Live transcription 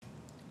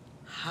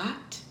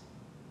hot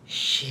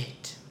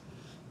shit.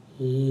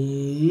 I'm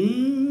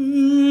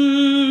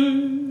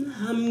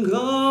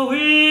going.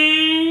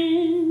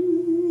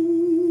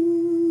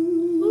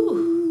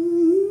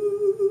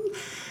 Ooh.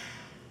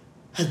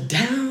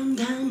 Down,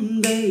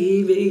 down,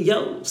 baby,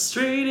 yo,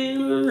 straight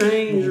in a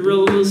Range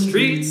Rover,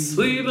 street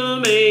sweeper,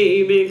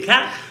 maybe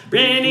cop,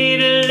 ready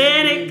to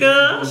let it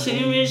go.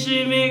 Shimmy,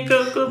 shimmy,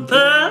 cocoa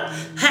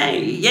puff.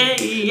 Hey, yeah,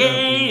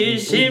 yeah,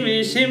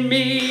 shimmy,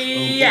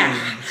 shimmy,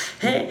 yeah.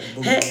 Hey,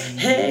 hey,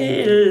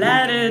 hey,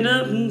 light it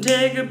up and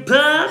take a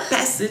puff.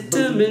 Pass it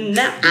to me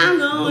now. I'm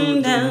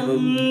going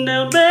down,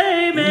 down,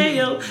 baby,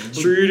 yo.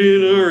 Street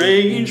in a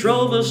Range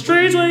Rover,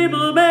 street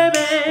sweeper,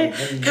 baby.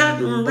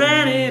 Cotton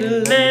ready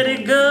to let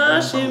it go.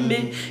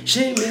 Shimmy,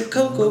 shimmy,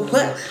 cocoa,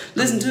 what?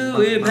 Listen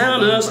to it,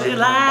 pound us.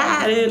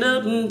 Light it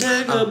up and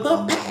take a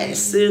puff.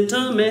 Pass it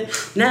to me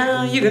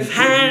now. You can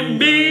find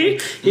me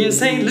in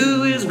St.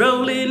 Louis,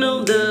 rolling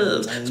on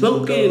dubs,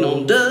 smoking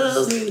on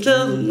dubs, and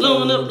just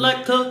blowing up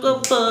like cocoa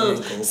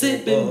puffs,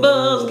 sipping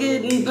buzz,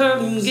 getting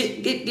perfume,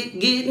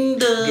 getting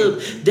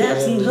dubbed,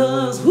 daps and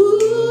hugs,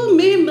 woo,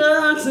 me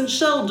bucks and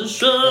shoulder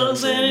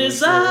shrugs, and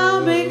it's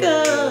all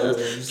because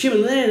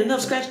accumulated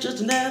enough scratch just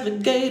to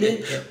navigate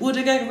it. Would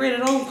have got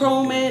rated on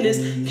chrome and it's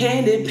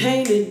candy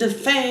painted, the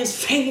fans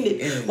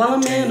fainted while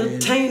I'm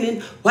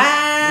entertaining.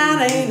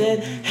 Why ain't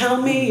it how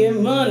me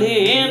and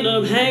money end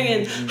up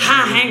hanging?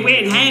 I hang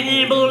with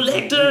Hannibal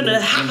Lecter,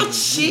 the hot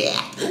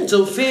shit.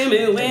 So feel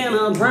me when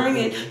I bring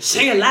it,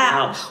 sing it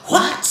loud.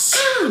 What?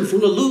 I'm from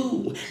the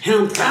Lou, and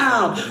I'm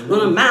proud.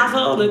 Run a mouth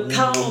on the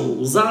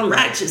cause. I'm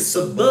righteous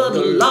above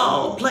the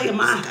law. Playing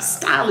my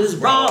style is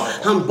raw.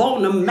 I'm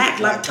born to Mac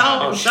like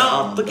Tall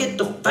Shaw. Forget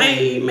the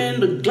fame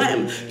and the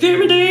glamour. Give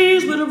me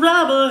days with a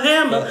rubber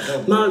hammer.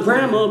 My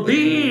grandma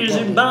beers,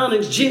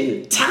 ebonics,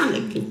 gin,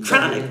 tonic, and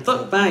chronic.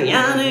 Fuck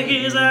bionic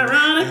is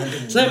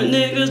ironic. Slamming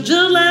niggas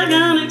just like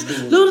Onyx.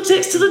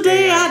 Lunatics till the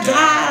day I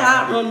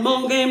die. I run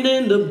more game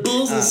than the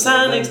Bulls and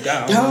Sonics.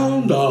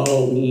 Down,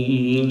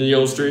 down,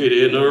 yo, straight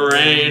in the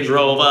Range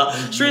Rover.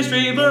 Street,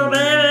 baby,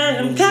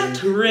 I'm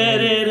got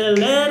ready to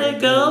let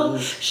it go.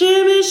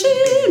 Shimmy,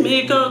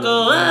 shimmy,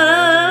 cocoa.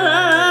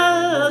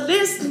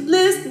 Listen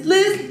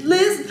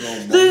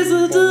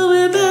to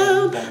me,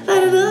 bound.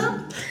 Light it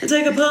up and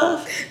take a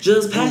puff.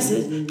 Just pass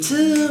it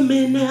to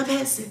me now,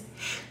 pass it.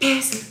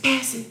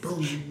 Pass it,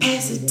 boom,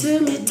 pass it to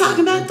me.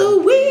 Talking about the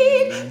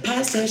weed,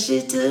 pass that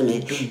shit to me.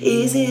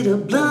 Is it a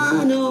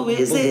blunt or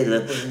is it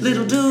a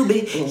little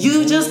doobie?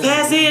 You just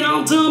pass it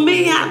on to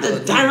me out the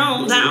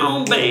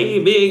down,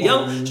 baby.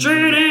 Yo,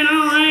 straight in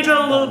a Range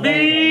Rover,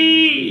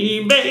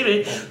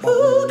 baby.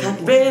 Ooh, got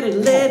ready to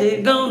let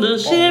it go. The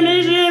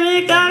shimmy,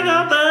 shimmy,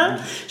 cocoa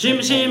puff.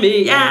 Shimmy,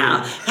 shimmy,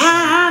 yeah.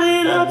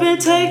 Hide it up and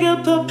take a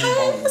puff.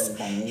 Pass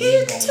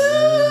it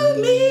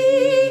to me.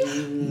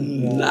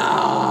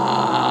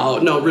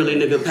 No, really,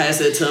 nigga, pass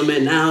it to me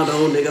now.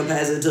 Don't, nigga,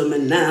 pass it to me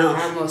now.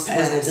 Pass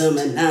it to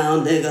me now,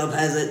 nigga,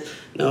 pass it.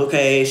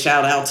 Okay,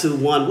 shout out to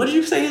one. What did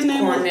you say his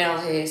name was? Cornell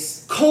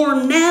Hayes.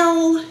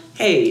 Cornell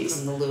Hayes.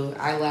 From the Lou.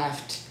 I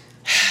laughed.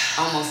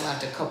 Almost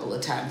laughed a couple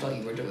of times while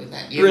you were doing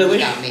that. You really?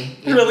 Got me.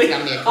 You really?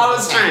 Got me a I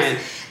was trying.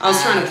 I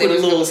was trying to put a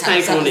little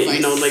stank on it,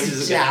 you know, like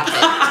just. Stop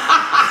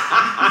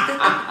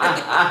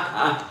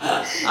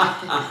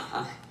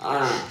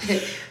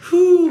it.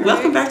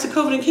 Welcome back to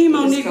COVID and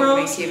Chemo,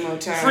 Negroes, Chemo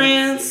time.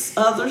 Friends,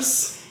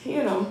 others,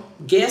 you know,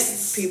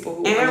 guests, people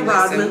who and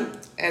Rodman.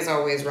 As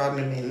always,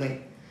 Rodman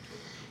mainly.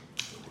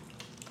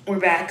 We're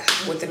back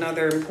with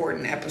another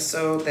important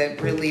episode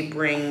that really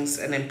brings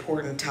an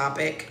important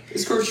topic.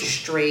 It's crucial.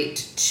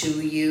 Straight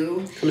to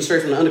you. Coming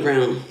straight from the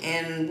underground.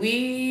 And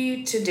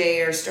we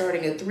today are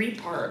starting a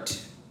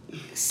 3-part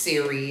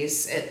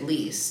series at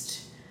least.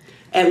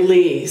 At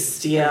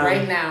least, yeah.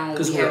 Right now,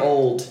 because we're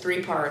old.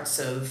 3 parts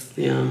of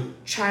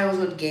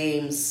childhood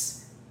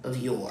games of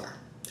yore.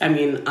 I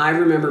mean, I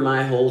remember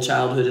my whole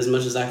childhood as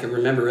much as I can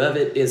remember of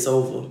it. It's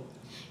over.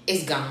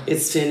 It's gone.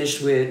 It's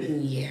finished with.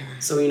 Yeah.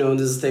 So, you know,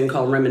 there's a thing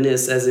called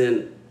reminisce, as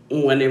in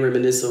when they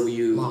reminisce over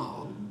you.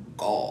 Oh,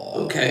 God.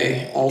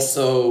 Okay.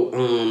 Also,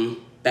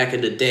 back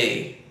in the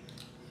day.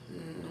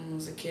 I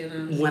was a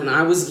kid. When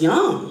I was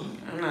young.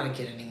 I'm not a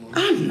kid anymore.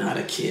 I'm not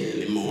a kid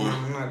anymore.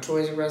 I'm not a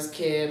Toys R Us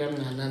kid. I'm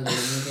not none of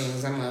these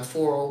things. I'm a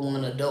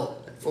 401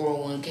 adult.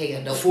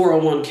 401k adult.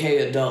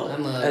 401k adult.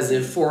 As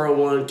in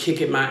 401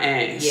 kicking my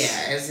ass.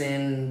 Yeah, as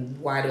in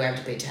why do I have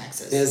to pay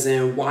taxes? As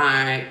in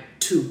why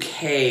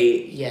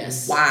 2K.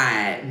 Yes.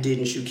 Why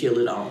didn't you kill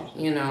it all?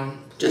 You know.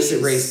 Just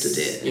erase the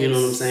debt. You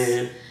know what I'm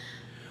saying?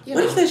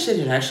 What if that shit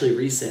had actually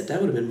reset? That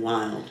would have been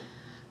wild.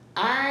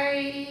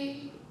 I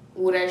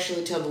would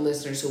actually tell the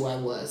listeners who I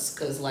was,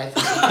 because life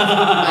is but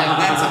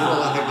that's a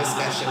whole other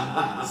discussion.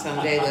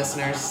 Someday,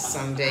 listeners,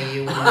 someday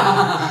you will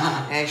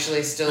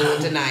actually still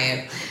would deny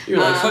it. You're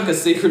like, fuck a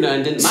secret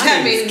I didn't. My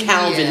name is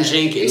Calvin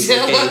Jenkins,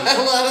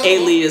 okay?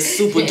 Alias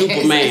Super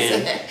Duper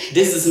Man.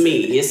 This is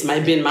me. It's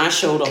been my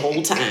show the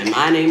whole time.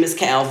 My name is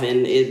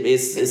Calvin.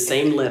 It's the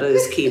same letter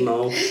as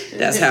Chemo.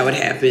 That's how it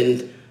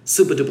happened.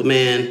 Super Duper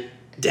Man.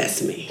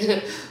 That's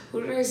me.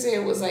 who did I say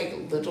it was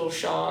like Little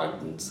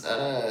Sean's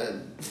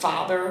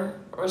father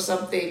or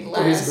something?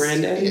 Or his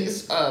granddaddy?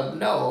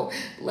 No,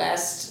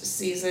 last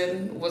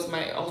season was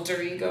my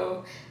alter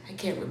ego. I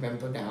can't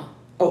remember now.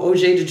 Oh,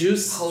 OJ the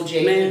Juice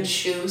OJ man? the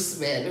Juice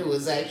man, who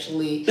was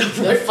actually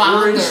the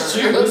father of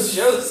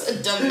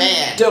the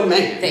man. The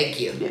man. Thank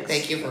you. Yes.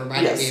 Thank you for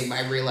reminding me of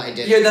my real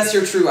identity. Yeah, that's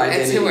your true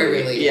identity. That's who I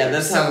really am. Yeah,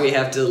 that's how we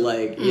have to,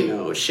 like, you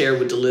know, share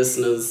with the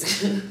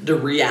listeners the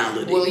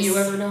reality. Will you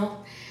ever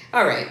know?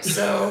 All right,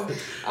 so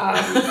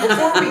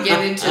before we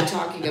get into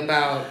talking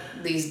about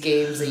these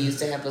games they used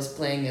to have us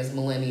playing as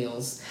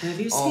millennials, have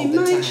you seen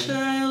my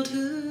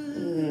childhood?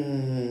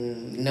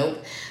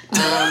 Nope.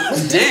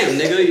 Damn,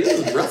 nigga, you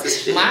was rough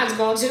as shit. Mine's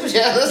gone too,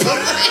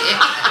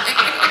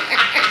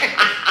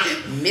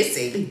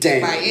 missing.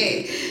 Damn. By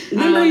A.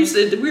 Remember you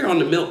said that we were on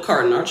the milk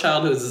carton. Our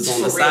childhoods is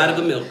on the side of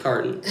the milk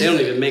carton. They don't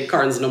even make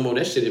cartons no more.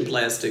 That shit in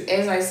plastic.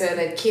 As I said,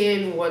 a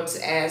kid once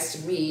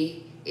asked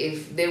me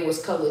if there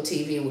was color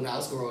TV when I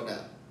was growing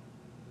up.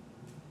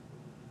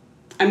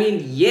 I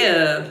mean,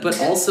 yeah, but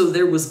also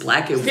there was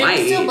black and white.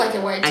 There's still black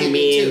and white TV, I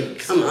mean, too.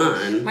 come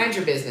on. Mind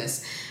your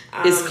business.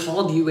 It's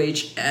called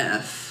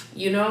UHF.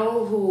 You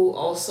know who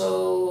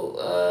also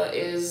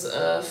is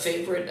a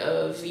favorite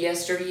of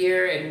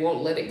yesteryear and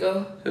won't let it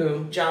go?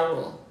 Who? Ja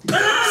Rule.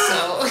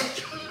 So...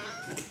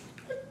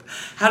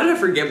 How did I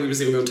forget we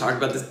was even going to talk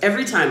about this?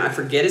 Every time I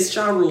forget it's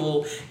Ja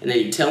Rule, and then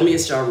you tell me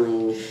it's Ja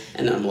Rule,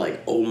 and I'm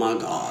like, oh my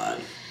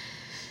God.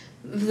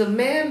 The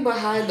man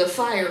behind the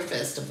Fire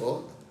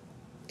Festival.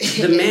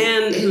 The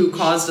man who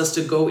caused us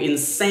to go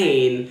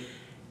insane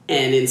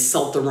and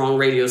insult the wrong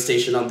radio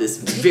station on this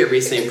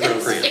very same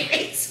program.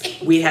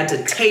 We had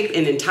to tape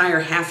an entire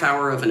half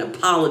hour of an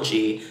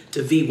apology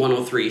to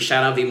V103.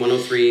 Shout out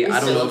V103. I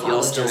don't know if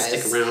y'all still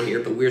stick around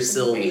here, but we're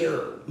still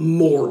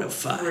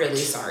mortified. Really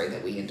sorry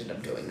that we ended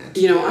up doing that.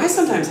 You know, I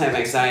sometimes have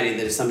anxiety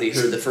that if somebody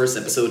heard the first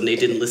episode and they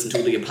didn't listen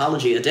to the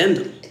apology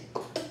addendum,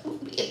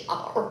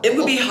 it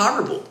would be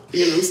horrible.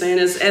 You know what I'm saying?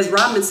 As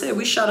Rodman said,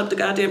 we shot up the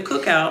goddamn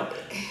cookout.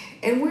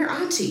 And we're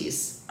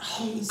aunties.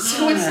 Oh, God.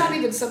 So it's not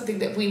even something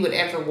that we would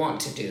ever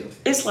want to do.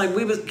 It's like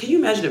can you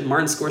imagine if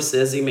Martin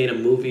Scorsese made a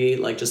movie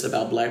like just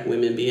about black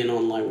women being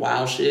on like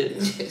wild shit?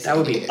 That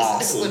would be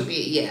awesome. That would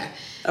be, yeah.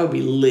 That would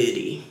be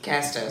litty.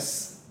 Cast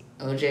us.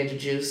 OJ the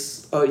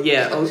Juice. Oh,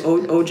 yeah.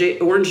 OJ,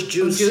 Orange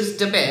Juice. Juice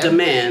Demand.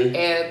 Demand.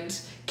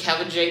 And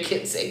Calvin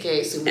Jenkins,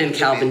 a.k.a. Super And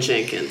Calvin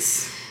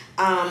Jenkins.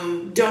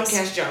 Don't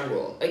cast Ja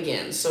Rule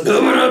again. So I'm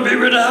gonna be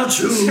without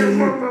you.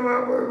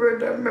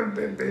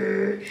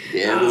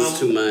 Yeah, it was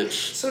too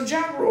much. So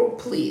Ja Rule,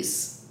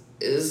 please,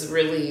 is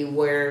really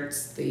where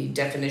it's the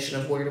definition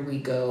of where do we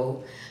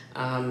go.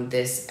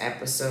 This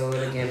episode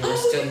again, we're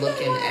still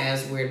looking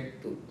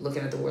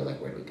at the word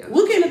like where do we go?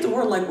 Looking at the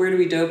word like where do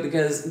we go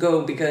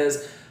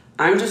because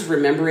I'm just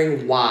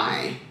remembering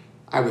why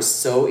I was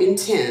so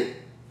intent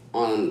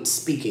on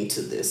speaking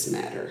to this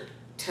matter.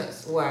 Tell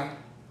us why.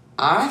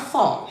 I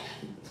thought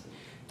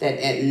that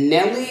at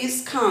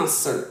Nelly's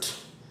concert,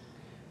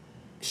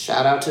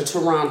 shout out to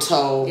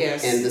Toronto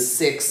and the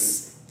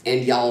Six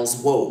and y'all's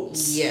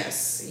woes.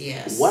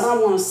 Yes. What I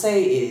want to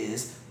say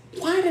is,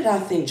 why did I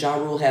think Ja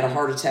Rule had a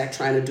heart attack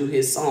trying to do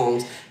his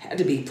songs, had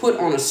to be put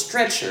on a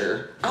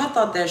stretcher? I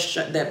thought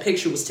that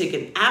picture was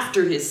taken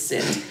after his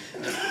set,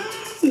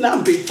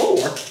 not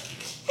before.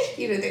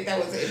 You didn't think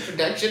that was an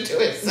introduction to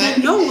his set?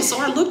 No, so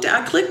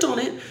I clicked on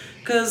it.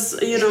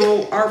 Because, you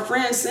know, our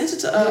friend sent it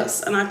to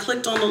us, and I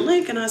clicked on the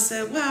link, and I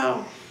said,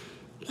 wow,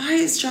 why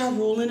is Ja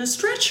Rule in a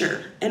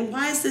stretcher? And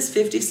why is this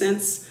 50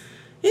 Cent's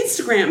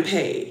Instagram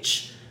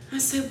page? I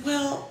said,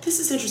 well, this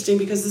is interesting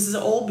because this is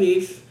old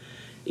beef,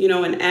 you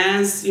know, and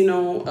as, you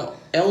know,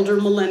 elder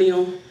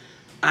millennial,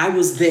 I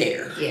was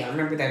there. Yeah, I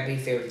remember that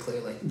beef very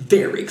clearly.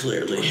 Very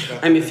clearly.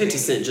 I mean, 50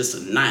 Cent just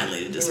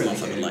annihilated this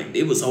motherfucker. Like,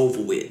 it was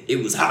over with. It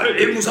was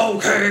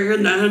okay,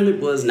 and then it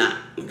was not.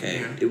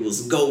 Okay? Yeah. It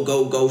was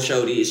go,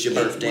 shorty, it's your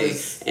birthday,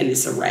 and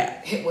it's a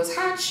wrap. It was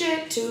hot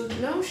shit to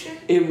no shit.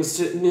 It was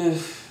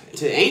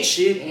to ain't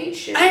shit. Ain't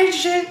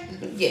shit.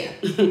 Yeah.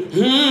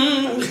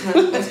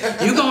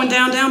 You going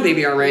down,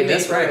 baby, all right.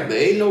 That's right. But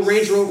ain't no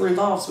Range Rover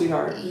involved,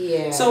 sweetheart.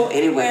 Yeah. So,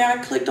 anyway, I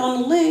clicked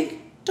on the link.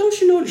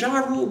 Don't you know Ja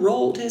Rule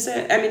rolled his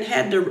ass? I mean,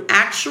 had the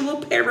actual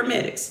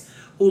paramedics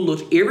who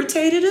looked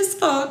irritated as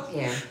fuck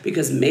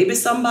because maybe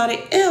somebody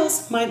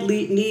else might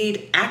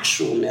need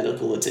actual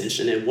medical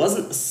attention. It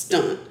wasn't a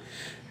stunt.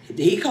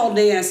 He called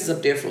their asses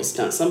up there for a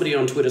stunt. Somebody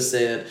on Twitter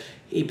said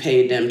he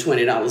paid them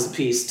 $20 a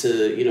piece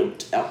to, you know,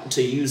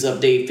 to use up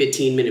their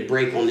 15-minute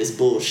break on this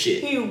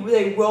bullshit.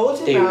 They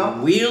rolled him out.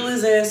 They wheel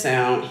his ass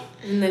out.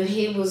 And then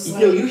he was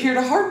like... You know, you hear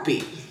the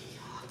heartbeat.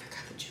 Oh, I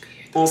forgot that you could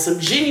hear that. On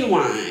some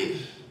Genuine.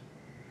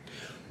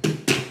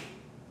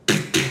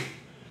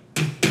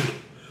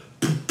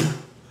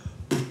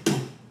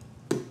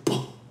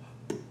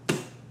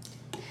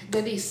 The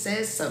then he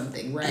says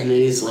something, right? And then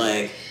he's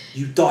like,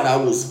 you thought I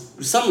was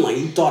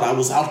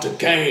out the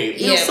game.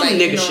 You know, some like,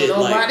 nigga shit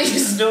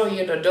nobody's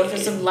doing, don't for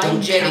some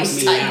light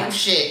Jenny's type of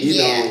shit. You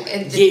know,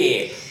 and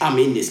then, I'm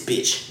in this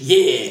bitch.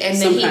 Yeah. And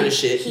some then kind of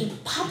shit. He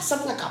pops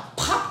up like a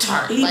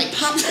Pop-Tart. It's like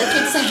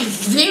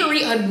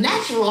very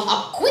unnatural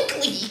how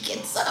quickly he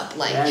gets up.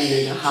 Like, that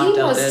nigga hopped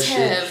out that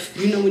shit.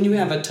 You know when you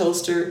have a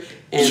toaster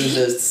and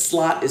the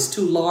slot is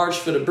too large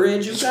for the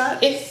bread you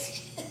got?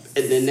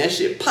 And then that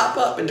shit pop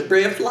up and the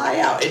bread fly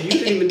out and you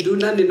didn't even do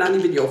nothing, not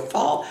even your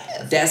fault.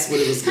 That's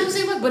what it was.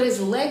 But his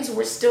legs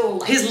were still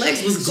like... His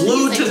legs was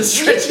glued to the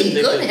stretching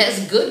nigga. Really has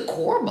good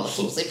core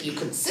muscles if you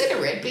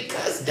consider it,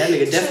 because... That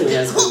nigga definitely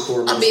has good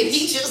core muscles. I mean,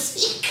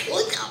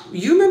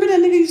 you remember that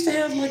nigga used to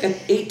have like an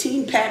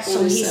 18-pack on himself?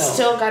 So he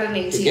still got an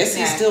 18-pack. I guess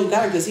he still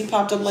got it because he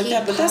popped up like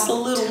that, but that's a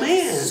little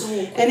man. So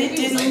and it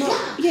didn't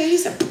look... Yeah, he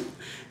said...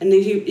 And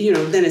then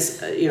then it's,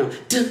 dun,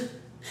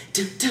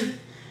 dun, dun.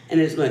 And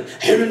it's like,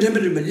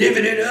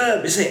 living it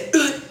up. It's like,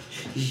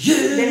 yeah.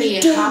 Then he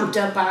hopped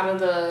up out of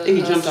the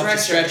he jumped off the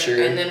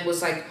stretcher. And then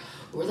was like,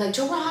 we're like,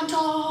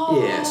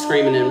 Toronto. Yeah,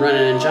 screaming and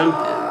running and jumping.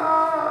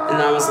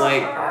 And I was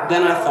like,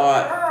 then I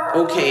thought,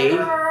 okay.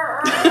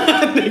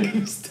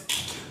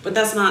 But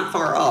that's not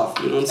far off.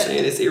 You know what I'm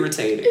saying? It's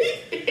irritating.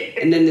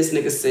 And then this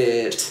nigga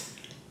said,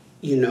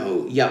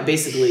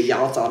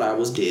 y'all thought I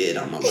was dead.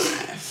 I'm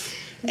alive.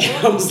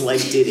 And I was like,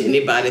 did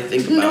anybody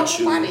think about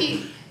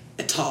you?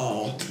 At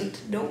all.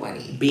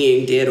 Nobody.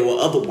 Being dead or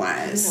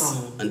otherwise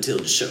until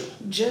the show.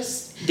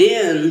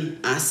 Then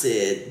I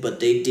said, but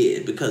they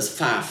did because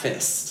Fire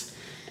Fest.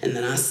 And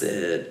then I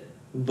said,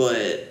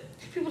 but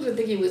people didn't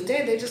think he was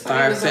dead. They just thought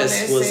Fire he was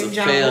Fest on that was same a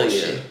John failure.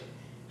 Bullshit.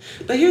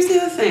 But here's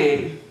the other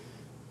thing.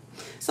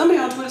 Somebody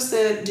on Twitter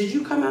said, did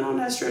you come out on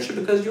that stretcher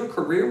because your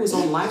career was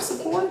on life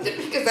support?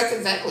 Because that's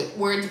exactly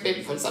where it's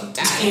been for some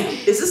time. Damn.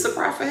 Is this a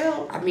cry for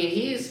help? I mean,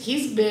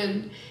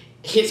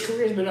 his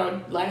career's been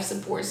on life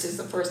support since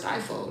the first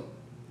iPhone.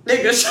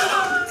 Nigga,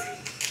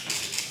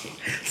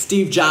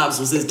 Steve Jobs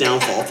was his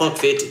downfall. Fuck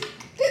 50.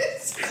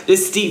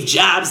 This Steve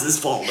Jobs'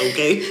 fault,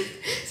 okay?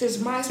 Since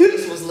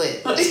MySpace was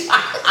lit.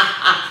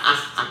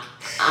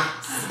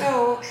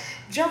 So,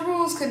 Ja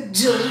Rule's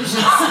delusions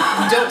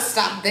don't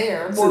stop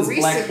there. More Since recently,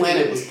 Black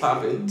Planet was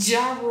popping.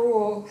 Ja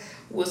Rule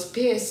was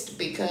pissed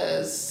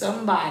because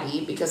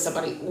somebody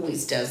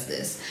always does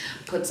this,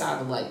 puts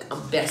out like a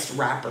best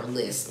rapper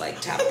list, like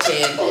top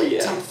 10,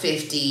 top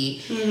 50.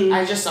 Mm-hmm.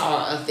 I just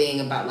saw a thing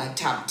about like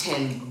top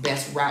 10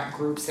 best rap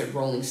groups that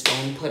Rolling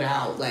Stone put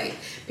out. Like,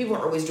 people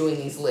are always doing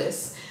these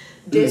lists.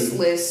 This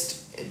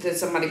list that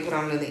somebody put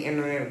on the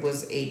internet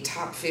was a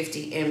top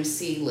 50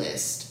 MC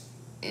list.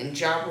 And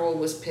Ja Rule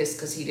was pissed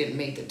because he didn't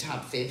make the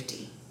top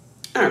 50.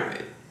 All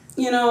right.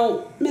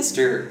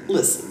 Mister,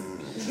 listen.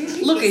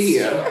 Look at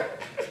here.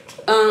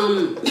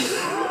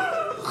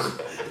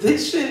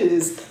 This shit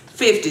is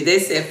 50. They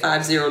said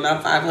 50,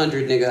 not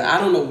 500, nigga. I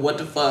don't know what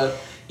the fuck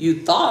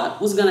you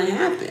thought was going to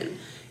happen.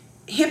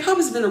 Hip-hop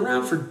has been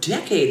around for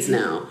decades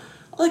now.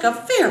 Like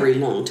a very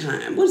long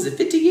time. What is it,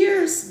 50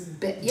 years?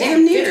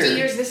 Damn near. 50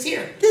 years this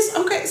year.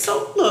 Okay,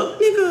 so look,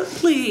 nigga,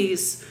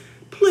 please,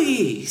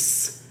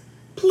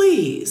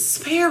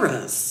 spare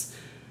us.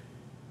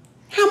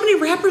 How many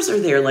rappers are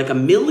there? Like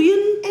 1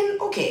 million?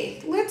 And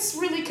okay, let's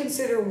really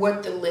consider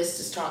what the list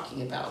is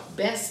talking about.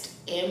 Best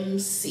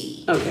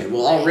MC. Okay,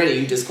 well, already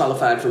you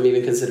disqualified from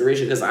even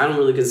consideration because I don't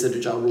really consider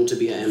Ja Rule to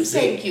be an MC.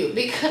 Thank you,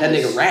 because that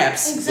nigga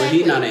raps, but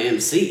he's not an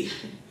MC.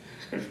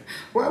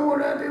 Where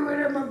would I be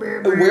without my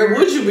baby? Where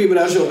would you be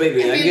without your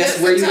baby? I guess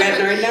where you at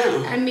right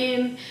now. I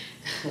mean,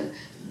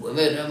 like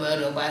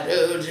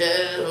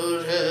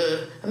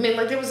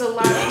there was a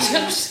lot of songs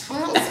that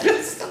sounded like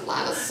that.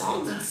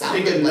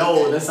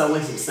 That sounds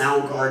like some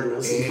Soundgarden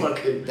or some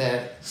fucking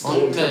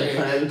Stone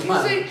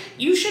Temple.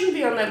 You shouldn't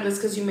be on that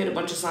list because you made a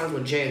bunch of songs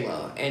with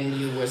J-Lo and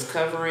you was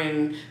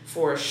covering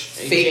for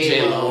fake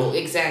J-Lo.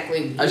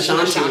 Exactly.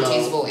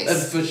 Ashanti's voice.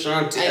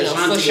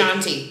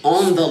 Ashanti.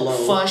 On the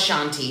low.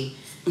 Fashanti.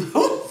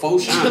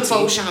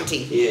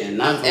 Foshanti. Yeah,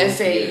 not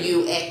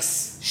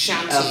F-A-U-X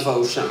Shanti.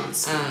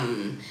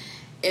 Foshanti.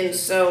 And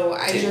so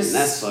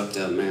that's fucked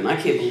up, man. I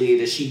can't believe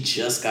that she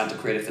just got the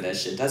credit for that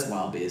shit. That's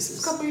wild business.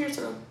 A couple years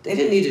ago. They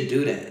didn't need to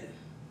do that.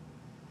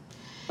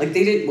 Like,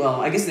 they did, well,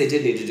 I guess they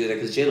did need to do that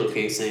because J-Lo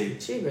can't sing.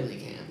 She really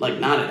can't. Like,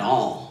 not at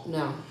all.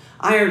 No.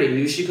 I already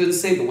knew she couldn't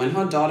sing, but when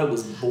her daughter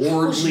was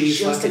boredly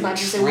fucking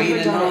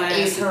training her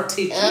ass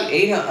to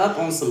ate her up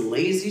on some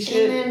lazy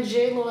shit. And then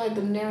J-Lo had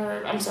the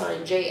nerve,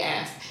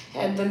 JF,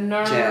 had the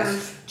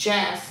nerve,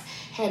 Jeff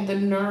had the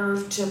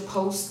nerve to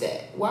post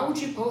that. Why would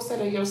you post that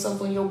of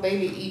yourself when your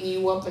baby eating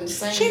you up and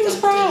saying she was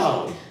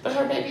proud? But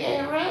her baby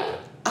ain't right.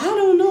 I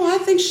don't know. I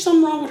think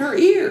something wrong with her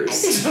ears. I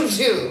think so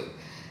too.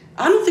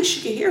 I don't think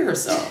she can hear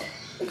herself.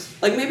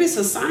 Like maybe it's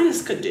a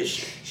sinus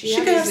condition. She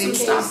could have some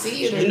stuff.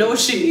 You know what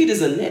she needs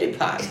is a neti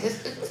pot.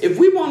 If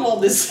we want all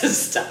this to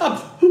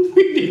stop,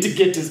 we need to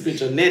get this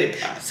bitch a neti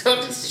pot.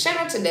 So shout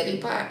out to Neti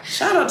Pot.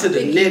 Shout out to the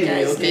neti. You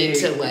guys need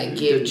to like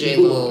give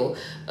J-Lo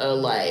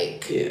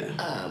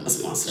a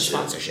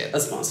sponsorship. A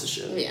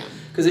sponsorship. Yeah.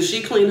 Because if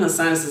she cleaned her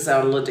sinuses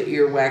out and let the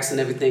earwax and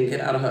everything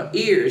get out of her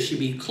ears, she'd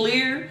be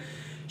clear.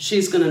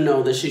 She's gonna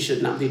know that she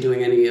should not be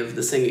doing any of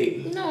the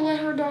singing. No, let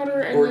her daughter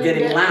and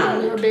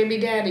her baby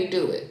daddy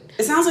do it.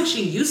 It sounds like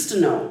she used to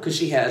know because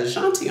she had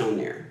Ashanti on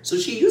there. So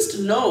she used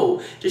to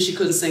know that she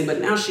couldn't sing,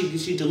 but now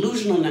she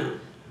delusional now.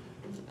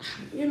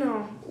 You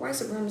know, white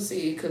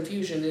supremacy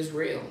confusion is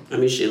real. I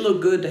mean, she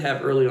looked good to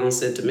have early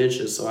onset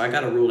dementia, so I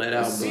gotta rule that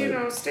out. So, but, you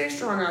know, stay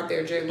strong out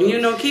there, J-Lo. You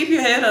know, keep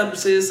your head up,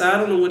 sis. I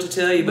don't know what to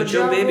tell you, but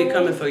your baby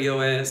coming for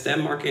your ass. That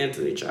Mark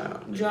Anthony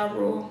child. Ja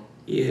Rule?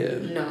 Yeah.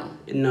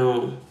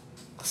 No.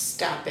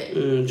 Stop it.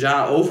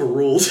 Ja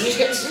overruled.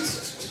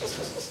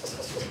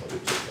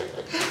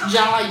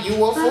 Ja, you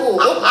a fool.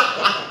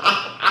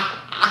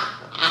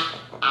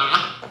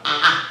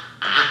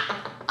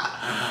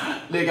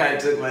 Nigga, I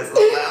took myself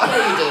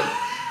out.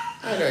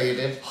 I know you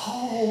did.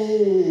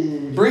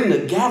 Oh, bring the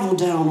gavel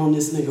down on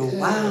this nigga.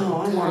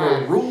 Wow, I'm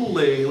on a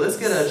ruling. Let's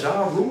get a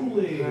Ja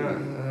ruling.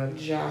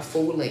 Ja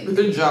fooling.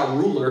 The Ja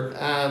ruler.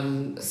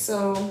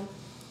 So,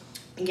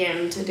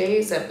 again,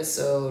 today's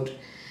episode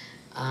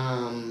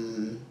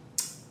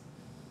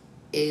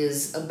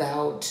is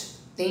about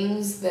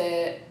games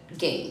that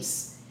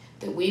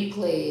we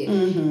played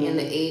in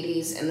the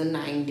 80s and the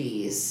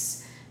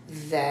 90s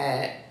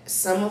that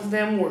some of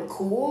them were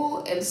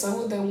cool and some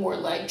of them were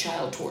like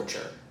child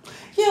torture.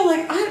 Yeah,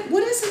 like,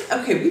 what is it?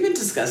 Okay, we've been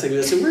discussing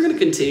this, and we're going to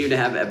continue to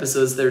have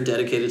episodes that are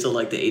dedicated to,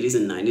 like, the 80s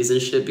and 90s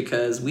and shit,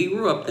 because we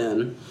grew up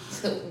then,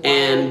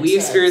 and we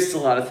experienced a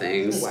lot of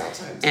things,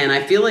 and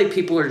I feel like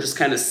people are just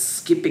kind of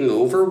skipping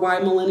over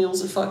why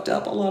millennials are fucked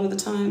up a lot of the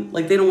time.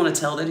 Like, they don't want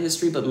to tell that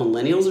history, but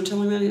millennials are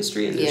telling that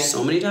history, and there's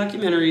so many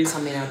documentaries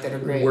coming out that are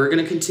great. We're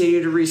going to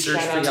continue to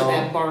research for y'all. Shout out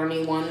to that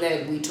Barney one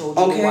that we told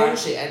you to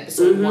watch,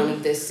 episode 1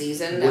 of this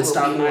season.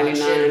 Woodstock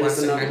 99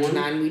 was another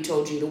 99 we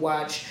told you to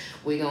watch.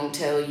 We're going to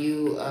tell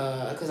you,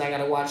 because I got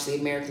to watch the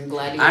American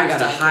Gladiators. I got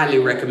to highly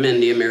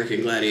recommend the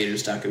American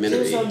Gladiators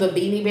documentary. So the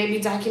Beanie Baby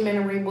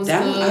documentary was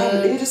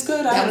good. It is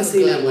good. I haven't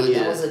seen that one yet.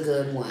 That was a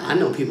good one. I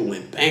know people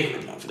went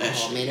bankrupt off of that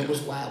shit. Oh, man, it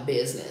was wild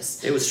business.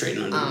 They was straight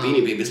under the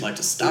Beanie Babies like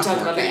to stop. We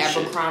talked about the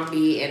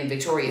Abercrombie and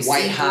Victoria's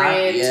White Secret.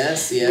 Hot,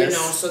 yes. You know,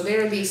 so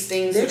there are these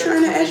things they're that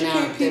trying are to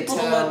educate people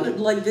to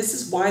like, this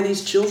is why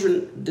these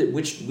children,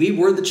 which we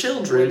were the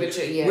children,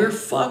 we're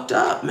fucked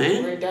up,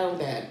 man. We're down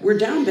bad. We're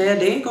down bad.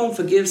 They ain't gonna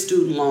forgive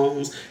student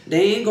loans.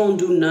 They ain't gonna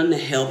do nothing to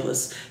help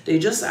us. They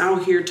just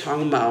out here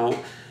talking about,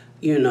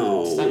 you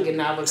know,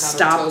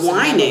 stop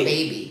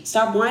whining.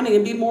 Stop whining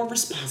and be more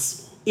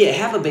responsible. Yeah,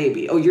 have a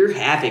baby. Oh, you're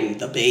having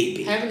the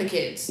baby. Having the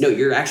kids. No,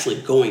 you're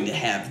actually going to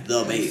have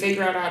the baby.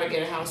 Figure out how to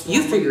get a house.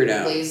 You figure it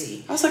out.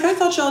 Lazy. I was like, I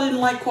thought y'all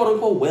didn't like quote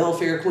unquote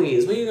welfare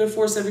queens. When are you gonna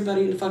force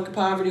everybody into fucking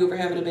poverty over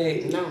having a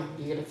baby? No,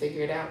 you're gonna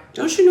figure it out.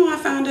 Don't you know I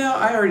found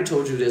out? I already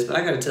told you this, but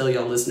I gotta tell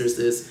y'all listeners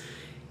this.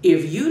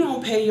 If you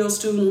don't pay your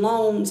student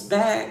loans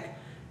back,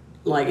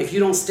 like if you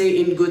don't stay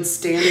in good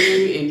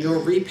standing in your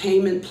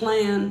repayment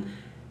plan,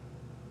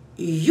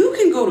 you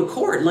can go to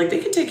court. Like, they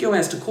can take your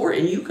ass to court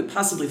and you could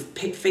possibly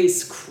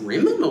face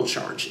criminal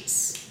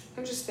charges.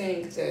 I just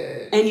think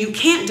that... And you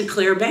can't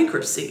declare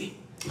bankruptcy.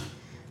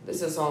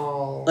 This is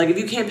all... Like, if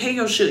you can't pay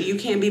your shit, you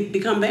can't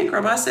become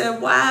bankrupt. I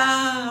said,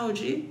 wow,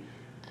 G.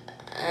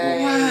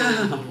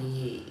 Wow.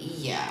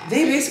 Yeah.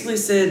 They basically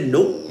said,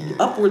 nope,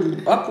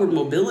 upward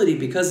mobility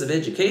because of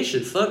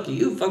education. Fuck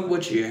you. Fuck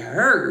what you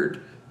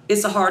heard.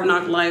 It's a hard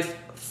knock life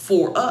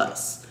for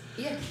us.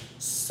 Yeah.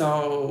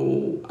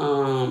 So,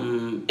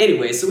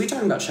 anyway, so we're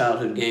talking about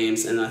childhood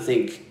games, and I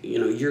think, you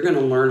know, you're going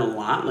to learn a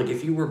lot. Like,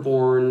 if you were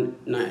born,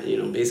 you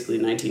know,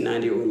 basically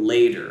 1990 or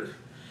later,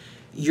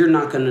 you're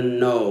not going to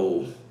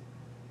know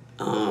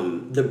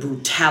the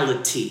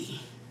brutality,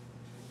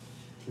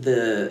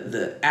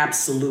 the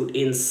absolute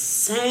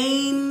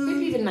insane...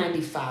 Maybe even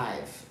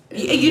 95.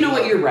 You know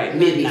what, you're right,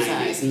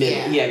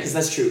 mid-90s. Yeah, because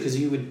that's true, because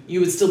you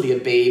would still be a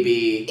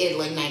baby. In,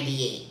 like,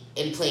 98.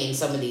 And playing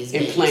some of these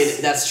games.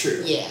 That's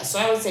true. Yeah, so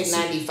I would say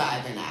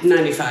 95 and after.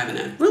 95 and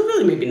after.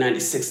 Really maybe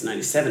 96,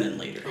 97 and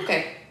later.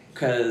 Okay.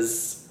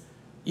 Because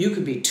you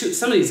could be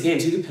some of these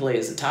games you could play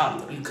as a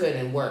toddler. You could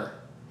and were.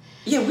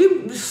 Yeah,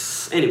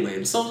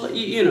 anyway, so,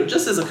 you know,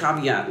 just as a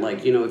caveat,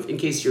 like, you know, in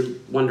case you're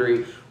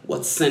wondering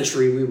what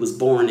century we was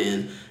born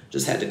in,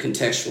 just had to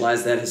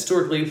contextualize that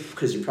historically,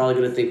 because you're probably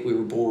going to think we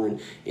were born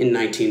in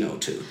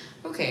 1902.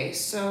 Okay,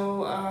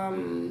 so,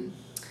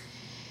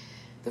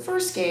 the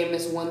first game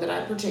is one that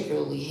I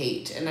particularly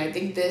hate, and I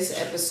think this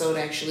episode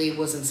actually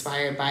was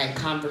inspired by a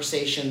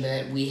conversation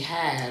that we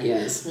had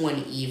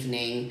one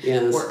evening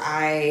where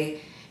I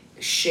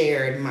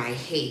shared my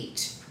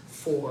hate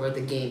for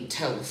the game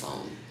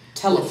Telephone.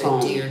 With the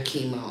dear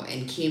Chemo,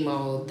 and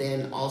Chemo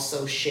then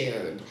also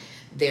shared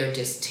their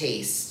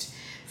distaste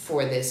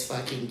for this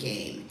fucking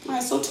game. All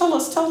right, so tell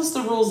us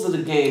the rules of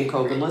the game,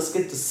 Kobe. Let's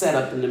get the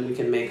setup and then we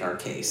can make our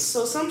case.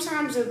 So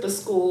sometimes at the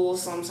school,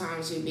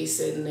 sometimes you'd be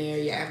sitting there,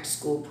 your after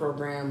school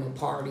program or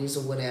parties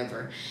or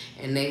whatever,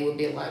 and they would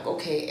be like,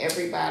 okay,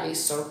 everybody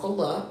circle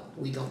up,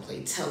 we gonna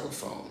play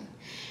telephone.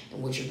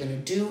 And what you're gonna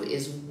do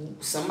is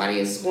somebody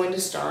is going to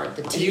start.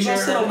 The teacher. You're gonna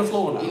sit on the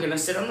floor now. You're gonna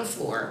sit on the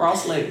floor.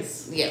 Cross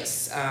legs.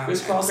 Yes.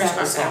 Crisscross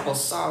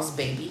applesauce,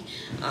 baby.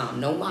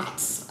 No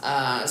mots.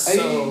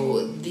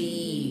 So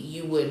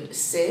you would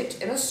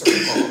sit in a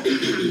circle,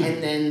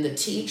 and then the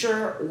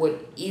teacher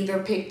would either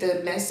pick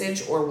the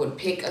message or would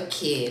pick a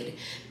kid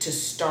to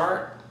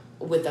start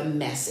with a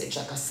message,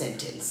 like a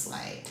sentence,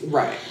 like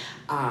right.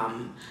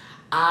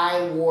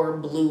 I wore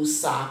blue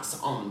socks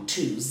on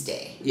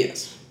Tuesday.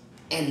 Yes.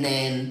 And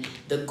then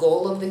the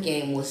goal of the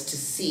game was to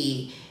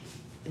see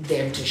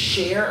them to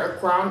share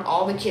around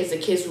all the kids. The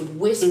kids would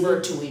whisper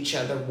to each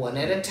other one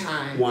at a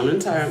time.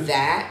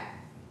 That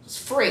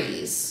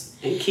phrase.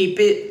 And keep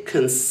it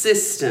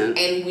consistent.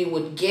 And we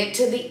would get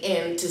to the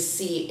end to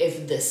see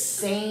if the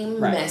same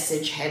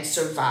message had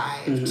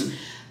survived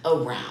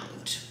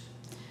around.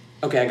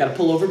 Okay, I got to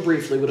pull over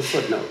briefly with a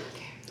footnote.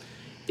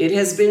 It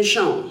has been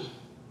shown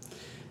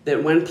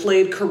that when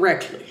played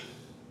correctly,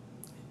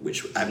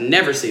 which I've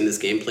never seen this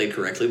game played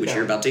correctly, which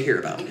you're about to hear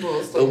about.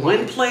 But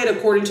when played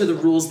according to the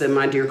rules that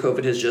my dear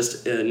COVID has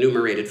just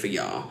enumerated for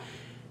y'all,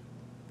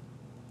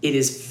 it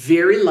is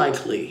very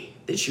likely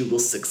that you will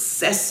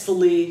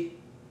successfully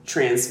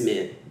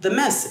transmit the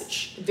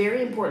message.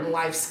 Very important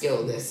life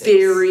skill, this is.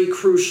 Very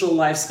crucial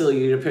life skill.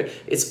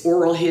 It's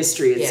oral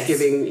history. It's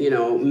giving,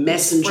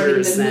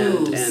 messengers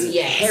and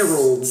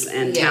heralds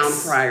and town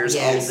criers,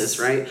 all of this,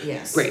 right?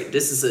 Yes. Great.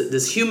 This is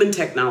this human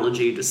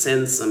technology to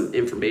send some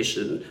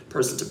information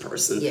person to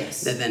person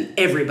that then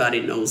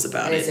everybody knows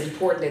about and it. It's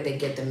important that they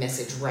get the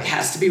message right. It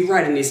has to be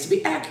right. It needs to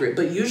be accurate.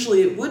 But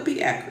usually it would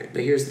be accurate.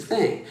 But here's the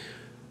thing.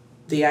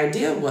 The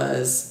idea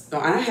was,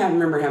 I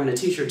remember having a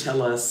teacher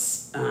tell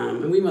us,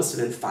 and we must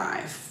have been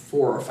 4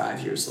 or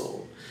 5 years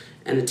old,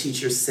 and the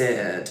teacher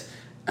said,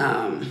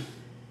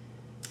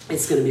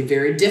 it's going to be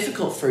very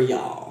difficult for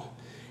y'all,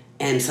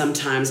 and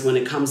sometimes when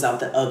it comes out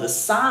the other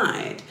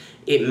side,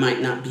 it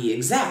might not be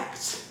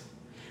exact,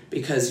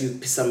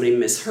 because somebody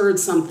misheard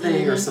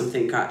something or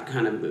something got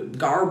kind of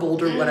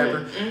garbled or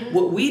whatever.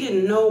 What we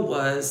didn't know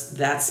was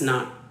that's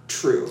not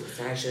true. It's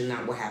actually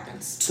not what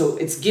happens. So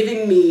it's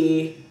giving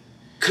me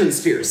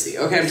conspiracy.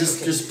 Okay, I'm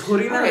just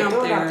putting it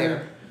out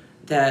there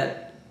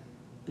that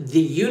the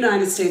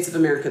United States of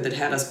America that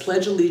had us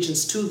pledge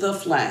allegiance to the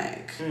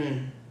flag,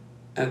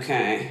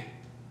 okay,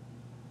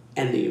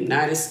 and the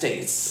United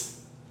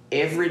States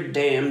every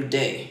damn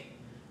day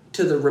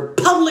to the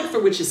republic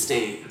for which it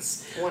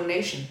stands. One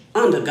nation.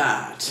 Under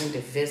God.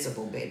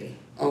 Indivisible, baby.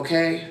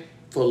 Okay?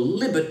 For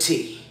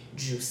liberty.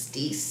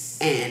 Justice.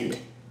 And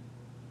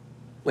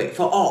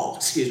for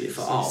all.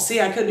 See,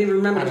 I couldn't even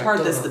remember the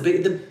part that's the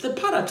big, the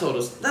para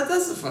todos.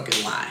 That's a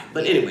fucking lie.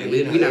 But anyway,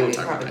 we're not going to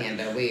talk about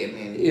that.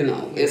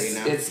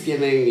 It's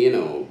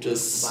giving,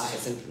 just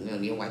lies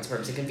and white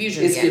supremacy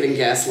confusion. It's giving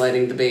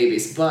gaslighting the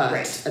babies. But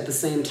at the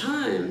same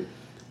time,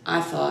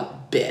 I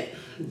thought,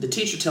 the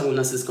teacher telling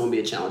us it's going to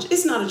be a challenge.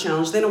 It's not a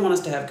challenge. They don't want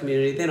us to have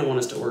community. They don't want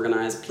us to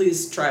organize.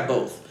 Please try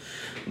both.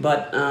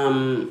 But,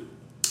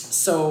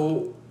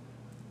 so,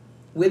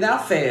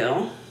 without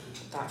fail,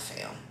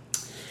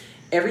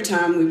 every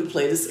time we would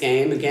play this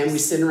game, again, we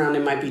sit around,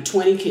 there might be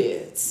 20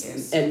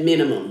 kids at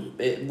minimum.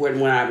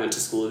 When I went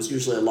to school, it was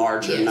usually a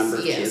larger number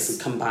of kids in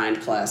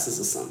combined classes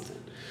or something.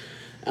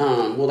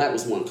 Well, that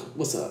was one.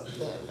 What's up?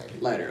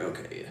 Lighter,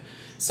 okay, yeah.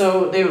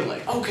 So they were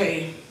like,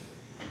 okay,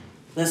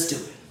 let's do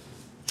it.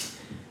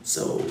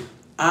 So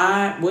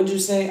what did you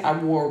say? I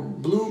wore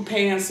blue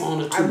pants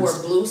on a Tuesday. I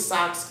wore blue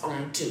socks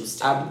on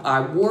Tuesday.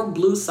 I wore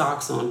blue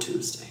socks on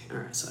Tuesday. All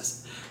right, so I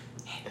said,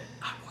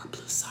 I wore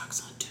blue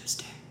socks on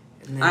Tuesday.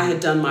 I had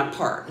done my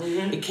part.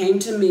 It came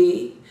to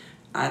me.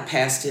 I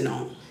passed it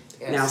on.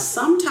 Yes. Now,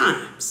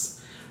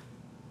 sometimes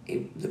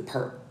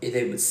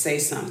they would say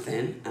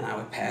something, and I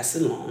would pass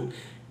it along,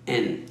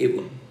 and it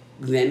would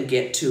then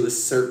get to a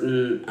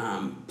certain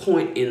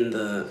point in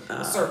the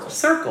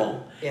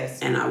circle. Yes.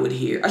 And I would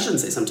hear, I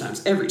shouldn't say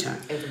sometimes, every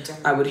time.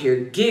 I would hear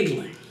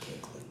giggling.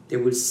 There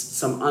was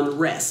some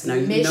unrest. Now,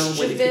 you know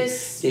what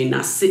they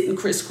not sitting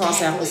crisscross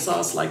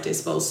applesauce like they're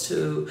supposed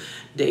to.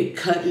 They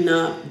cutting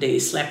up. They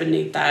slapping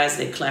their thighs.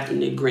 They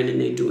clapping. They grinning.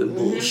 They doing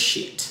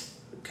bullshit.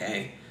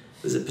 Okay?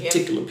 There's a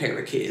particular pair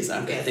of kids.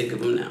 I can think of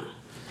them now.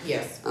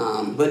 Yes.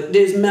 But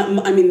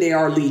they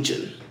are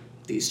legion,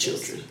 these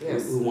children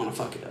who want to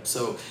fuck it up.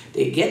 So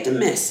they get the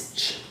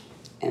message.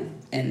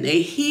 And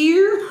they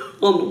hear,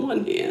 on the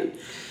one hand,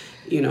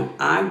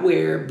 I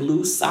wear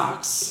blue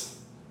socks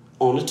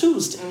on a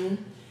Tuesday.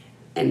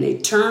 And they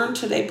turn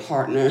to their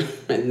partner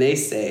and they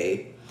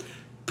say,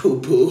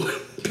 poo-poo,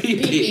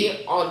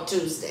 pee-pee. On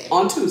Tuesday.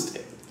 On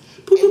Tuesday.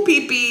 Poo-poo,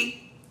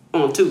 pee-pee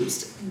on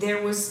Tuesday.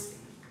 There was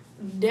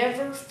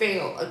never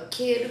fail a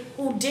kid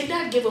who did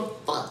not give a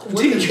fuck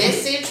what the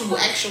message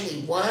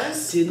actually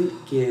was.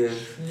 Didn't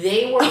give.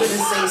 They were going to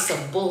say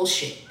some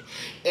bullshit.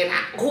 And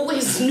I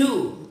always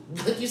knew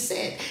what you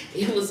said.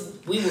 We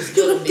was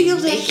going to feel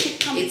be that shit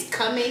coming. It's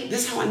coming.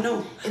 This is how I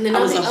know. And then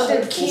I was all a the other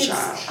hopeful kids.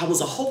 child. I was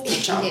a hopeful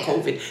child of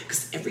COVID.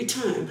 Because every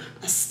time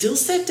I still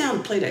sat down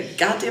and played that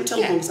goddamn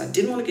telephone because I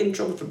didn't want to get in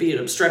trouble for being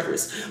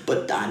obstreperous.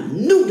 But I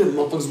knew them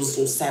motherfuckers was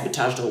going to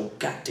sabotage the whole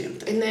goddamn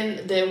thing. And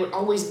then there would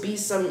always be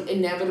some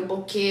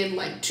inevitable kid,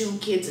 like 2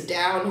 kids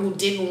down, who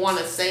didn't want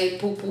to say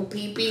poo poo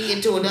pee pee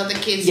into another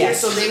kid's ear.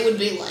 So they would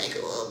be like,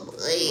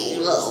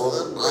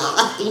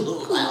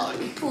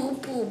 poo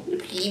poo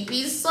pee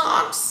pee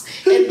socks.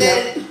 And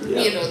then,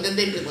 then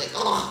they'd be like,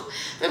 oh,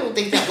 I don't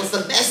think that was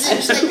the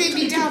message. Like, they'd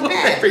be down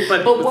bad.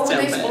 But what were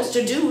they supposed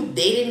to do?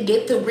 They didn't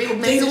get the real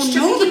message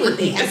to begin with.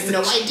 They have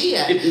no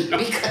idea.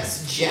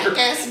 Because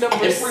jackass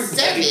number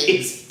 7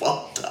 is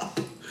fucked up.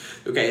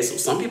 Okay, so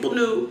some people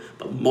knew,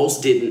 but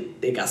most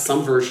didn't. They got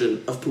some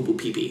version of poo poo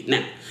pee pee.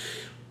 Now,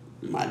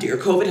 my dear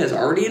COVID has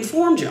already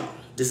informed y'all.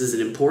 This is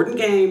an important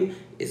game.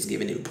 It's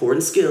giving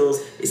important skills.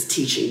 It's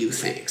teaching you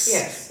things.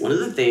 Yes. One of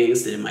the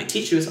things that it might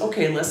teach you is,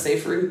 okay, let's say,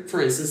 for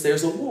instance,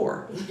 there's a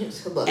war.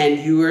 And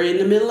you are in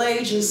the Middle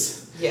Ages.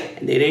 Yeah.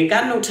 And they ain't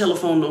got no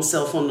telephone, no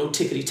cell phone, no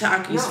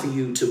tickety-talkies for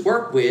you to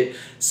work with.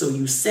 So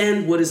you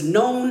send what is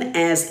known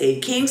as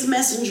a king's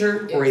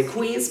messenger or a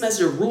queen's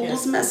messenger,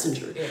 ruler's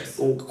messenger. Yes.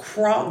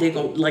 They're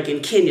going, like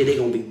in Kenya, they're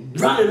going to be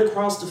running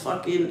across the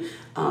fucking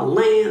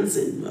lands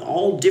and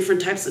all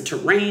different types of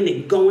terrain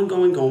and going.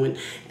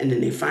 And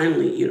then they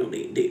finally,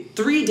 they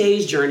 3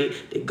 days journey,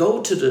 they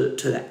go to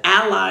the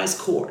allies'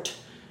 court.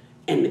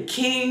 And the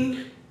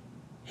king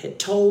had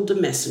told the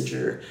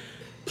messenger,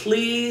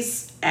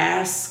 please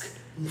ask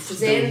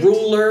the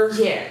ruler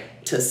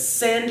to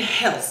send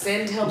help,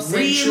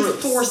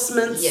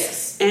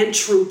 reinforcements and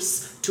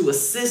troops to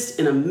assist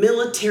in a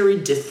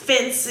military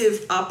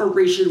defensive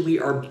operation. We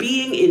are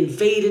being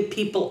invaded.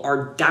 People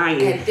are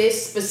dying. At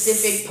this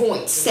specific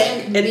point.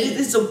 And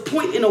it's a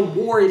point in a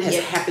war. It has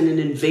happened. An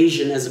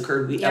invasion has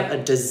occurred. We have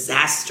a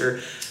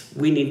disaster.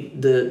 We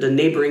need the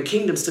neighboring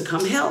kingdoms to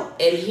come help.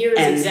 And here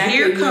comes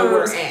where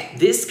we're at.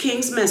 This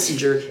king's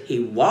messenger. He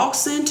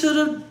walks into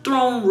the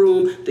throne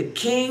room. The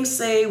king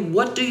say,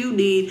 what do you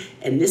need?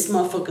 And this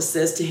motherfucker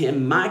says to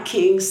him, my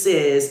king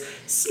says,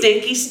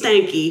 stinky,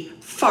 stanky,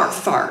 fart,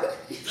 fart.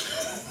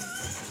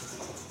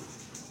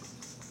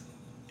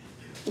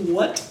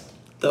 What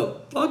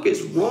the fuck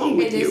is wrong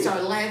with you? And they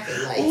start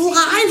laughing like,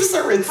 lives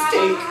are at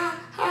stake.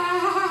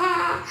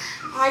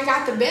 I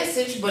got the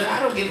message, but I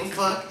don't give a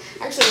fuck.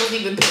 Actually, I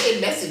wasn't even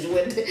paying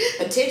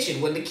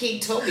attention when the king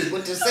told me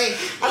what to say.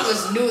 I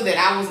just knew that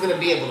I was going to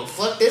be able to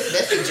fuck this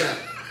message up.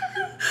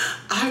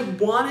 I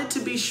wanted to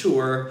be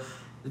sure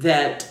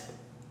that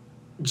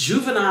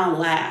juvenile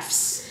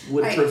laughs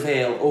would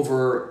prevail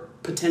over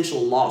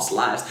potential lost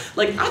lives.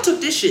 Like, I took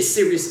this shit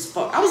serious as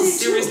fuck. I was a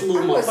serious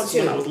little motherfucker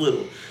when I was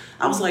little.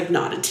 I was like,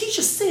 nah, the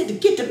teacher said to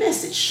get the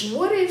message.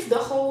 What if the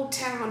whole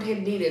town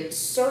had needed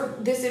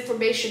this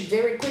information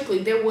very quickly?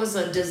 There was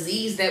a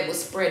disease that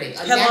was spreading,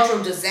 a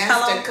natural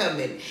disaster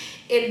coming,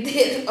 and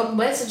then a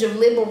message of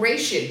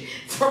liberation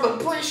from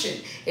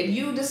oppression. And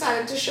you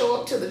decided to show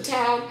up to the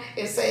town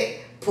and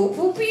say, poo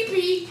poo pee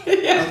pee.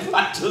 Yeah,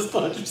 I just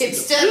thought you said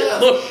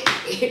instead of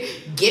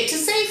get to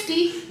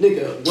safety.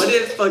 Nigga, what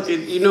if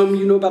fucking, you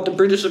know about the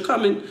British are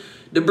coming?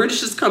 The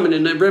British is coming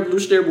in the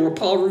Revolutionary War.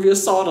 Paul Revere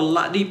saw the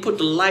light. He put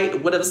the light, or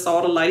whatever,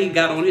 saw the light. He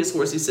got on his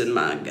horse. He said,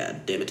 my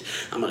God damn it.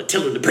 I'm going to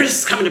tell him the British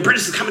is coming, the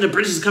British is coming, the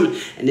British is coming.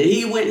 And then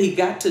he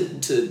got to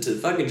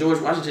fucking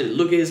George Washington and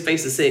look at his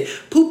face and say,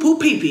 poo poo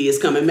pee pee is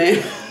coming, man.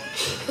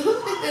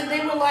 And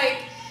they were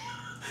like,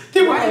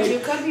 why did you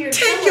come here?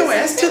 Take your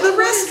ass to the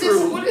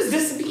restroom. What does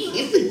this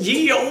mean?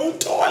 Ye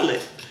old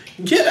toilet.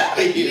 Get out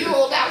of here. Ye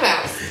old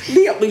outhouse.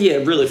 Yeah,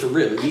 really, for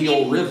real. Ye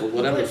old river,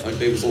 whatever the fuck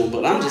they was on.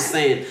 But I'm just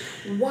saying.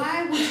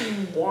 Why would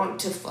you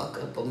want to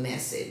fuck up a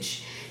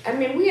message? I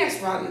mean, we asked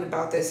Rodden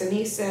about this, and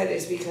he said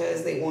it's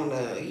because they want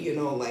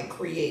to,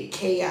 create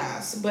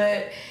chaos.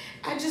 But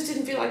I just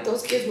didn't feel like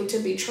those kids were to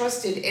be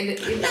trusted. And these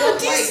are the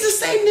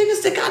same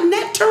niggas that got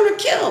Nat Turner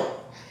killed.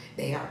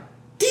 They are.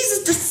 These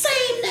are the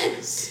same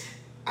niggas.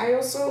 I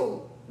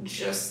also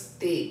just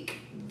think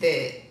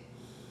that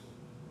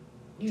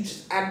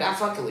I'm not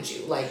fucking with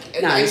you. Like,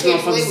 I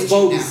can't play with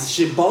you now.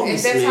 Shit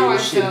bogus, and that's how I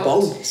shit felt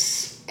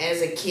bogus.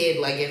 As a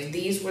kid. Like, if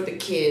these were the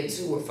kids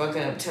who were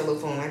fucking up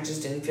telephone, I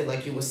just didn't feel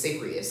like you were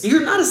serious.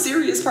 You're not a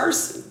serious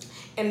person.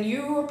 And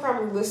you were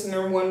probably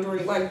listening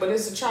wondering, like, but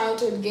it's a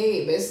childhood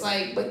game. It's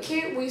like, but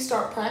can't we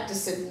start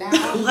practicing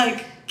now?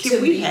 Like,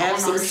 can we have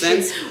some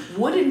sense?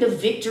 Wouldn't the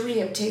victory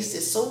have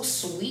tasted so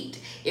sweet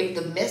if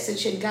the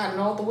message had gotten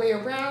all the way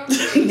around?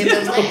 And the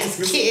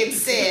last kid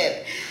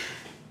said,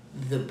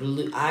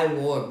 I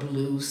wore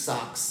blue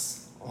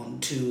socks on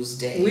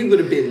Tuesday. We would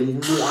have been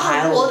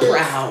wild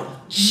proud.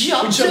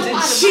 Jumped up out of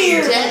my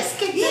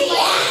desk. And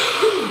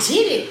we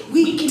did it.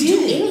 We can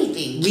do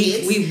anything,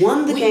 kids. We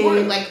won the game.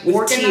 We were like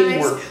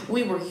organized.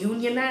 We were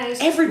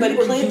unionized. Everybody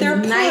played their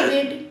part.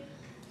 It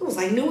was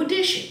like New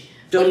Edition.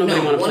 Don't nobody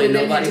want to play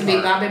nobody One of them had to be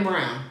part. Bobby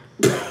Brown.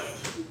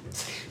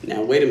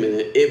 Now wait a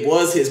minute. It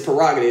was his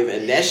prerogative,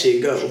 and that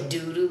shit go.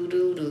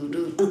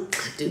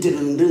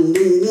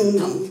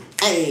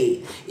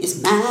 Hey,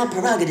 it's my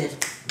prerogative.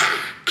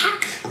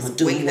 I'm gonna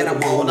do what I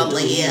wanna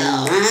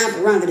live. My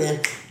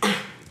prerogative.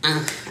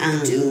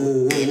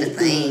 Do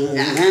anything.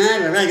 My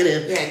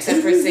prerogative. Yeah,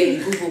 except for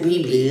saying poo poo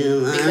pee pee,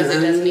 because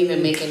it doesn't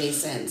even make any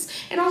sense.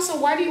 And also,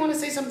 why do you want to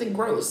say something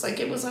gross? Like,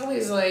 it was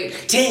always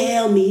like,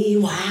 Tell me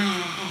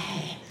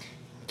why.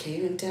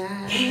 can't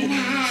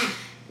I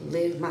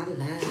live my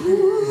life?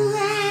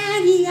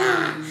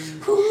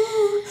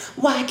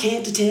 Why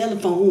can't the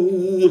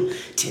telephone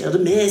tell the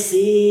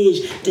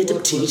message that the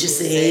teacher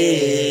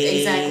said?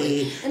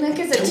 Exactly. And like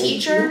as a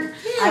teacher,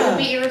 I would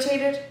be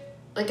irritated.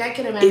 Like I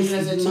can imagine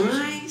as a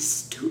teacher.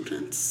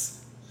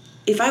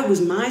 If I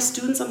was my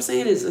students, I'm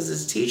saying as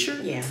a teacher,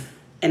 Yeah.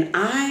 and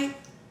I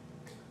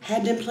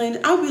had them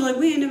playing, I would be like,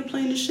 we ain't never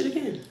playing this shit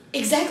again.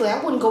 Exactly.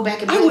 I wouldn't go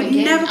back and play I would it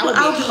again. never.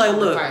 I would be like,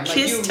 look, horrified.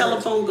 kiss you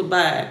telephone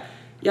goodbye.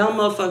 Y'all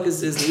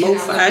motherfuckers is And I would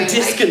lo-fi be like-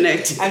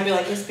 disconnected. I'd be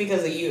like, it's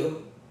because of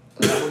you.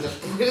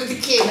 The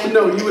kid.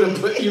 No, you would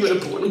have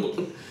put them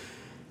on.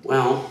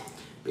 Well,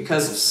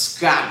 because of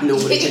Scott,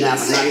 nobody can have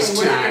a nice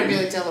We're not going to be time.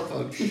 on the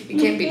telephone. You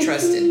can't be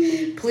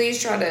trusted.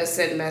 Please try to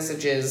send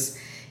messages.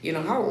 You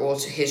know, how are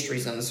world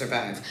history's going to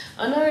survive?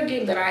 Another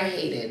game that I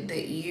hated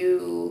that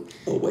you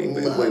Oh, wait.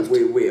 loved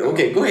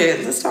Okay, go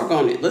ahead. Let's talk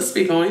on it. Let's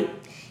speak on it.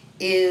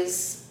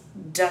 is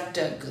Duck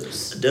Duck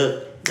Goose.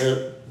 Duck,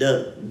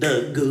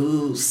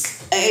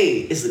 goose.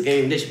 Hey, it's a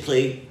game that you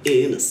play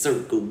in a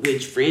circle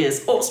with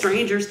friends or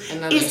strangers.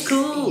 It's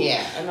cool.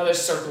 Yeah, another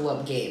circle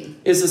up game.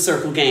 It's a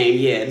circle game,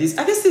 yeah.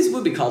 I guess these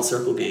would be called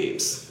circle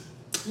games.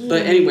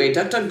 But anyway,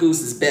 Duck Duck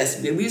Goose is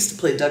best. We used to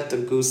play Duck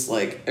Duck Goose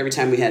like every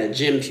time we had a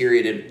gym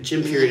period. It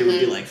would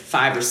be like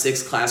 5 or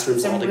 6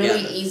 classrooms It's a all together.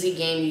 really easy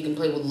game you can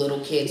play with little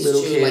kids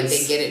Little too. kids. Like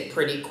they get it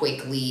pretty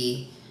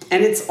quickly.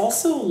 And it's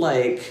also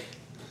like,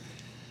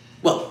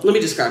 well, let me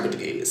describe what the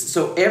game is.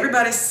 So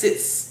everybody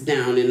sits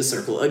down in a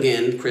circle.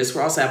 Again,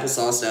 crisscross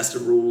applesauce, that's the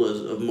rule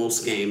of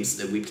most games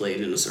that we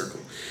played in a circle.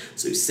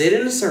 So you sit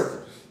in a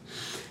circle,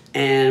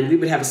 and we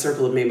would have a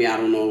circle of maybe,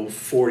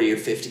 40 or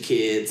 50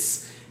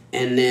 kids.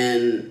 And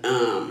then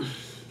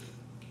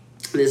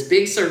this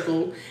big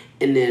circle,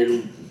 and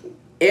then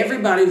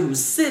everybody who's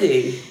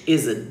sitting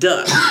is a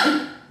duck.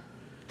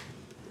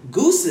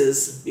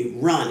 Gooses be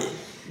running.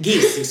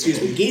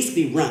 Geese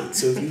be running.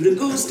 So if you're the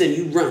goose, then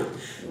you run.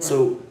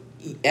 So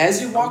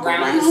as you walk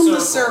around the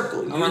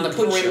circle, you around the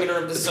put perimeter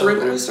of the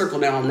perimeter of the circle.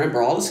 Now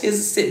remember, all the kids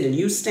are sitting and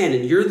you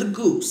standing. You're the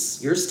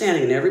goose. You're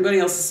standing, and everybody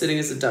else is sitting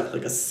as a duck,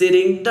 like a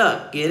sitting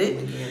duck. Get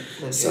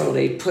it? So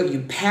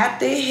you pat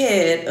the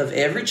head of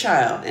every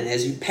child, and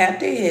as you pat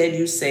their head,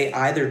 you say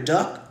either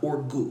duck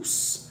or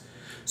goose.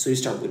 So you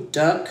start with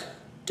duck,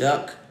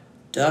 duck,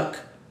 duck,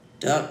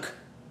 duck,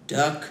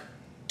 duck,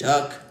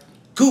 duck,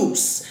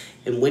 goose.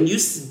 And when you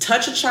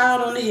touch a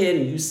child on the head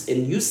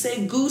and you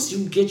say goose,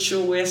 you get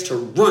your ass to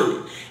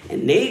running.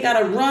 And they got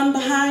to run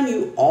behind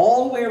you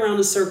all the way around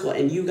the circle,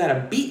 and you got to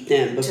beat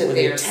them before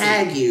they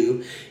tag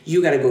you.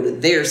 You got to go to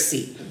their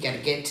seat. You got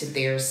to get to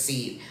their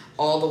seat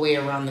all the way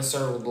around the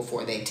circle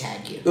before they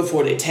tag you.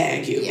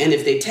 Yeah. And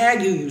if they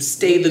tag you, you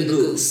stay the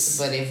goose.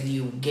 But if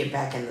you get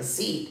back in the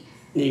seat,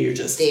 then you're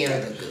just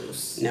they're the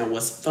goose. Now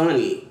what's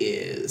funny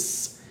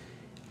is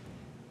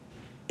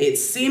it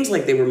seems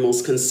like they were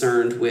most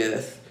concerned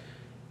with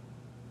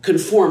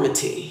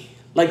conformity.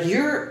 Like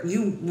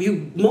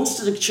you most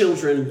of the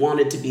children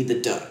wanted to be the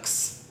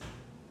ducks.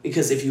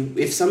 Because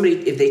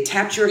if they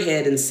tapped your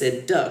head and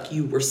said duck,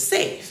 you were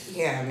safe.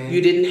 Yeah, man.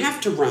 You didn't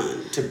have to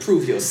run to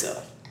prove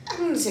yourself. I'm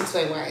going to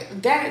explain why.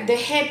 The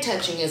head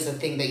touching is the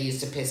thing that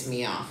used to piss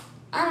me off.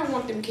 I don't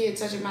want them kids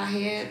touching my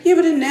head. Yeah,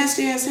 but in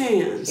nasty ass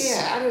hands.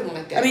 Yeah, I didn't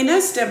like that. I mean,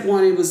 that's step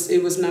one. It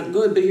was not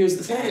good, but here's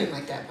the thing. I didn't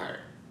like that part.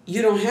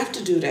 You don't have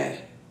to do that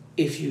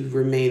if you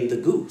remain the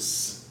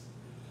goose.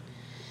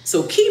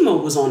 So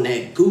Chemo was on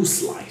that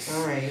goose life.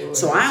 All right.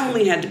 So I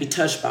only had to be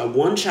touched by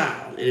one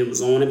child, and it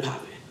was on and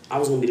popping. I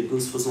was going to be the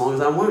goose for as long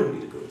as I wanted to be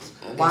the goose.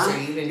 Okay,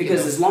 Why? so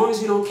Because as long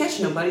as you don't catch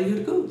nobody, you're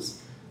the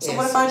goose. So Yes.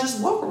 what if I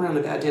just walk around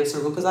the goddamn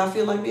circle because I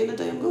feel like being the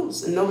damn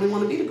goose, and nobody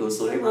want to be the goose,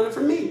 so they running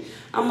from me.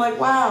 I'm like,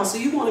 wow, so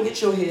you want to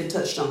get your head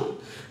touched on.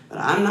 But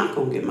I'm not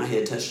going to get my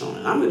head touched on,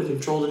 and I'm going to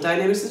control the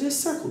dynamics of this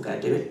circle,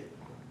 goddammit.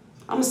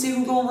 I'm going to see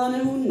who's going to run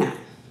and who not.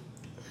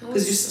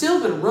 Because you're still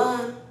going to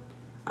run.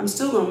 I'm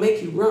still going to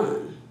make you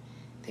run.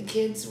 The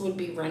kids would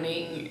be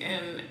running,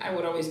 and I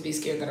would always be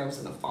scared that I was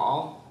going to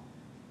fall.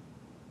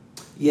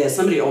 Yeah,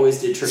 somebody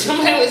always did trick or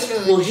Somebody was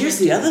really Well, here's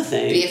the other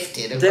thing.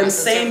 Biffed Them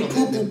same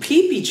poo-poo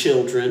pee-pee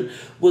children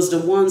was the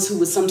ones who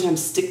would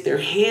sometimes stick their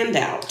hand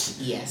out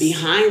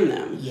behind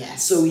them.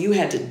 Yes. So you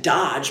had to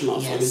dodge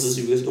motherfuckers as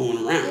you was going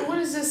around. Hey, what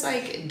is this,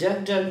 like,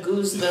 Duck Duck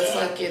Goose, the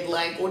fucking,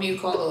 like, what do you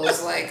call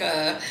those, like,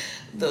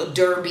 the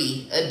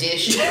Derby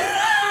edition?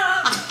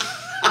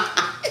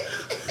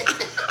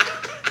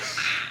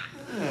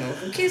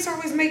 Kids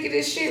always making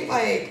this shit,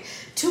 like,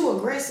 too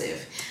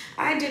aggressive.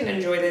 I didn't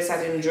enjoy this. I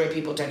didn't enjoy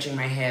people touching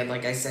my head,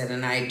 like I said,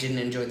 and I didn't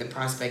enjoy the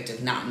prospect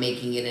of not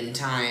making it in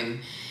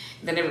time.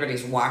 Then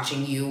everybody's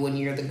watching you when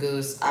you're the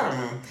goose. I don't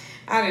know.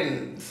 I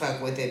didn't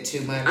fuck with it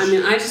too much. I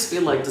mean, I just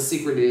feel like the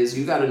secret is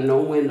you got to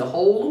know when to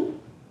hold them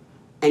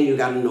and you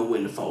got to know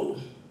when to fold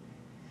them.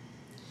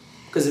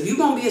 Because if you're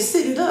going to be a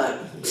sitting duck,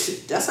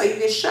 that's how you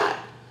get shot.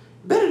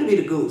 Better to be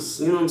the goose.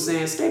 You know what I'm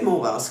saying? Stay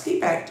mobile.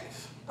 Keep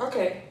active.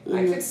 Okay.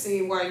 I could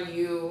see why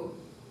you,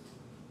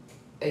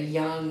 a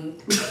young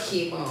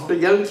Chemo. The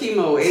young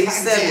Chemo,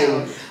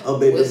 87. Oh,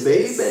 baby.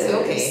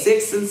 Okay.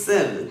 6 and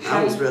 7.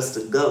 I was ready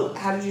to go.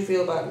 How did you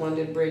feel about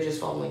London Bridge is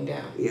falling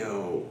down?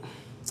 Yo,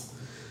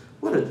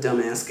 what a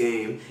dumbass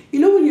game. You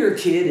know when you're a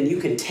kid and you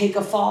can take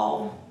a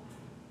fall?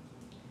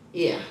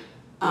 Yeah.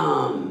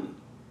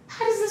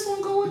 How does this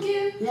one go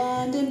again?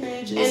 London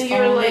Bridge is and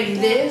you're falling like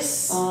down,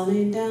 this?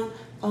 Falling down,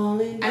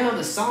 falling down. I know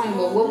the song,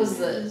 but what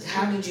was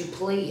how did you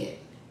play it?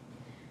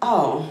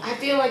 Oh. I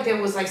feel like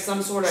there was like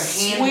some sort of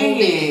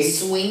hand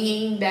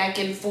swinging back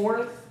and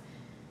forth.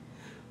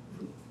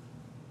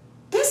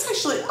 That's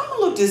actually, I'm going to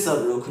look this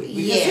up real quick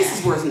because this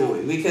is worth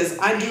knowing because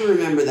I do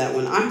remember that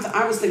one.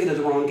 I was thinking of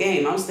the wrong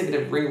game. I was thinking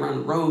of Ring Around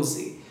the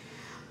Rosie.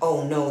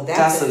 Oh no,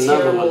 that's a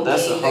another terrible one.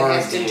 That's game a hard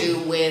that has game. to do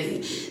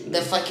with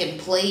the fucking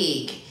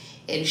plague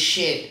and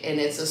shit, and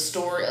it's a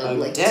story of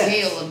like death.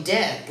 tale of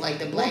death, like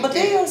the Black But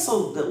Death. they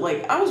also,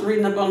 like, I was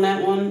reading up on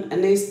that one,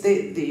 and they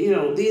you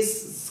know,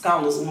 these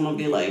scholars want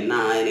to be like,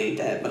 nah, it ain't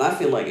that. But I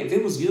feel like if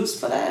it was used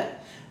for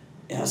that,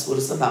 that's what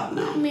it's about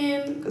now.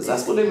 Man, because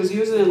that's what they was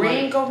using.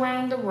 Ring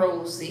Around the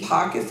Rosie.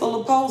 Pocket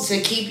full of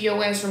posies. To keep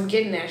your ass from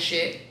getting that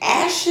shit.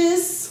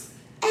 Ashes.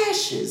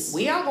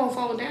 We all gonna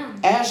fall down.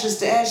 Ashes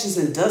to ashes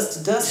and dust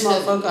to dust,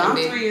 motherfucker. I'm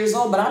 3 years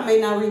old, but I may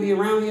not really be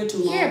around here too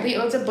long. Yeah,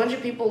 it's a bunch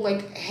of people,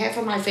 like half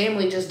of my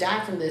family just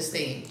died from this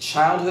thing.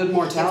 Childhood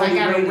mortality.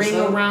 If I got a ring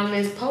around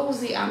this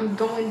posy, I'm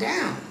going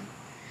down.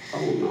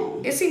 Oh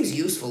no. It seems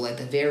useful at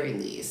the very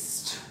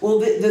least. Well,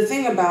 the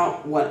thing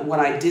about what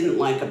I didn't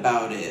like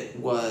about it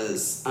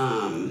was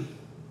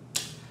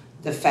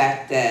the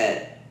fact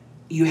that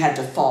you had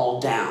to fall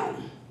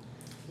down.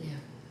 Yeah.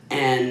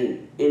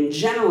 And in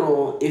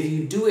general, if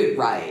you do it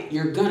right,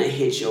 you're gonna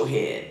hit your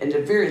head. And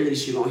at the very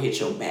least, you're gonna hit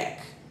your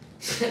back.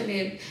 I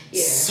mean,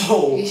 yeah.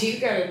 So you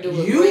gotta do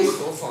a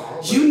graceful fall.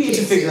 You need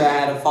to figure out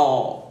how to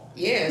fall.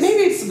 Yes.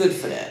 Maybe it's good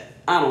for that.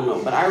 I don't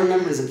know. But I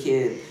remember as a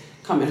kid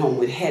coming home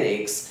with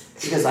headaches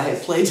because I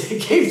had played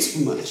that game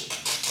too much.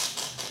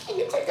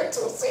 You take it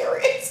too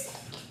serious.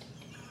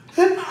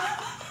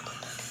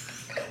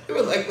 You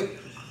were like,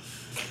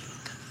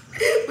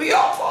 we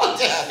all fall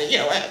down and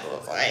your ass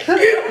was like,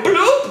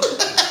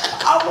 bloop.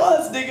 I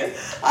was, nigga.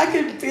 I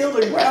can feel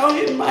the ground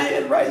hitting my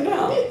head right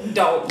now.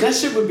 Don't. That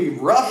shit would be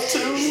rough,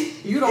 too.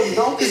 You don't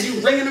know because you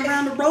ringing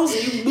around the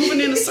rosy. You moving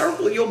in a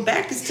circle. Your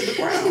back is to the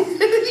ground.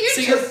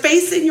 So you're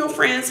facing your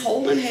friends,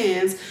 holding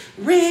hands.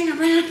 Ring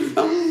around the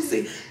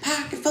rosy.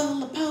 Pocket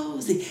full of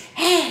posy.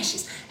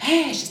 Ashes,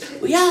 ashes.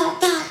 We all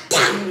fall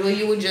down. Well,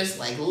 you would just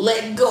like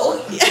let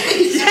go.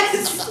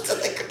 Yes.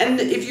 And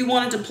if you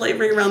wanted to play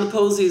Ring Around the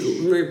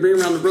Posy,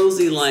 Ring Around the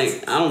Rosie,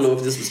 like, I don't know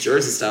if this was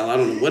Jersey style. I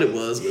don't know what it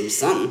was, but it was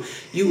something.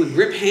 You would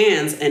grip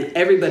hands and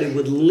everybody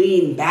would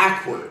lean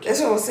backward. That's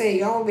what I'm saying.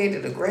 Y'all made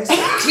it aggressive.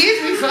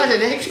 Kids be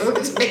finding extra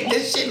to make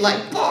this shit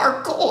like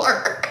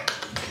parkour.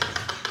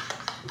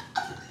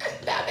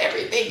 Not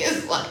everything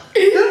is like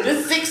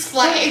the Six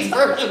Flags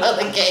version of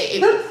the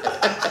game.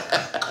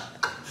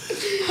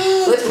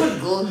 Let's put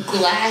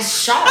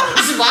glass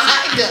shards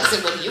behind us,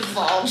 and when you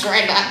fall,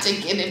 try not to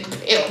get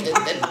impaled in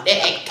the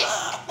neck.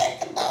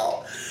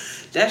 No.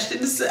 That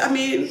shit is, I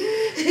mean,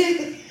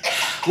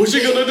 what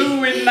you gonna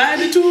do in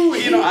 92?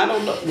 You know, I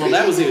don't know. Well,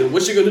 that was it.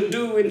 What you gonna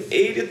do in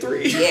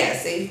 83? Yeah,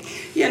 see?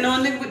 Yeah, no,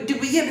 and then,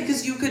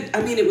 because you could,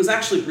 I mean, it was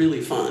actually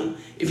really fun.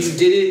 If you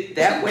did it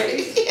that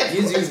way,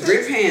 you use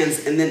grip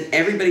hands, and then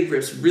everybody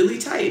grips really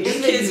tight.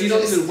 These kids, you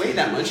don't even weigh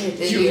that much. You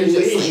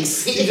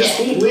just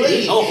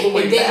lean all the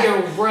way and then back.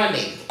 you're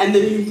running. And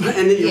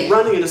then you're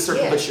running in a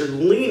circle, but you're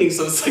leaning,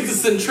 so it's like the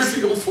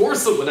centrifugal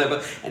force or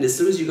whatever. And as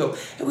soon as you go,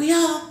 and we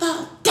all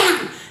fall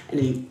down, and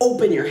then you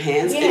open your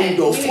hands and you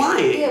go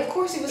flying. Yeah, of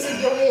course it was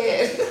in your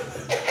head.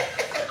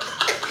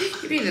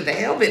 You needed the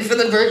helmet for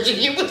the version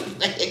you was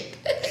playing.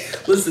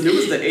 Listen, it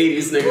was the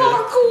 80s, nigga.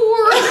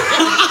 Parkour.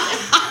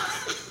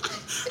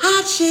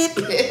 Hot shit.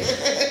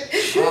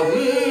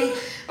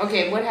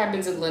 Okay, what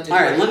happens in London All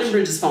right, Bridge? London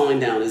Bridge is Falling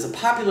Down is a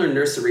popular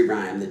nursery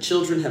rhyme that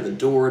children have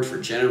adored for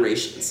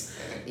generations.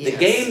 The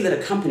game that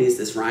accompanies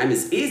this rhyme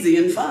is easy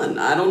and fun.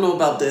 I don't know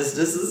about this.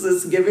 This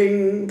is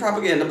giving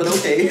propaganda, but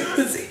okay.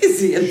 It's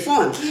easy and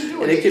fun.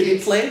 And it can be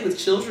played with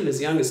children as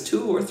young as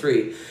 2 or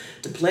 3.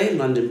 To play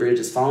London Bridge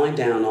is Falling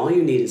Down, all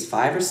you need is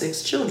 5 or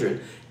 6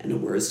 children and the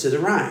words to the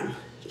rhyme.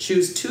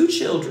 Choose 2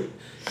 children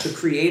to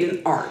create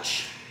an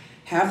arch.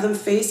 Have them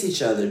face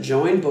each other,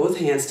 join both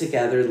hands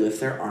together, and lift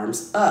their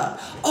arms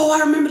up. Oh, I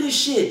remember this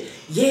shit.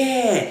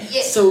 Yeah.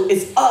 So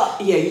it's up.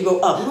 Yeah, you go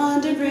up.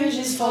 London Bridge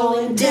is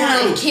falling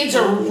down. Kids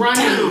are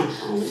running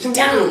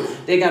down.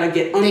 They gotta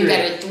get under. They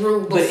gotta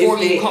through before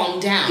you come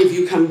down. If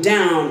you come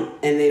down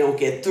and they don't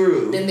get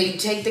through, then you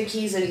take the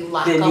keys and you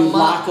lock then them you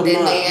lock up. them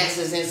then up. they ass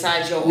is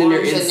inside your Then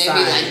arms they're and they be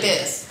inside. like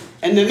this.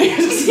 And then they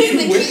just And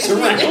the whipped keys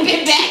around.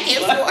 get back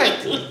and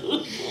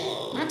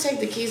forth. I take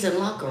the keys and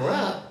lock her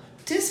up.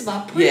 This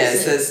about prison. Yeah,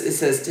 it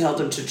says tell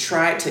them to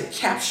try to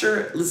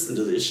capture. Listen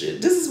to this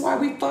shit. This is why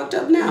we fucked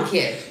up now.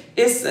 Yeah.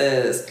 It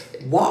says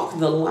walk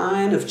the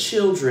line of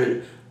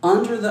children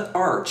under the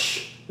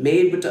arch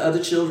made with the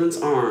other children's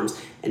arms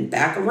and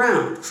back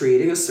around,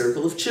 creating a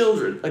circle of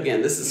children.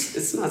 Again,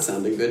 it's not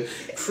sounding good.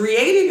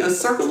 Creating a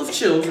circle of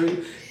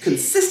children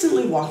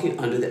consistently walking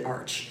under the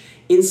arch.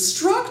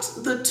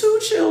 Instruct the 2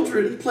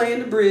 children playing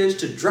the bridge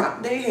to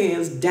drop their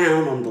hands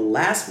down on the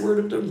last word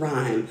of the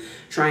rhyme,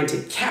 trying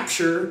to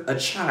capture a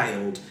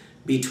child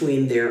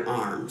between their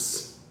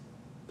arms.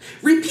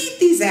 Repeat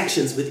these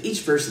actions with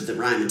each verse of the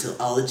rhyme until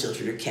all the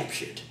children are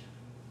captured.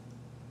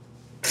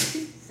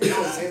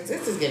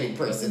 This is getting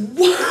prison.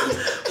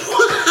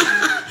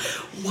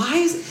 Why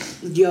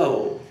is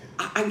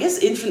I guess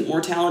infant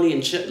mortality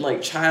and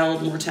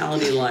child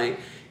mortality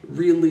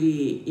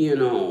really,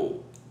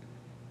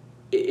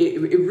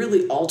 it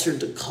really altered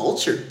the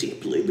culture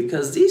deeply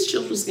because these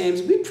children's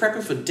games, we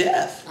prepping for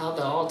death.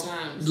 All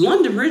times.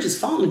 London Bridge is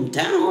falling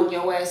down. On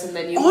your ass and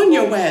then you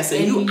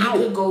out.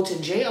 could go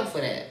to jail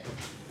for that.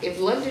 If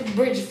London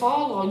Bridge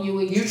fall on you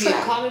and you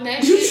get caught in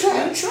that You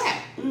shit,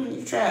 trapped.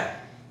 You trapped.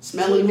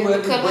 Smelling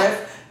whoever's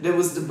breath, there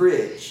was the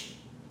bridge.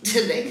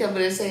 They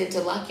coming and saying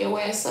to lock your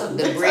ass up.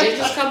 The bridge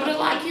is coming to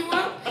lock you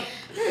up.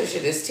 That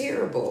shit is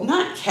terrible.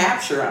 Not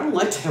capture. I don't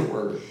like that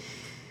word.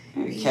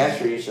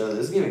 Capture each other.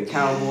 It's giving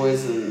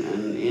cowboys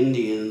and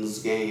Indians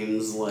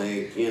games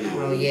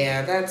Oh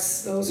yeah,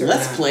 those are.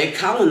 Let's play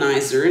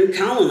colonizer and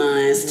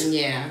colonized.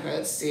 Yeah,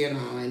 that's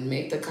and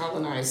make the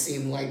colonized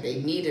seem like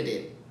they needed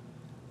it.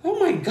 Oh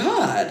my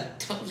God.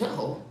 Don't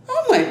know.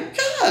 Oh my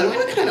God.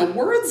 What kind of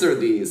words are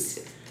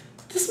these?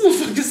 This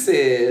motherfucker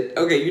said,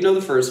 okay, you know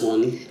the first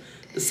one.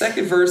 The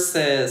second verse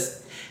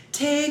says,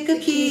 take a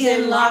key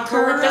and lock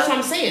her up. That's what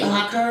I'm saying.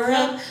 Lock her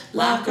up,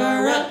 lock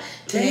her up.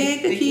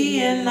 Take a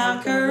key and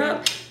lock her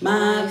up,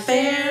 my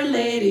fair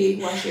lady.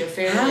 What's your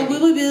fair How lady?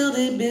 will we build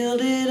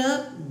it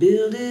up,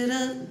 build it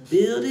up,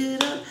 build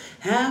it up?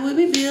 How will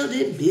we build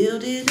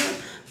it up,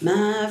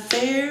 my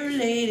fair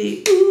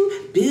lady?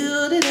 Ooh,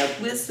 build it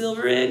up with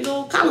silver and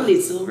gold.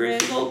 Colony silver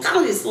and gold,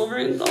 colony silver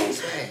and gold.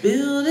 Right.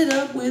 Build it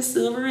up with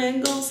silver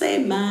and gold,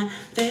 say my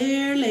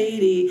fair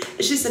lady.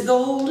 And she said,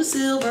 gold and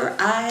silver,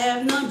 I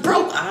have none.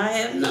 Broke, I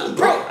have none.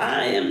 Broke,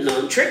 I have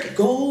none. Tricky.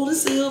 Gold and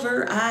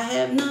silver, I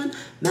have none.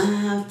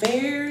 My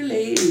fair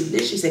lady.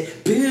 Then she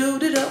said,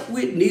 build it up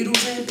with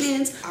needles and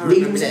pins.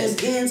 Needles and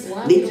pins.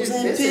 Needles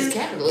and pins.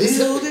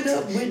 Build it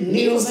up with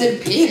needles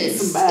and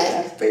pins.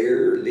 My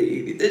fair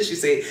lady. Then she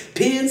said,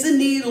 pins and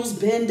needles,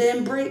 bend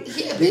and break.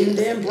 Yeah, bend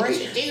and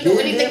break. Do you know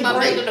anything about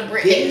bending and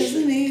break? Pins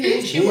and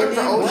needles. She worked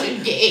for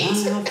Ocean Gate.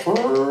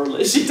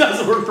 She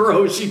does work for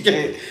Ocean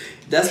Gate.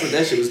 That's what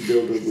that shit was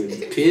built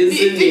with. Pins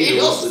and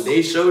needles. And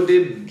they showed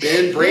it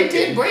bend, break,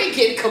 and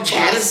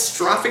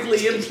catastrophically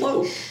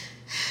implode.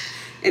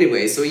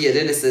 Anyway, so yeah,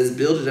 then it says,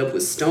 build it up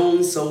with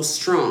stones so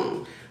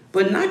strong,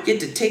 but not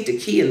get to take the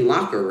key and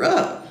lock her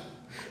up.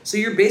 So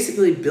you're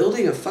basically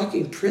building a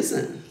fucking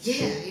prison.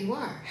 Yeah, you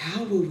are.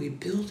 How will we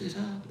build it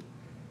up?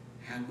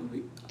 How will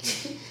we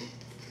take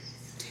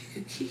a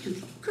key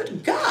and lock?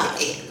 Good God.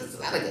 This is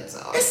not a good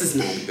song. This is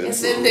not a good song. And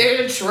then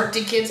they're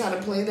instructing kids how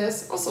to play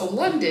this. Also,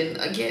 London,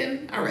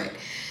 again. All right.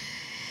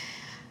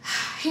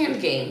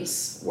 Hand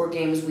games were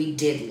games we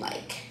did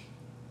like.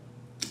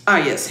 Ah,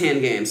 yes,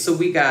 hand games. So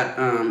we got,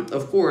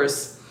 of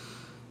course,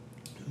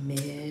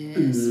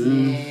 Miss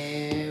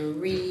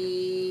Mary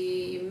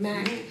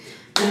Mack,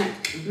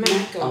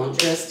 all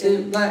dressed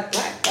in black,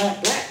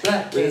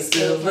 with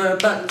silver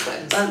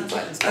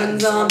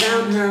buttons all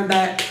down her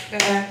back.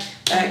 And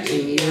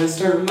he asked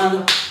her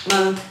mother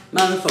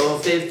for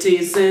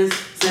 15 cents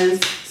to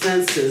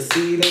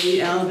see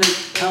the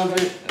elephant jump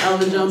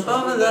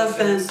over the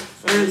fence.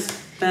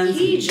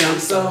 He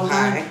jumped so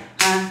high,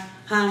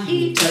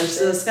 he touched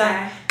the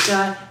sky.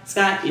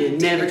 You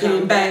never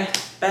came back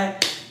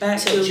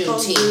till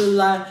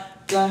July.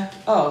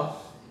 Oh.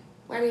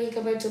 Why didn't he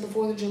come back till the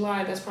 4th of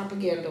July? That's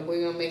propaganda.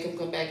 We're going to make him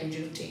come back in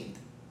Juneteenth.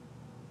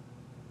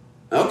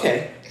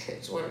 Okay.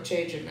 Just want to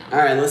change it now. All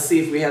right, let's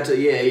see if we have to.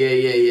 Yeah.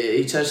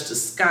 He touched the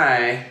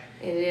sky.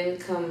 It didn't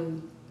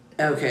come.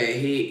 Okay,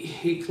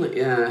 he touched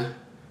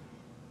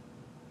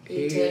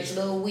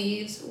little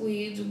weeds, and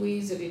he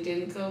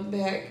didn't come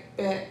back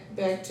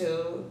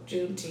till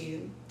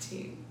Juneteenth.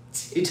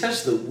 He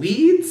touched the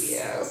weeds?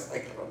 Yeah, I was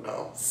like, I don't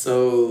know.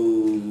 So...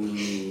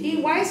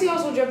 Why is he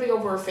also jumping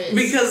over a fence?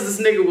 Because this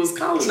nigga was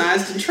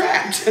colonized and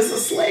trapped as a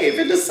slave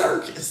in the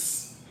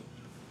circus.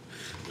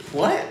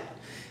 What?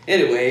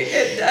 Anyway,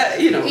 he that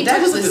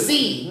touched was the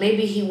sea.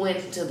 Maybe he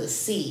went to the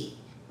sea.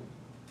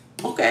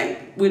 Okay,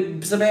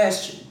 with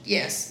Sebastian.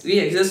 Yes.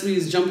 Yeah, because that's when he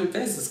was jumping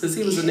fences, because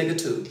he was a nigga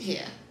too.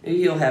 Yeah. And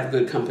he'll have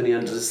good company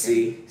under the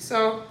sea.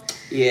 So...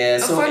 Yeah, a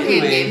so fun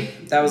anyway, hand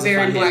game. that was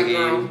Very a fun black hand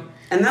girl. game.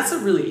 And that's a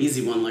really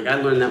easy one. Like, I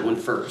learned that one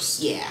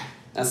first. Yeah.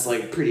 That's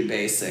like pretty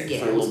basic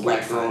Yeah, for a little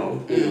black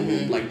girl, you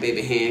know, like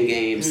baby hand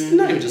games.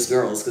 Not even just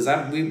girls, because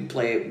you could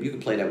play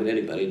that with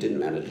anybody. It didn't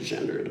matter the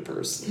gender of the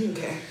person.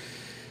 Okay.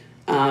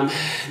 The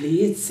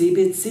itsy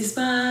bitsy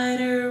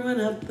spider went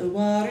up the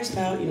water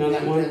spout. You know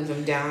that one?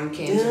 From down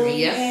came the rain.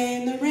 Yep.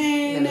 Came the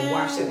rain Then and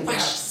washed it washed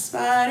out. the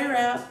spider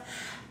out.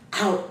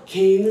 Out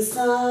came the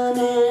sun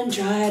and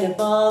dried up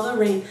all the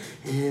rain.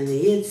 And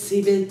the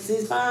itsy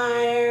bitsy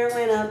spider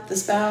went up the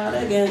spout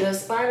again. The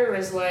spider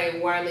is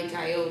like Wile E.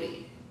 Coyote.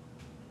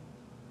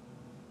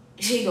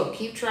 She gonna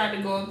keep trying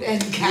to go up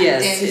that goddamn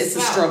Yes, it's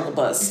spout. a struggle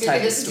bus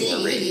type of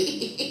story.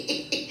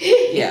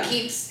 He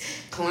keeps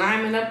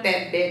climbing up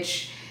that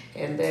bitch,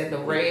 and then the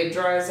rain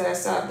dries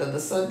ass out, then the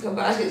sun come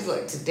out. He's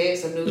like,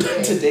 today's a new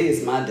day. Today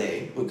is my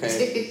day,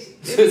 okay?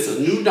 It's a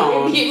new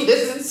dawn. He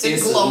listens to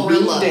It's a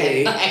Glorilla new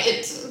day. at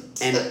night.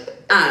 And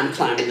I'm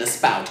climbing the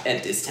spout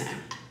at this time.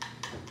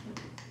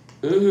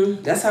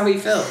 That's how he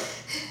felt.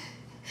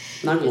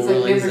 Not He's gonna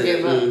like, realize never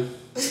give it. up.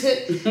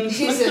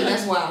 He said,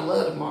 that's why I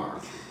love tomorrow.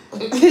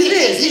 He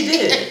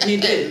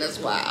did. That's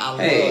why I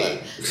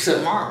love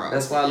tomorrow.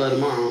 That's why I love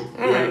tomorrow.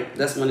 Right. Right?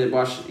 That's when it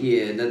washed.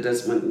 Yeah,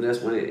 that's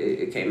when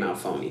it came out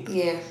for me.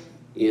 Yeah.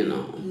 You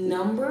know.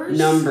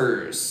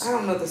 Numbers? I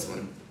don't know this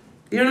one.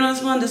 You don't know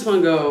this one? This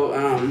one go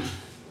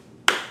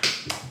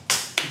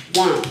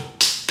 1,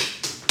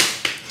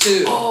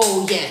 2.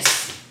 Oh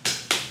yes.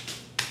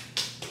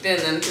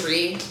 Then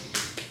 3.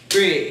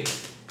 3.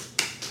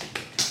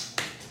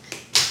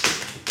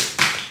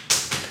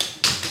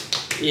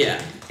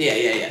 Yeah.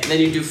 Then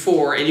you do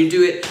 4, and you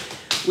do it.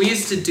 We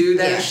used to do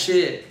that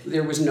shit.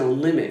 There was no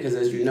limit because,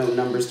 as you know,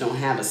 numbers don't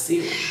have a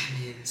ceiling.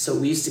 So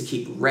we used to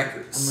keep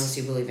records. Unless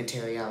you believe in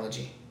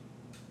Terryology.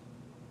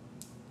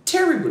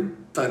 Terry would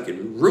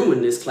fucking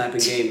ruin this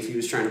clapping game if he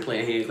was trying to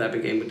play a hand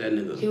clapping game with that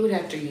nigga. He would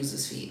have to use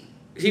his feet.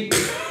 He.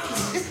 He's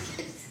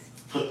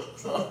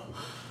like,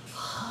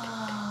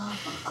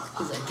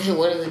 then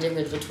what are the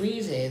difference between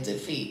his hands and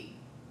feet?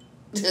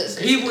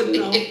 He wouldn't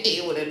know.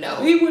 He wouldn't know.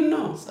 He wouldn't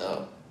know.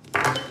 So.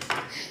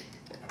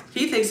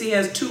 He thinks he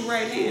has 2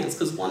 right hands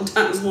because 1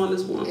 times 1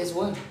 is 1. Is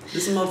what?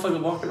 This motherfucker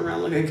walking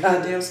around like a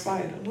goddamn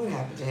spider. What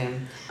happened to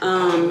him?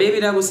 Maybe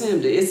that was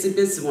him, the itsy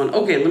bitsy one.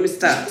 Okay, let me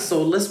stop.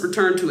 So let's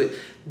return to it.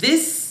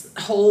 This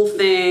whole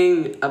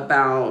thing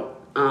about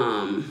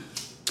hold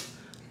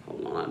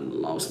on, I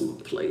lost my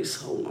place.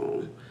 Hold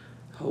on.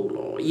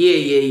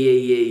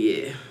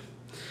 Yeah.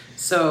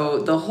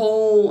 So the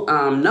whole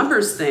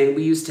numbers thing,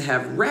 we used to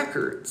have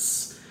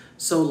records.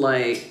 So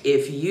like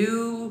if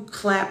you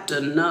clapped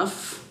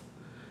enough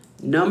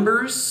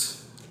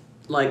numbers,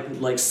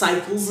 like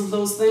cycles of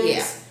those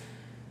things,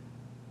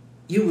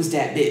 you was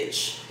that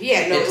bitch.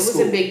 Yeah, no, it was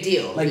a big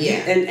deal. Like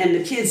and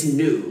the kids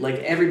knew, like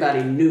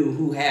everybody knew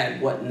who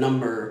had what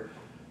number.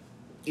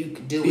 You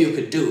could do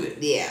it.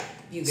 Yeah,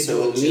 you could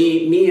do it. So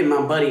me and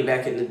my buddy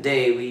back in the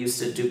day, we used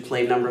to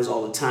play numbers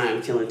all the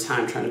time, killing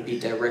time trying to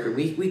beat that record.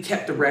 We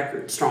kept the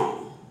record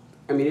strong.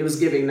 I mean, it was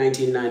giving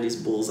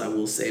 1990s Bulls, I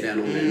will say that,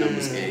 on that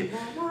numbers game.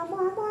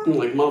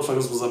 Like,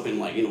 motherfuckers was up in,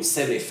 like,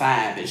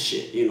 75 and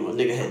shit. A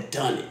nigga had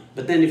done it.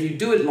 But then if you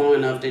do it long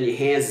enough, then your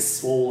hands is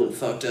swollen and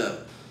fucked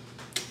up.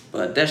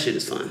 But that shit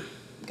is fun.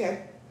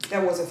 Okay.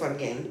 That was a fun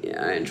game.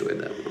 Yeah, I enjoyed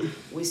that one.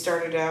 We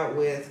started out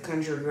with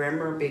Country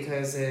Grammar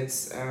because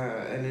it's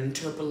an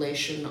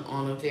interpolation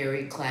on a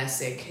very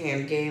classic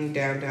hand game,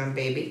 Down Down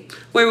Baby.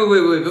 Wait.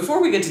 Before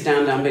we get to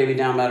Down Down Baby,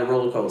 Down by the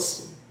Roller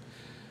Coaster,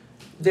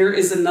 there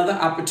is another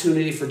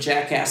opportunity for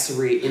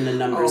jackassery in the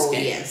numbers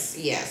game.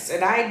 Yes.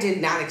 And I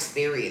did not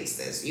experience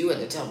this. You had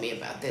to tell me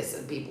about this,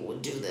 and people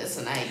would do this,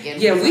 and I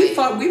again. Yeah,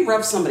 we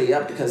roughed somebody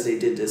up because they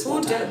did this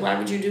one time. Why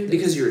would you do this?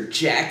 Because you're a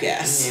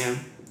jackass. Yeah.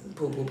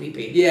 Poo poo pee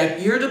pee. Yeah,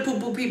 you're the poo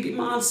poo pee pee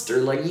monster.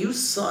 Like, you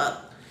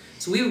suck.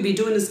 So we would be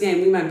doing this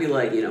game. We might be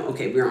like,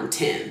 okay, we're on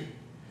 10.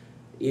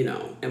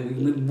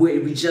 And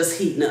we just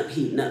heating up,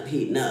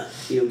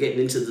 getting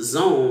into the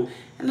zone.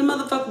 And the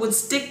motherfucker would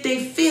stick their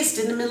fist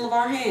in the middle of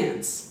our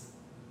hands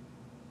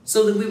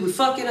so that we would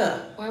fuck it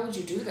up. Why would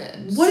you do that?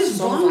 What is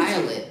so wrong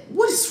violent? with you?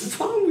 What is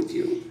wrong with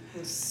you?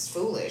 It's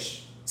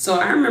foolish. So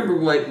I remember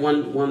like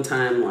one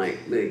time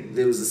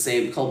there was the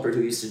same culprit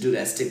who used to do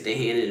that, stick their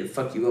hand in and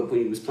fuck you up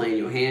when you was playing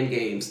your hand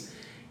games.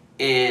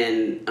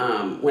 And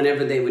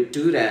whenever they would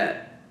do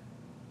that,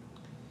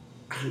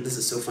 this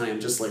is so funny. I'm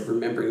just like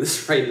remembering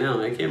this right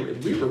now. I can't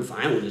remember. We were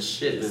violent as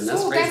shit, man.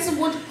 That's crazy. That's the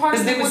one part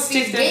of these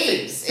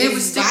games. They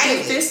would stick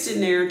their fist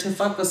in there to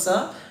fuck us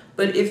up.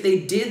 But if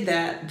they did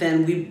that,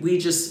 then we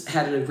just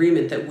had an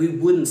agreement that we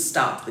wouldn't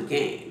stop the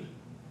game.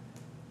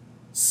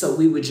 So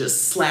we would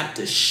just slap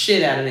the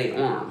shit out of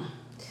their arm.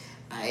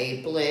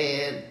 I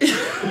bled.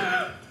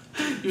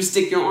 You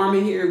stick your arm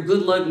in here.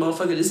 Good luck,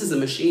 motherfucker. This is a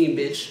machine,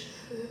 bitch.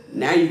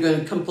 Now you're going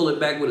to come pull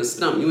it back with a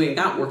stump. You ain't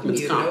got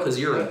workman's comp because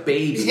you're a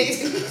baby.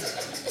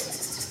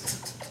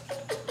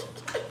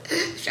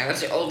 Shout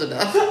out, you're old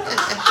enough.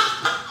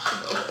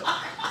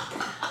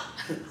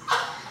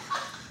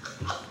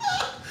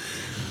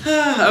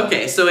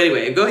 Okay, so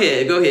anyway, go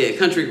ahead.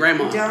 Country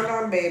Grandma. Down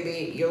Down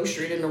Baby, Yore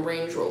Street in the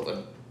Range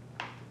Rover.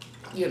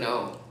 you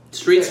know.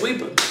 Street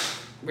sweeper.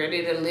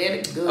 Ready to let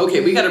it go. Okay,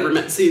 we gotta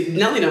remember. See,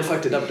 Nelly done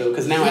fucked it up though,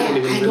 because now I don't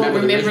even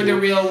remember the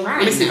real rhyme.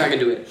 Let me see if I can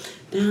do it.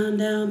 Down,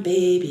 down,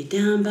 baby,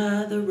 down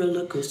by the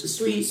roller coaster.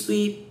 Sweet,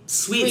 sweet,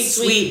 sweet,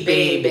 sweet,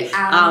 baby.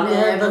 I'll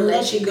never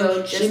let you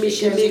go. Shimmy,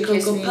 shimmy,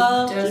 cocoa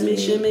puff. Shimmy,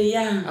 shimmy,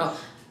 yeah. Oh,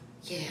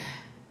 yeah.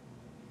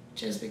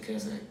 Just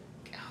because I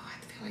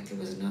feel like there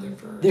was another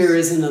verse. There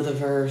is another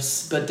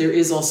verse, but there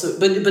is also,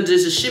 but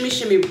there's a shimmy,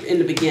 shimmy in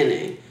the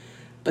beginning.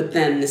 But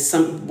then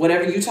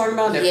whatever you talking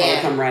about, that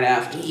probably come right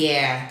after.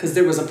 Yeah. Because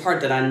there was a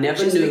part that I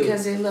never knew. Just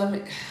because they love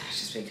me,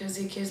 just because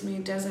he kissed me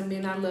doesn't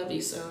mean I love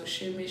you. So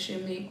shimmy,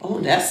 shimmy. Oh,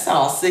 that's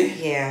saucy.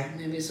 Yeah.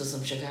 Maybe this was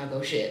some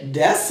Chicago shit.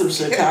 That's some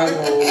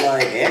Chicago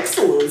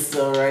excellence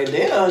though right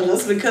there.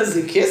 Just because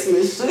he kissed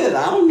me, shit,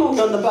 I don't know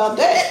nothing about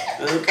that.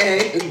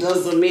 Okay, it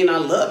doesn't mean I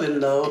love him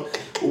though.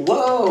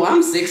 Whoa,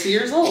 I'm 6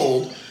 years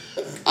old.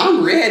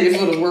 I'm ready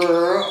for the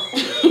world.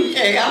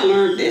 Okay, I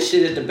learned this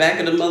shit at the back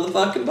of the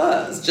motherfucking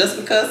bus. Just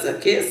because I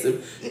kiss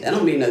him, that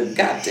don't mean a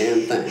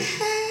goddamn thing.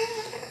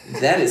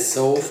 That is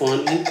so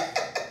funny.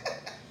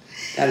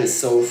 That is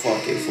so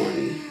fucking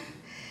funny.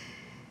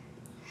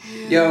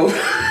 Yo,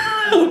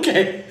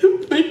 okay.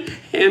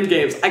 Hand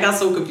games. I got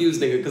so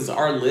confused, nigga, because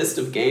our list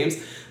of games,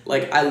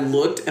 like, I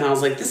looked and I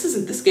was like,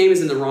 this game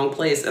is in the wrong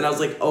place. And I was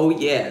like, oh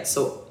yeah.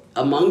 So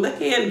among the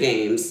hand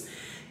games,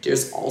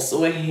 there's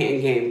also a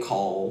hand game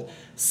called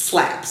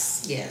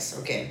Slaps. Yes,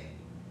 okay.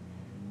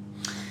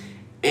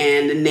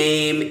 And the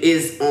name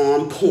is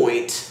on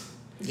point.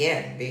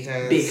 Yeah,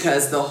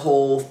 because the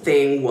whole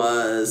thing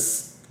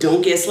was,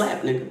 don't get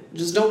slapped, nigga.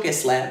 Just don't get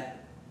slapped.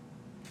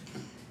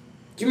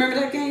 Do you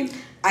remember that game?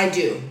 I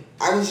do.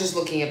 I was just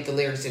looking up the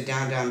lyrics to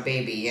Down Down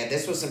Baby. Yeah,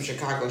 this was some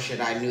Chicago shit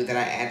I knew that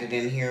I added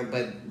in here.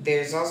 But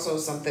there's also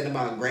something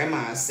about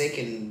grandma sick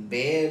in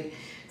bed.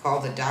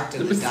 Called the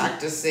doctor. The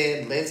doctor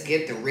said, let's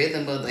get the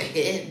rhythm of the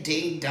head.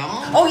 Ding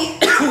dong. Oh, yeah.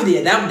 Oh,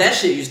 yeah. That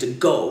shit used to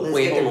go. Let's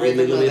Wait, hold on. Let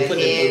me put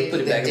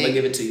it back. I'm going to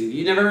give it to you.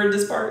 You never heard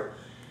this part?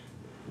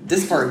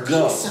 This part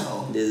go.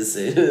 So. This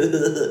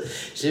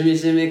is shimmy,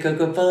 shimmy,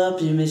 cocoa puff,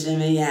 shimmy,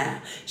 shimmy, yeah.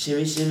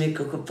 Shimmy, shimmy,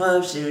 cocoa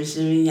puff, shimmy,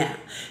 shimmy, yeah.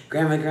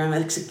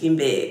 Grandma sick in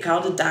bed.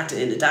 Called the doctor,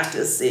 and the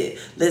doctor said,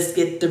 let's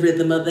get the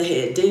rhythm of the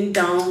head. Ding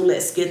dong.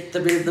 Let's get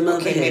the rhythm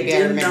of the head. Maybe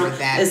I remember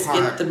that Let's part.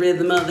 get the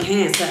rhythm of the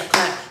hands. Clap,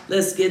 clap.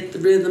 Let's get the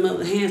rhythm of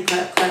the hands.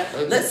 Clap, clap.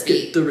 Let's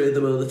get the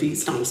rhythm of the feet.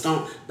 Stomp,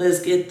 stomp.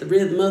 Let's get the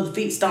rhythm of the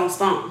feet. Stomp,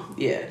 stomp.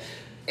 Yeah.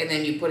 And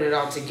then you put it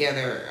all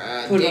together.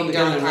 Ding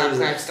dong, clap,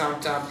 clap,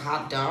 stomp, stomp,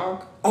 hot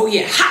dog. Oh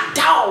yeah, hot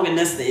dog, and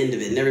that's the end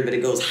of it. And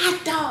everybody goes,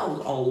 hot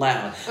dog, all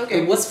loud.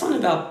 Okay. But what's fun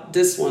about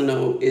this one,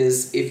 though,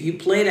 is if you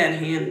play that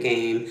hand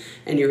game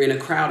and you're in a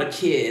crowd of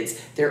kids,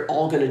 they're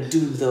all going to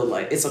do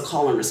it's a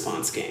call and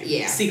response game.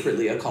 Yeah.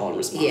 Secretly a call and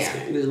response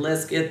game.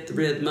 Let's get the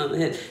rhythm of the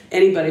head.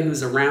 Anybody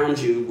who's around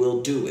you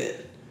will do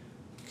it.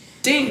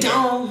 Ding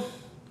dong.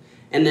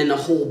 And then the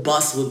whole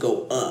bus would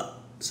go up.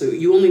 So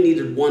you only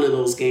needed one of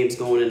those games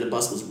going, and the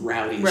bus was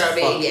rowdy, yeah,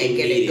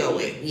 get it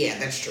going. Yeah,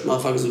 that's true.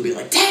 Motherfuckers would be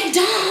like, ding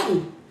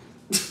dong!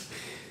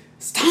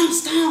 Stomp,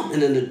 stomp!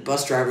 And then the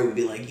bus driver would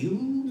be like, you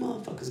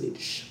motherfuckers need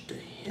to shut the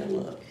hell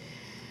up.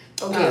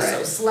 Okay,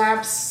 so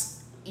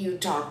slaps you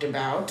talked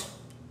about.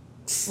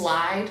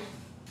 Slide,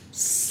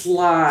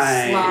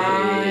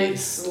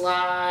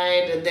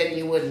 and then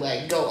you would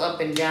go up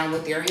and down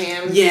with your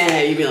hands.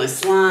 Yeah, you'd be like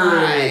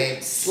slide,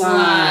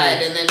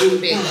 and then you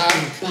would be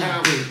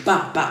up,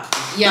 bop, bop,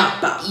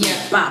 yeah, bop,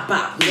 yeah, bop,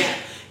 bop,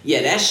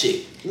 yeah, that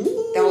shit.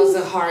 That was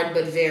a hard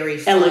but very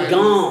fun.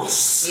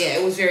 Elegance. Yeah,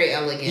 it was very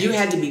elegant. You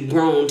had to be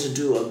grown to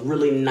do a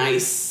really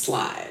nice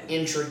slide.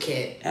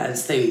 Intricate.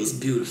 This thing was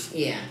beautiful.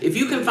 Yeah. If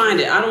you can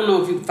find it, I don't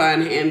know if you can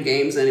find hand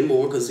games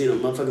anymore because,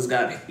 motherfuckers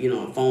got, a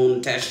phone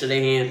attached to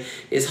their hand.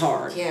 It's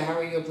hard. Yeah, how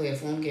are you going to play a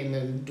phone game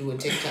and do a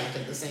TikTok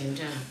at the same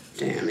time?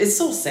 Damn, it's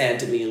so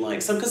sad to me.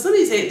 Because some of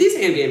these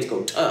hand games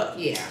go tough.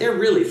 Yeah. They're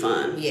really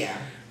fun. Yeah.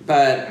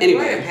 But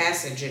anyway. Rite of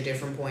passage at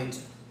different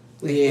points.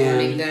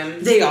 Learning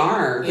them. They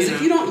are. Because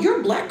if you don't,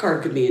 your black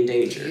card could be in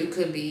danger. You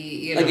could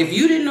be, Like, if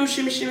you didn't know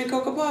Shimmy Shimmy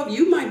Cocoa Puff,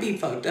 you might be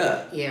fucked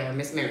up. Yeah, or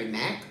Miss Mary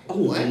Mack. Oh,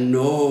 what?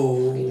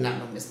 no. I did not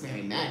know Miss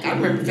Mary Mack. I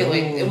remember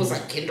feeling it was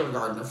like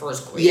kindergarten or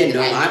first grade. Yeah,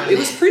 no, it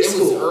was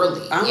preschool. It was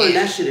early. I learned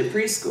that shit in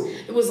preschool.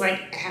 It was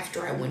like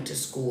after I went to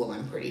school,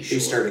 I'm pretty sure.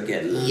 You started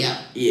getting them.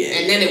 Yeah. Yeah.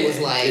 And then it was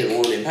like...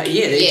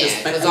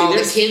 because all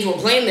the kids were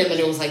playing them, and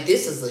it was like,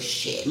 this is the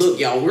shit. Look,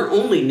 y'all, we're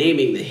only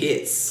naming the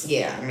hits.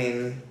 Yeah, I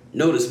mean...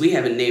 Notice we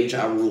haven't named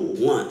Ja Rule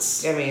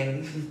once. I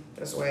mean,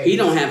 that's why... He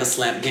don't have a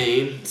slap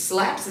game.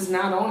 Slaps is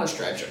not on a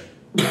stretcher.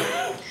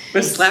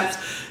 But slaps,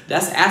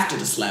 that's after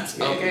the slaps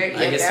game. Okay,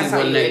 I guess he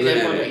wasn't that good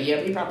at it.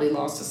 Yeah, he probably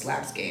lost the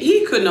slaps game.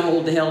 He couldn't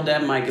have held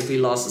that mic if he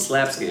lost the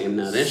slaps game.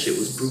 Now, that shit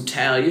was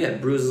brutal. You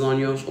had bruises on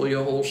your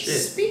whole shit.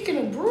 Speaking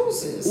of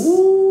bruises...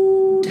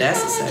 Ooh,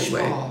 that's a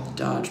segue.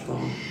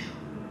 Dodgeball.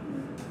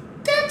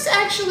 That's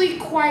actually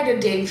quite a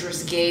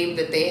dangerous game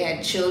that they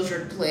had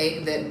children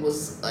playing that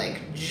was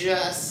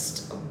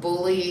just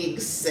bullying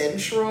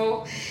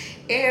central.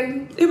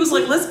 And it was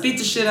like, let's beat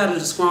the shit out of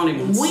the scrawny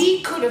ones.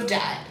 We could have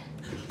died.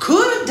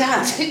 Could have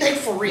died. Like,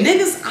 for real.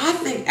 Niggas, I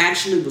think,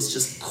 actually was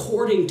just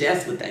courting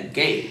death with that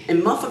game.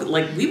 And motherfuckers,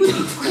 like, we would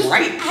be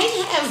right. I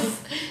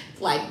have,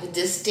 like, the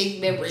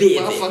distinct memory of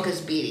Vivid.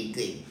 motherfuckers being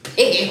the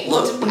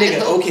Look,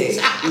 nigga, okay,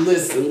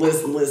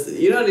 listen.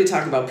 You know they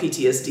talk about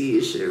PTSD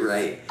and shit,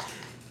 right?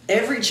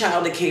 Every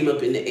child that came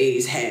up in the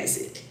 80s has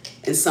it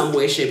in some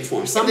way, shape, or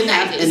form. Some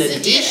have an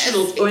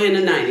additional, or in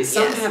the 90s,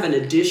 some have an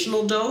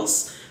additional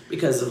dose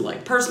because of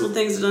like personal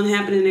things that done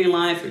happen in their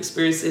life, or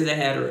experiences they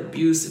had, or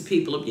abusive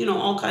people, you know,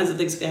 all kinds of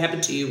things can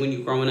happen to you when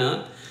you're growing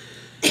up.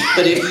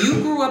 But if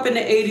you grew up in the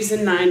 80s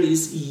and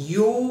 90s,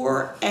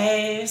 your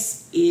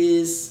ass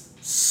is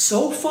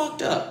so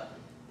fucked up.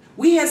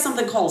 We had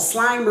something called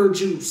Slimer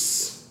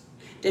juice.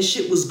 That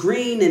shit was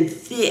green and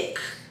thick.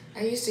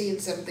 I used to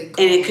eat something called...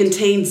 And it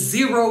contained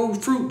 0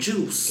 fruit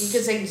juice. It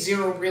contained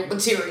 0 real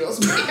materials.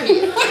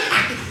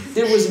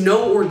 There was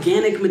no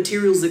organic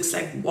materials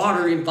except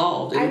water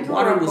involved. And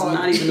water was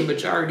not even the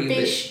majority of it.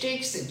 Fish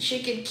sticks and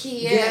chicken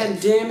Kiev. God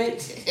damn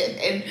it.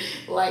 And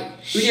like...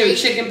 We had a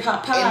chicken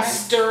pot pie. And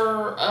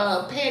stir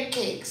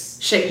pancakes.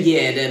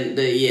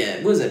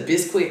 What was that,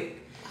 Bisquick?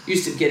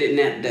 Used to get it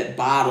in that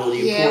bottle.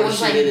 You pour it was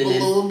like in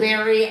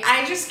blueberry.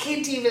 I just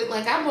can't even,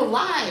 like, I'm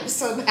alive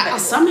somehow.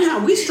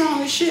 Somehow, we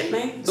strong as shit,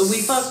 man. But we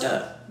fucked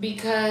up.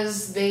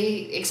 Because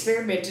they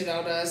experimented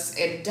on us,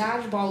 and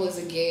dodgeball is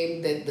a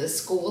game that the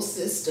school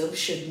system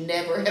should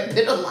never have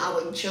been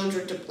allowing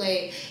children to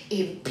play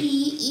in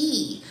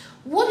PE.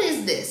 What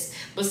is this?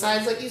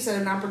 Besides, like you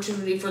said, an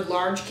opportunity for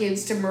large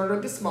kids to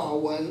murder the small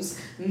ones,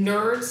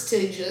 nerds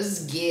to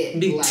just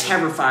be like,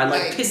 terrified,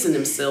 like pissing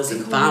themselves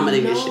and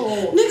vomiting and shit.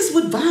 Niggas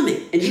would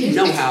vomit, and you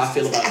know how I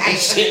feel about that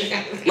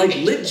shit. Like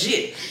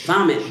legit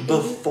vomit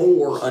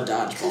before a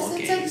dodgeball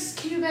game. Like,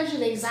 can you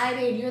imagine the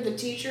anxiety and you're the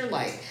teacher?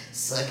 Like,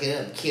 suck it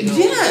up, kiddo.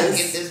 Yes.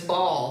 Get this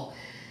ball.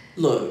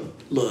 Look,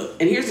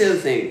 and here's the other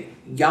thing.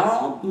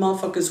 Y'all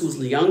motherfuckers who's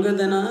younger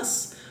than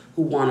us,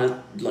 who want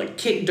to like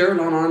kick dirt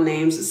on our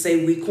names and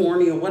say we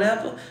corny or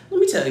whatever, let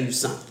me tell you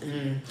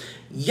something.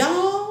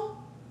 Y'all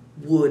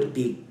would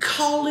be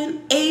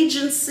calling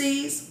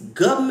agencies,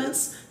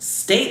 governments,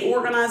 state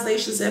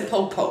organizations, and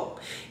po-po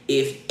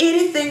if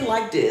anything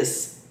like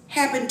this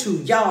happened to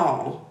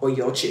y'all or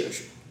your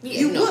children.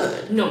 Yeah,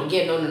 would. No.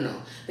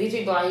 These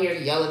people out here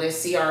yelling at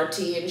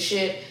CRT and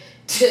shit.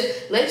 To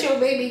let your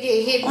baby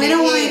get hit. I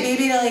don't want my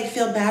baby to like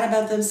feel bad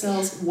about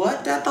themselves.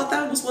 What? I thought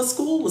that was what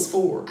school was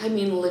for. I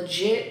mean,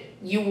 legit.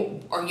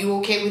 Are you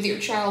okay with your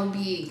child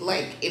being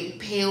like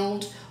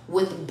impaled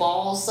with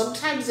balls?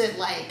 Sometimes at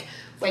like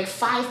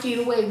 5 feet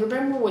away.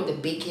 Remember when the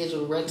big kids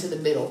would run to the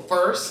middle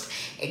first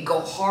and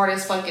go hard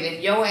as fucking?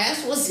 If your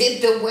ass was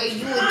hit the way,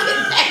 you would get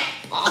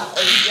that ball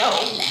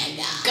in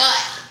your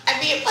gut. I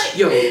mean, like,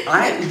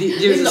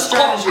 there's a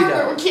strategy though. I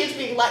remember kids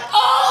being like,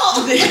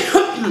 oh!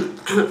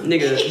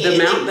 Nigga, the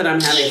amount that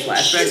I'm having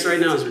flashbacks right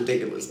now is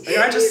ridiculous. Like,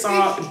 I just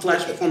saw it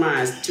flash before my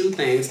eyes 2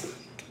 things.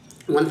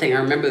 One thing, I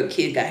remember a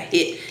kid got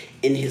hit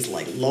in his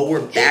like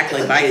lower back,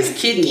 like by his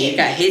kidney. He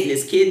got hit in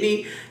his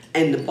kidney,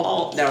 and the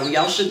ball. Now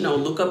y'all should know.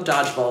 Look up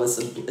dodgeball.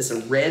 It's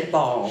a red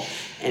ball,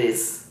 and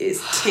it's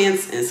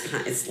tense and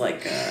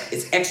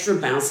it's extra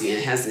bouncy and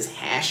it has this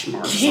hash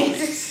marks on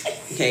it.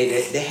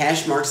 Okay, the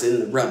hash marks in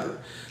the rubber.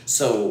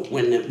 So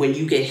when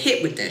you get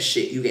hit with that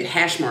shit, you get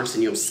hash marks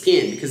in your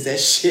skin because that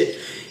shit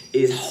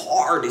is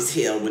hard as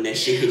hell when that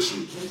shit hits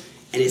you.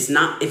 And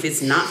if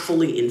it's not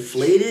fully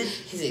inflated,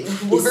 it's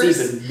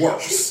even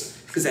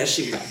worse. Because that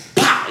shit like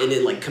pow, and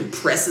it like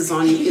compresses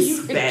on you.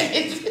 It's bad.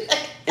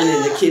 And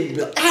then the kid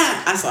be like,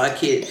 I saw a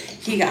kid,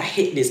 he got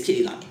hit in his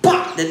kidney like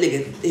pop. That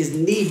nigga, his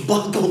knee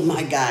buckled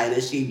my guy,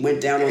 and she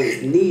went down on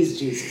his knees,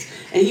 Jesus.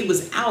 And he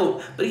was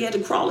out, but he had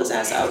to crawl his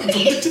ass out.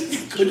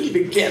 He couldn't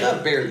even get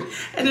up barely.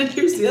 And then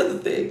here's the other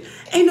thing.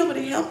 Ain't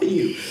nobody helping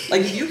you.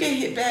 Like, if you get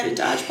hit bad in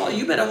dodgeball,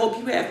 you better hope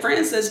you have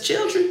friends as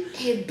children.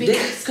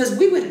 Because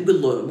we would be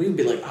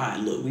like, all right,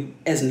 look,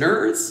 as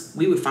nerds,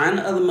 we would find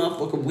the other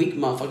weak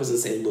motherfuckers and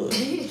say, look,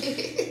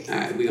 all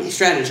right, we're going to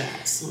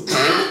strategize,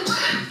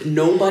 okay?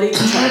 Nobody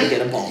can try to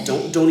get a ball.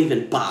 Don't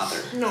even bother.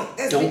 No,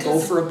 don't go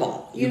for a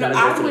ball. You got to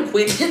go for the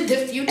quick and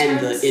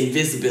the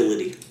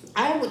invisibility.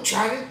 I would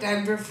try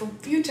to, for a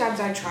few times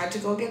I tried to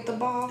go get the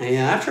ball.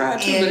 Yeah, I tried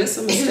to, but it's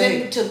a mistake.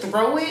 And then to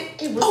throw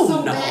it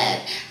was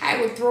bad.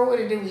 I would throw it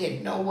and it would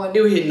hit no one.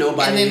 It would hit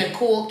nobody. And then a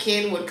cool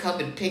kid would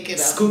come and pick it up.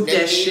 Scoop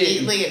that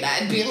shit. And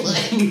I'd be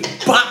like...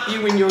 Pop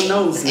you in your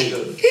nose,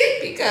 nigga.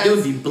 Because... There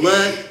would be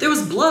blood. There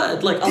was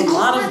blood. Like, a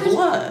lot of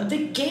blood.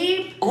 The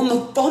game... On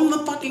the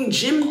fucking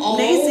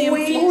gymnasium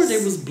floor,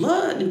 there was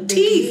blood and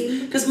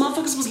teeth. Because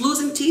motherfuckers was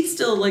losing teeth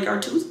still. Like, our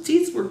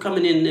teeth were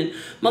coming in and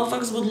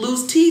motherfuckers would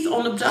lose teeth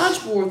on the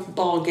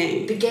dodgeball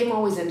game. The game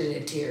always ended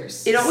in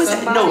tears. It always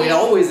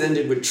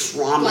ended with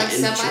trauma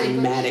and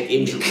traumatic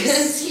injuries.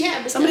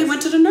 Because somebody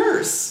went to the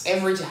nurse.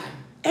 Every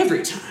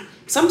time.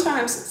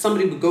 Sometimes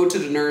somebody would go to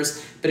the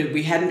nurse, but if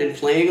we hadn't been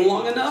playing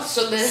long enough,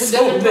 so then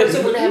the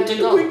person would have to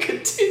go. We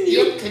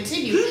continue.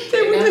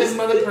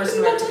 Another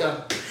person would have to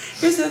go.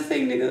 Here's the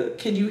thing, nigga.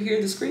 Can you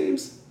hear the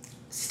screams?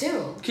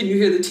 Still. Can you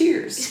hear the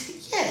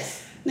tears?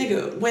 Yes.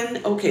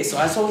 Nigga, so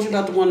I told you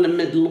about the one the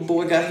little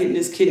boy got hit in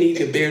his kidney, he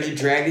could barely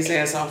drag his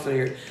ass off of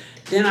there.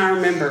 Then I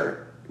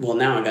remember, well,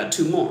 now I got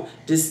two more.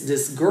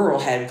 This girl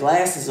had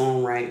glasses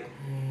on, right?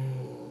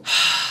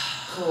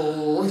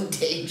 Oh,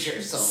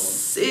 danger zone.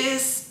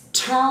 Sis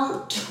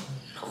turned,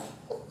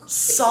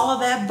 saw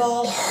that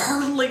ball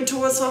hurtling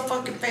towards her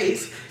fucking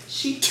face.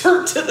 She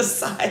turned to the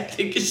side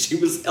thinking she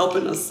was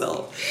helping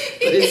herself.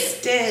 But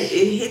instead,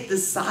 it hit the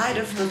side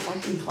of her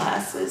fucking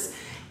glasses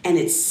and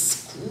it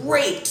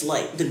scraped,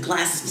 like, the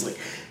glasses was like,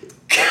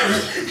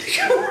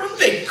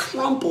 they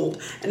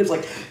crumpled. And it was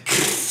like,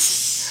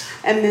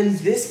 and then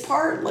this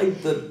part,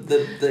 like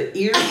the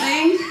ear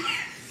thing,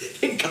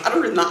 it got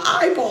her in the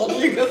eyeball,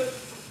 nigga.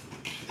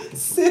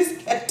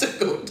 Sis had to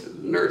go to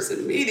the nurse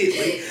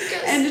immediately.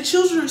 Yes. And the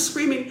children are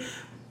screaming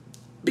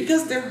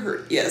because they're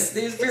hurt. Yes,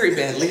 they're very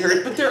badly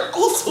hurt, but they're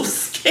also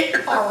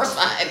scared.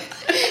 Horrified.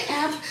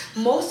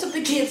 Most of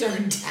the kids are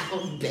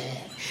down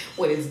bad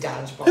when it's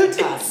dodgeball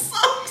time.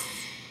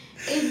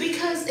 And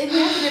because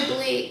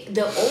inevitably,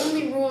 the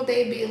only rule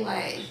they be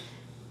like,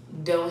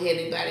 don't hit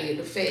anybody in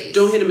the face.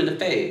 Don't hit them in the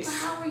face. But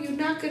how are you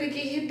not going to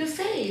get hit in the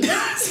face?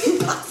 That's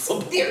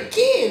impossible. They're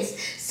kids.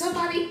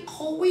 Somebody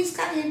always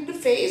got hit in the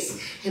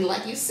face. And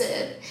like you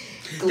said,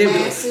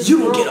 glasses you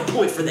don't get a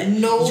point for that.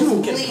 Nose you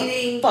don't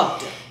bleeding.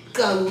 Fuck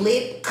A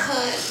lip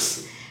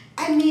cut.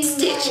 I mean,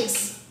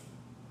 stitches.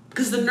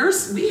 Because the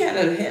nurse, we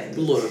had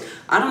look,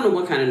 I don't know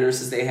what kind of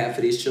nurses they have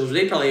for these children.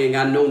 They probably ain't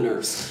got no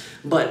nurse.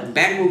 But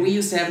back when we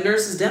used to have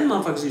nurses, them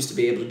motherfuckers used to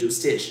be able to do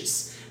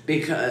stitches.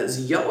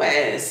 Because your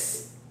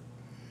ass,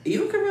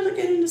 you could really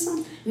get into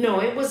something. No,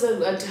 it was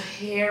a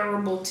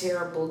terrible,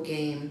 terrible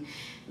game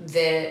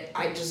that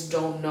I just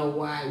don't know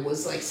why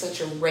was like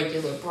such a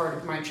regular part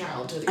of my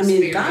childhood experience.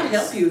 I mean, God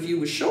help you if you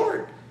were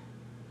short.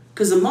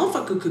 Because a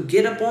motherfucker could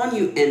get up on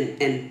you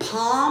and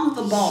palm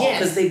the ball.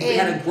 Because they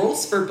had a growth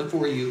spurt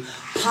before you.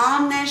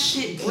 Palm that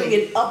shit, bring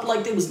it up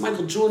like they was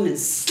Michael Jordan and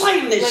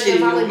slam that shit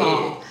in your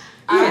head.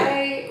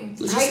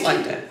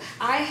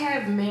 I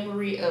have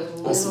memory of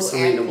little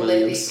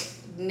athletic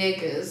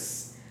niggas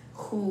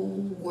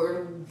who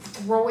were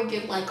throwing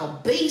it like a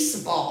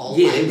baseball.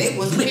 Yeah, like they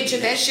was pitching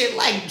that shit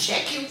like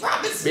Jackie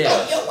Robinson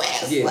on your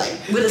ass. Yeah. Like,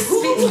 with a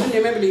spin.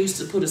 Remember they used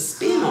to put a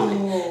spin on it.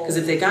 Because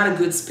if they got a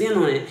good spin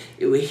on it,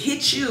 it would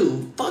hit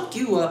you, fuck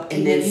you up,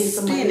 and then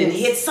spin and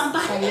hit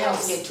somebody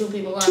else. Get two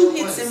people out. 2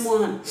 hits in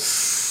one.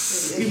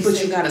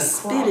 But you gotta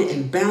spin it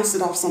and bounce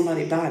it off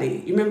somebody's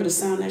body. You remember the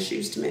sound that she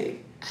used to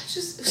make?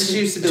 She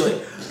used to be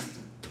like,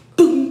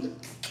 boom.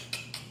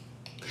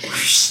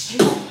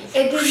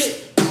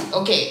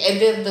 And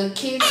then the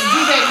kids do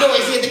that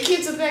noise, and the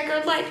kids in the back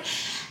are like,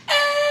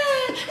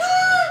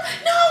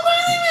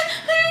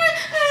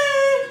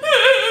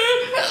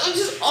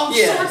 just all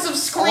sorts of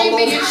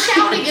screaming and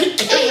shouting and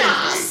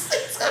chaos.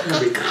 It's a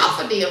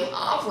cacophony of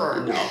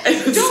horror. No.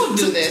 Don't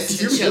do this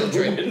to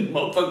children.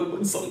 Motherfucker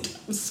would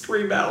sometimes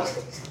scream out.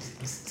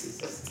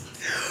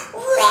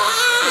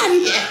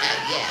 Run!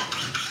 Yeah.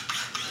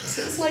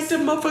 It's like the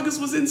motherfuckers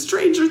was in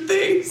Stranger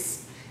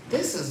Things.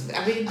 That's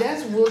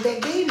what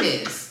that game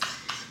is.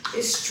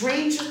 It's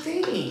Stranger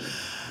Things.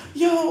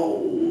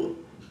 Yo,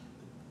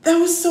 that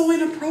was so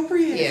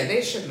inappropriate. Yeah,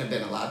 they shouldn't have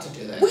been allowed to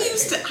do that.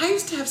 I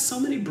used to have so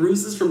many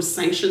bruises from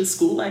sanctioned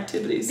school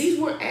activities. These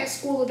were at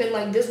school event,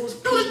 like this was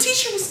PE. No, the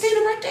teacher was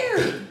standing right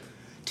there.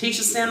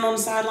 Teacher standing on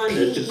the sideline,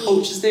 the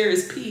coach is there,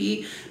 is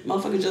PE.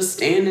 Motherfucker just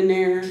standing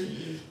there,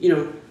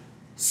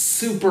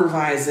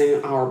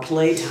 supervising our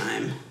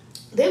playtime.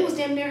 They was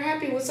damn near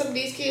happy when some of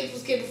these kids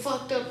was getting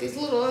fucked up, these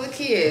little other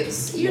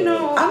kids. I don't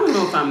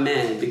know if I'm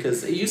mad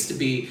because it used to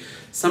be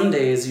some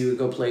days you would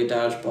go play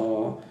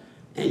dodgeball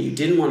and you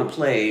didn't want to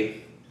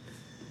play,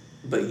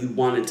 but you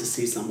wanted to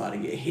see somebody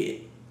get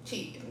hit.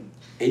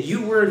 And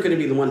you weren't going to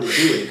be the one to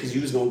do it because you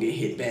was going to get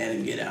hit bad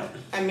and get out.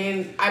 I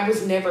mean, I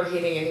was never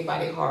hitting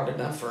anybody hard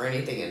enough for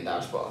anything in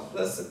dodgeball.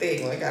 That's the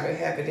thing. Like, I didn't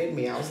have it in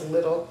me. I was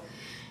little.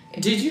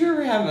 Did you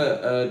ever have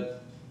a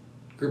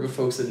group of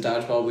folks in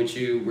dodgeball with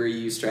you where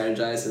you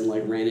strategized and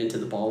like ran into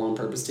the ball on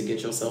purpose to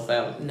get yourself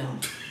out? No.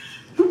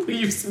 We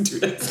used to do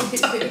that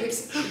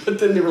sometimes. But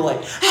then they were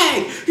like,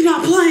 hey, you're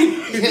not playing.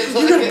 You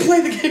gotta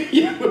play the game.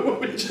 Yeah,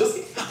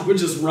 I would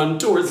just run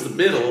towards the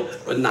middle,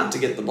 but not to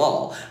get the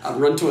ball. I'd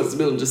run towards the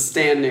middle and just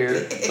stand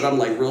there. But I'm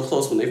like real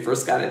close when they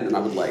first got it. And then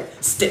I would like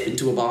step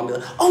into a ball and be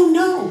like, oh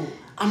no,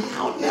 I'm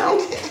out now.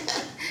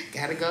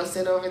 Gotta go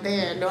sit over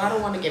there. No, I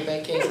don't want to get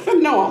back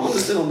in. No, I want to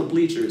sit on the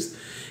bleachers.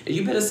 And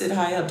you better sit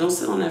high up. Don't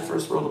sit on that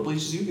first row of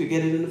bleachers. You could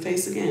get it in the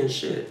face again.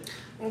 Shit.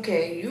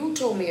 Okay, you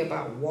told me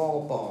about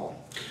wall ball.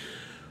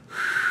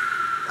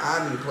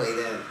 I didn't play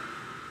that.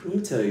 Let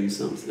me tell you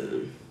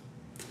something.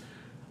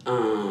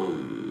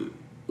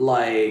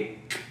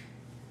 Like,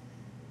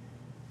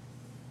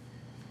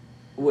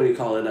 what do you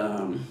call it?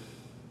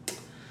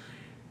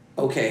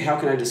 Okay, how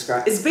can I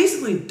describe? It's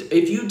basically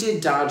if you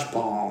did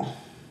dodgeball,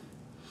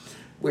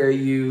 where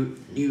you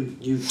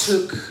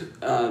took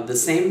the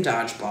same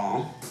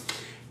dodgeball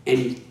and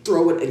you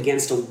throw it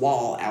against a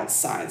wall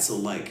outside. So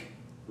like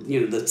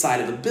the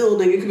side of a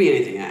building. It could be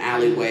anything, an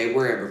alleyway,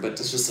 wherever, but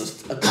it's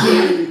just a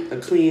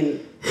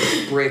clean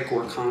brick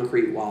or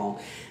concrete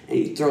wall, and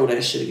you throw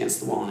that shit against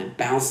the wall, and it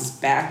bounces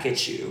back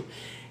at you,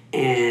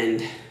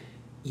 and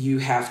you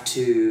have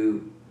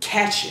to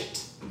catch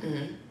it.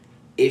 Mm-hmm.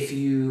 If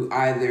you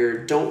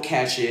either don't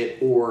catch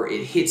it or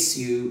it hits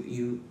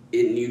you,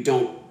 and you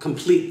don't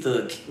complete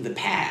the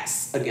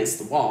pass against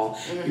the wall,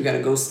 you got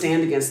to go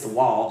stand against the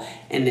wall,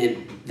 and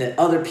then the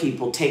other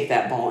people take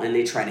that ball and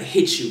they try to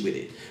hit you with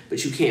it,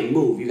 but you can't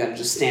move. You got to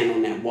just stand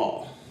on that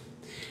wall,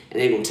 and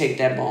they're gonna take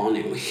that ball and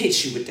they're gonna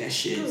hit you with that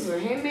shit. This is a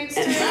handmaid's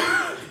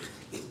tale.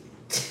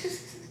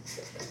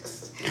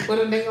 Put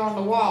a nigga on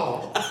the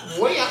wall.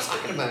 What are y'all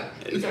talking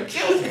about? These are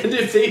children. And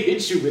if they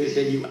hit you with it,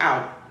 then you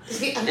out.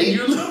 And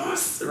you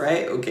lose,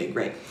 right? Okay,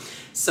 great.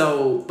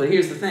 So, but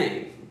here's the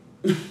thing.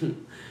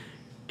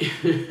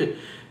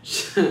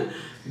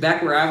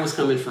 Back where I was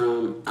coming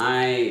from,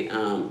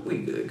 we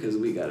good because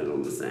we got it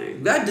on the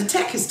same. The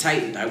tech has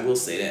tightened, I will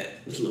say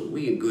that. Look,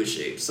 we in good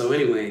shape. So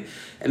anyway,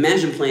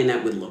 imagine playing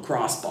that with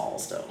lacrosse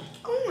balls, though.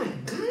 Oh my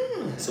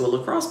God. So a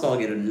lacrosse ball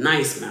get a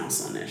nice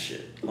mouse on that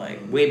shit.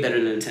 Like, way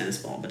better than a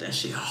tennis ball, but that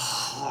shit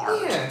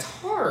hard. Yeah, it's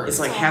hard. It's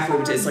like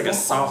it's like a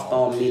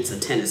softball meets a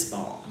tennis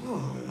ball.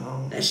 Oh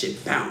no. That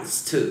shit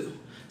bounce too.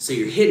 So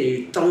you're hitting it,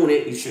 you're throwing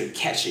it, you're trying to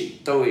catch it,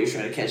 you're throwing it, you're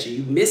trying to catch it.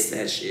 You miss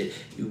that shit,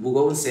 you will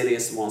go and stand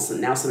against the wall. So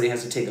now somebody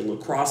has to take a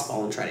lacrosse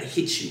ball and try to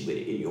hit you with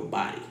it in your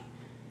body.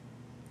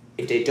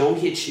 If they don't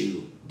hit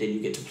you, then you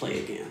get to play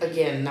again.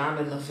 Again,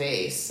 not in the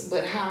face.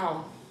 But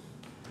how?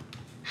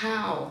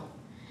 How?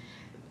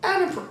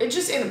 It's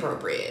just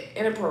inappropriate.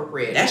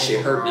 Inappropriate. That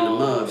shit hurt in the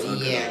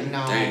motherfucker. Yeah,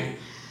 no. Dang.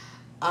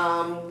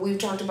 We've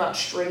talked about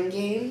string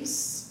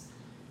games.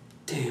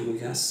 Damn, we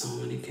got so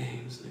many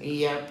games. Nigga.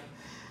 Yep.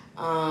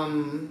 I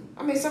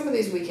mean, some of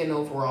these we can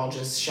overall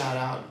just shout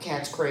out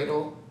Cat's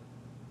Cradle.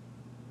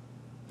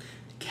 The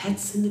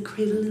cat's in the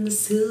cradle and the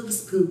silver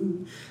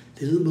spoon.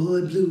 Little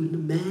boy blue and the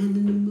man in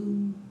the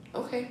moon.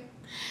 Okay.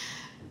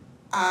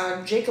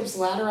 Jacob's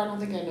Ladder, I don't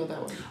think I know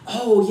that one.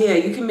 Oh, yeah,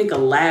 you can make a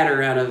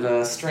ladder out of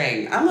a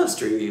string. I love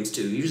string games,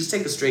 too. You just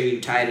take a string and you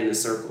tie it in a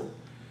circle.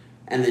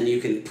 And then you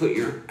can put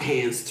your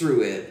hands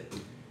through it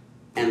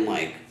and,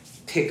 like,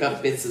 pick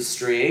up bits of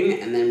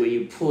string. And then when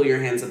you pull your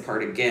hands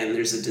apart again,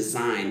 there's a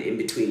design in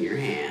between your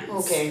hands.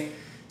 Okay.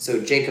 So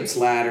Jacob's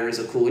Ladder is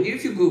a cool one.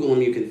 If you Google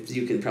them,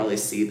 you can probably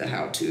see the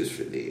how-tos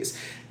for I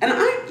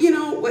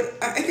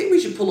think we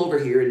should pull over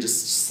here and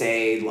just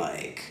say,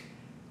 like,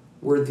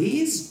 were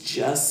these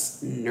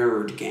just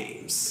nerd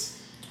games?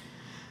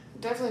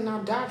 Definitely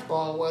not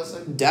Dodgeball, was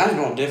it?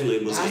 Dodgeball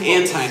definitely was an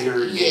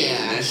anti-nerd game.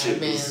 That shit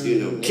was,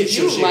 if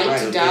you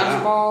liked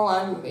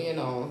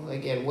Dodgeball,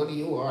 again, what do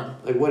you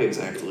want? Like what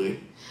exactly?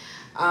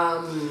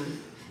 The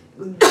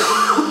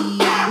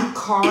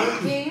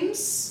card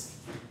games.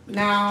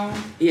 Now,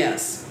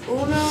 yes,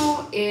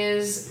 Uno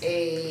is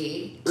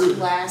a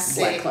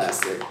classic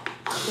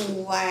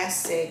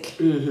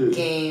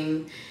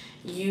game.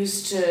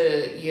 Used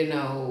to,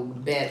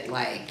 bet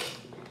like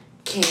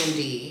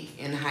candy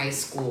in high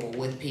school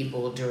with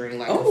people during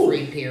like a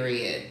free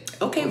period.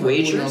 Okay,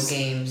 wagers. Uno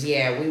games.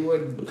 Yeah, we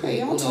would play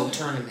Uno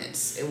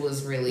tournaments. It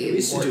was really important. We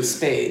used to do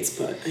spades,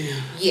 but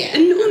yeah.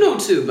 And Uno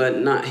too, but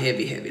not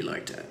heavy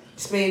like that.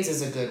 Spades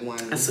is a good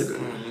one. That's a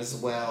good one as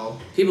well.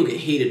 People get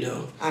heated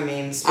though. I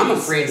mean, I'm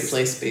afraid to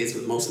play spades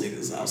with most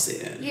niggas. I'll say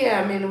that.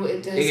 Yeah, I mean,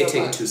 they get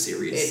taken too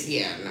serious.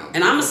 No.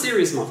 And I'm a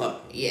serious motherfucker.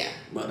 Yeah.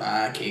 But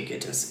I can't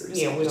get that serious.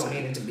 Yeah, we don't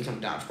need it to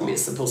become dodgeball. I mean,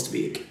 it's supposed to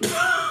be.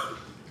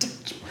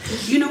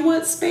 You know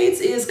what?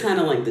 Spades is kind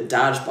of like the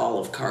dodgeball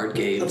of card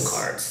games. Of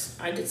cards,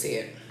 I could see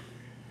it.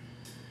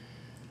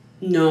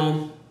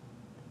 No.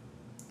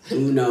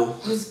 Uno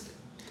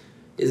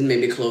is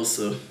maybe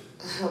closer.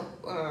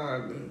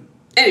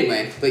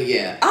 Anyway, but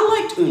yeah,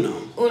 I liked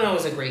Uno. Uno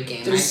is a great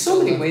game. There's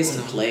so many ways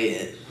to play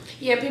it.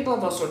 Yeah, people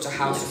have all sorts of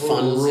house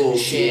fun rules and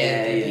shit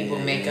that people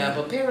yeah. make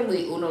up.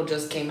 Apparently, Uno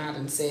just came out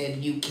and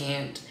said you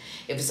can't,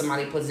 if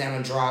somebody puts down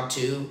a draw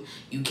 2,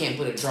 you can't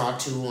put a draw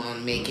 2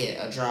 on, make it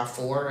a draw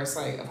 4. It's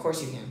like, of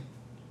course you can.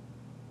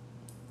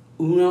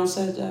 Uno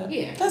said that?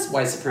 Yeah. That's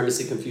white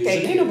supremacy confusion.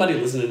 Ain't nobody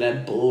listening to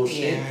that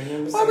bullshit. Yeah,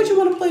 why would you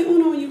want to play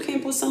Uno and you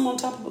can't put something on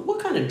top of it? What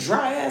kind of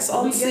dry ass,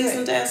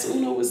 unseasoned ass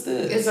Uno is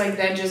this? It's like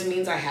that just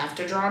means I have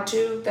to draw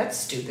 2? That's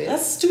stupid.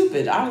 That's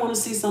stupid. I want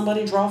to see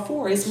somebody draw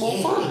 4. It's more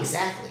fun.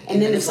 Exactly.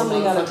 And then if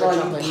somebody got to draw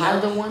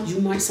another one,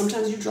 you might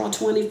sometimes you draw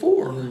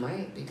 24. You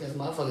might, because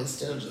motherfuckers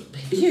still just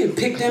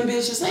pick them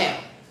bitches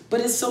up.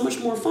 But it's so much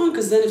more fun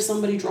because then if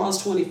somebody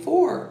draws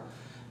 24,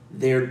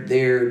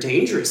 they're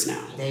dangerous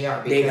now. They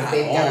are, because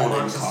they've got a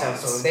bunch of stuff.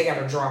 So if they got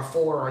to draw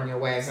 4 on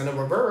your ass and a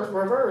reverse.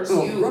 Reverse.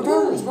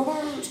 Reverse.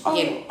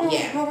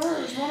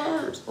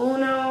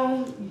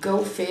 Uno,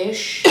 Go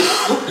Fish.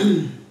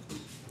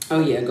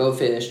 Oh yeah, Go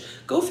Fish.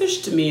 Go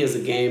Fish to me is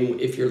a game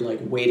if you're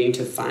like waiting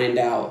to find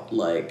out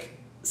like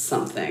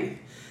something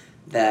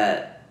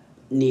that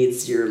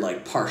needs your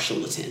like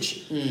partial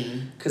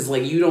attention. Because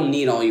like you don't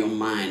need all your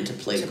mind to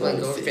play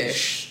Go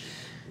Fish.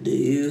 Do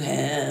you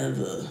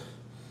have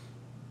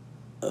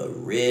a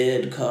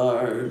red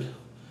card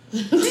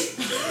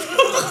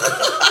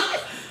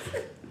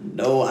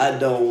No, I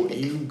don't.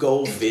 You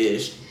go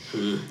fish.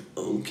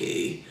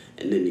 Okay.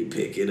 And then you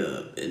pick it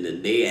up. And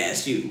then they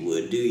ask you,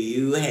 well, do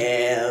you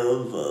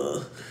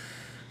have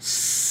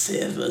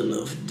 7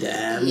 of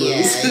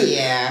diamonds?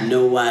 Yeah.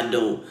 No, I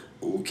don't.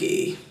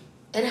 Okay.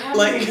 And how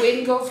do you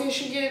win Go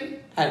Fish again?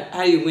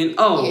 How do you win?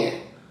 Oh. Yeah.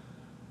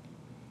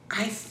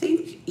 I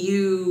think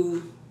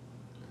you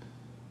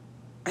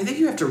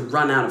have to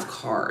run out of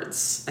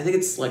cards. I think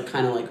it's like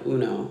kind of like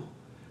Uno.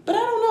 But I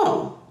don't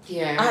know.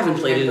 Yeah. I haven't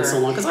played it in so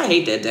long because I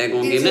hate that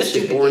daggone game. That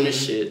shit boring as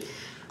shit.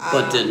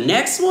 But the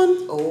next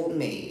one? Old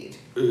Maid.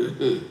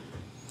 Mm-hmm.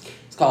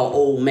 It's called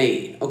Old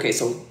Maid. Okay,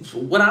 so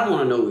what I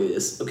want to know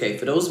is, okay,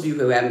 for those of you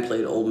who haven't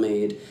played Old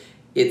Maid,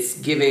 it's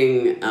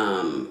giving,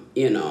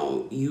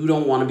 you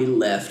don't want to be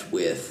left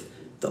with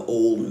the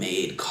Old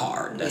Maid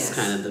card. That's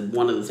kind of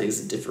one of the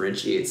things that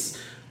differentiates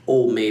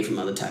Old Maid from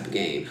other type of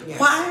game. Yes.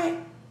 Why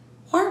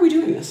are we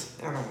doing this?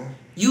 I don't know.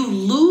 You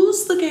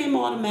lose the game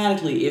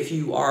automatically if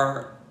you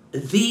are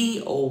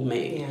the Old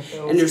Maid.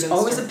 Yeah, and there's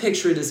always a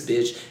picture of this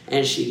bitch,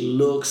 and she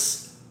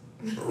looks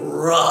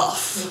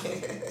rough.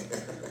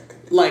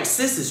 Like,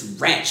 sis is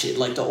ratchet.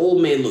 Like, the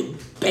Old Maid look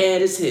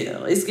bad as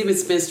hell. It's giving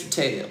Spencer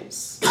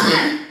Tales.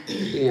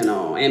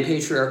 And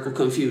patriarchal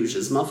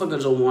confusions.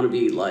 Motherfuckers don't want to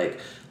be like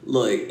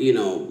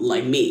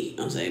me.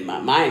 I'm saying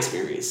my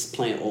experience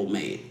playing Old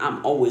Maid.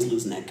 I'm always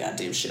losing that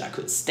goddamn shit. I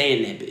couldn't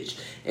stand that bitch.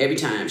 Every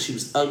time. She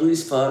was ugly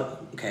as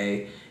fuck,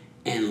 okay?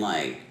 And,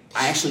 like,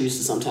 I actually used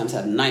to sometimes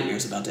have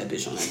nightmares about that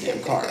bitch on that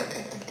damn card.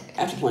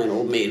 After playing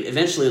Old Maid,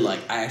 eventually, like,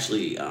 I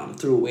actually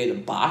threw away the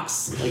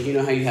box. Like, you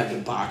know how you have the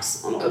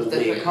box on the Old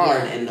Maid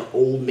card, and the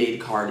Old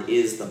Maid card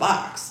is the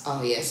box.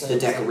 Oh, yeah. So the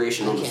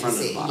decoration on the front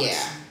of the box.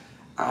 Yeah.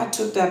 I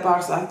took that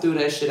box, I threw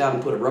that shit out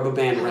and put a rubber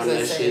band around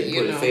that shit and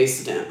put it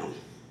face down.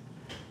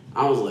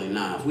 I was like,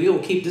 nah, if we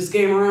don't keep this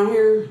game around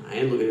here, I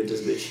ain't looking at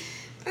this bitch.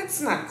 That's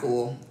not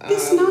cool.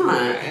 It's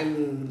not.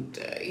 And,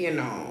 if you're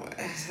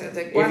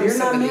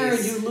not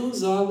married, you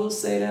lose. I will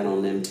say that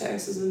on them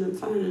taxes and them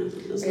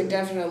finances. They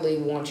definitely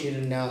want you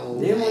to know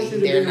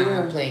they're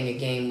not playing a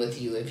game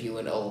with you if you're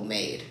an Old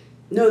Maid.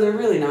 No, they're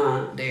really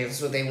not.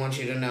 That's what they want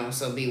you to know,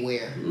 so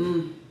beware.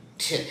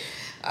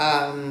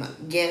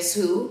 Guess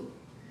who?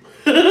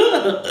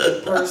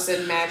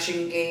 Person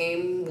matching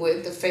game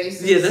with the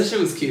faces. Yeah, that shit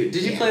was cute.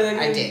 Did you play that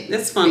game? I did.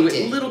 That's fun.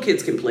 Little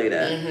kids can play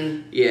that.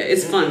 Mm-hmm. Yeah,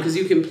 it's fun because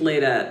you can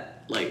play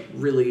that like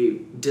really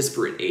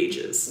disparate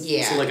ages.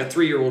 Yeah. So like a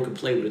 3-year-old could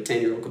play with a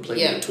 10-year-old, could play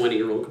with a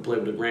 20-year-old, could play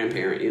with a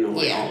grandparent.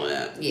 All of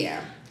that. Yeah.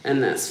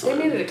 And that's fun.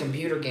 They made it a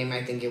computer game,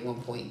 I think, at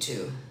one point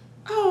too.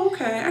 Oh,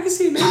 okay. I can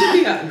see maybe it'd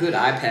be a good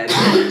iPad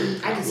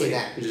game. I can see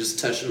that. You just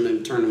touch them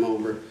and turn them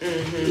over.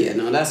 Mm-hmm. Yeah,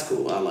 no, that's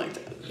cool. I like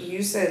that.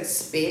 You said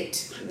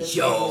spit.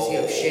 Yo. Was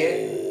your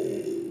shit.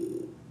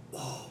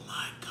 Oh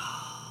my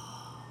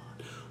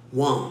God.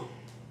 1,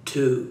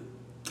 2,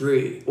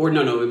 3. Or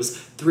no, it was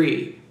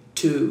 3,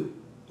 2,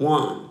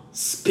 1.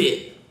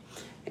 Spit.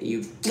 And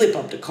you flip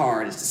up the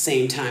card at the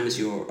same time as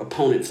your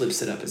opponent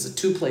flips it up. It's a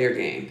 2-player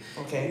game.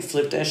 Okay. You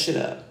flip that shit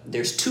up.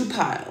 There's 2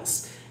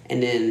 piles.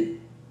 And then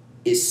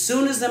as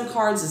soon as them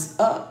cards is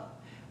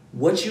up,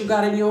 what you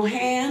got in your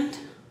hand,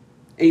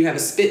 and you have a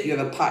spit, you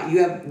have a pot,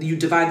 you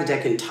divide the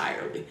deck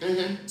entirely.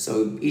 Mm-hmm.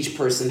 So each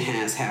person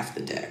has half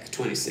the deck,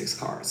 26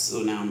 cards. So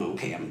now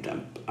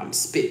I'm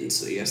spitting.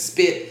 So you have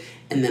spit,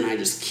 and then I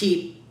just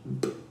keep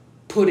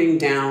putting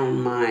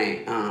down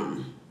my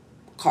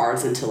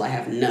cards until I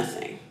have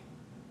nothing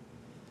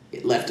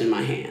left in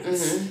my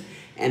hands. Mm-hmm.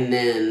 And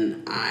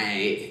then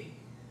I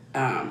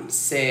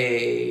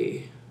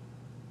say,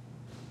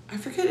 I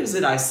forget,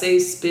 I say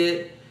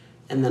spit,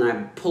 and then I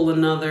pull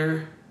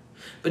another.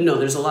 But no,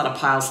 there's a lot of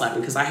pile slapping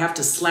because I have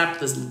to slap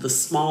the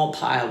small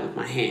pile with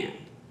my hand.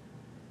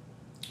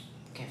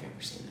 Okay, I've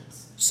never seen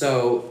this.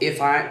 So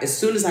as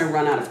soon as I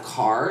run out of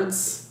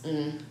cards,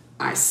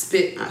 I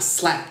spit, I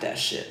slap that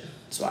shit.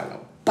 So I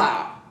go,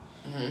 bow.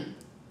 Mm-hmm.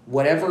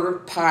 Whatever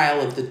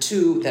pile of the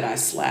 2 that I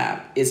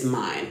slap is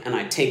mine, and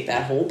I take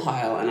that whole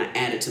pile and I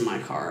add it to my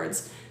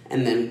cards,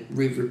 and then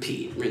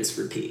rinse,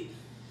 repeat.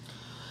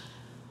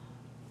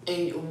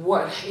 And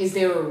what is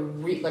there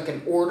like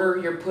an order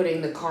you're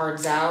putting the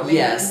cards out in?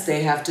 Yes,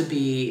 they have to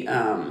be.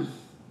 I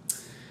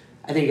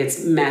think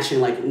it's matching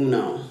like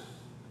Uno.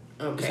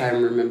 Okay. If I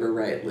remember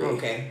rightly.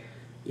 Okay.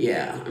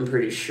 Yeah, I'm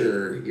pretty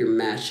sure you're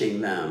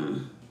matching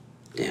them.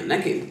 Damn,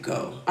 that game could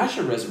go. I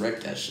should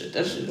resurrect that shit.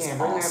 That shit is awesome.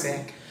 Bring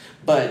that back.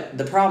 But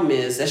the problem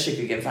is that shit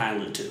could get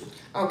violent too.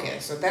 Okay,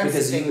 so that's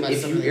because the thing.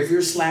 If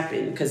you're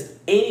slapping, because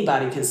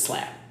anybody can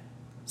slap.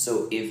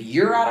 So if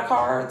you're out of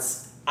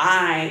cards,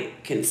 I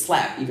can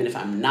slap even if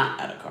I'm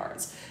not out of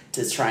cards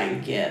to try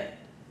and get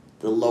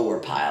the lower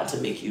pile to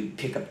make you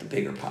pick up the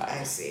bigger pile.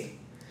 I see.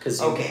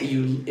 Because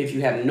if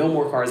you have no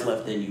more cards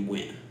left, then you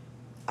win.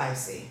 I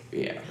see.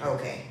 Yeah.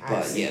 Okay.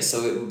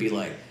 So it would be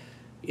like,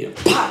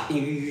 pop,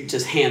 you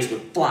just hands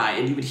would fly,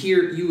 and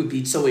you would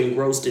be so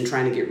engrossed in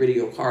trying to get rid of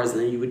your cards,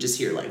 and then you would just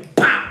hear like,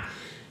 pop,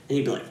 and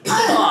you'd be like,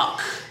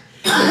 fuck.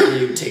 And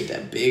then you would take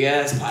that big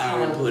ass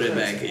pile and put it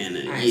back in,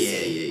 and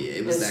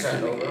it was just that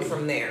start kind of over game.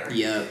 from there.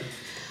 Yep.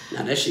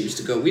 Now that shit used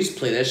to go. We used to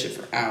play that shit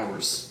for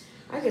hours.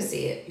 I can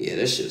see it. Yeah,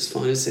 that shit was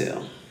fun as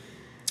hell.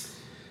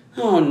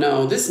 Oh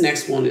no, this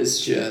next one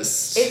is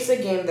just... It's a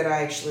game that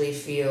I actually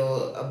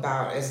feel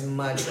about as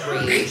much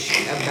rage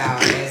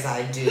about as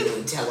I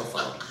do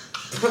telephone.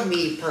 For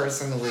me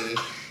personally,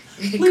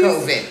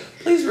 COVID.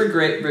 Please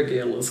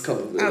regale us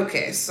COVID.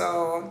 Okay,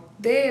 so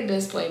they end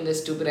us playing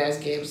this stupid ass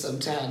game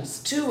sometimes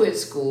too at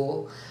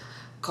school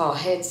called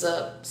Heads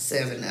Up,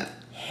 7 Up.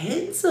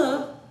 Heads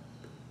Up,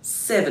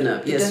 7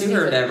 Up. Yes, you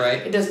heard that right.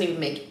 It doesn't even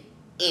make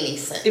any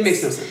sense. It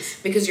makes no sense.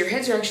 Because your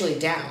heads are actually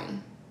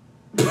down.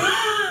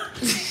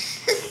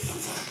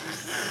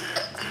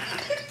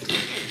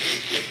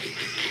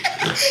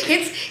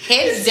 It's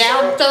heads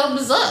down,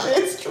 thumbs up.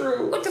 It's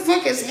true. What the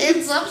fuck is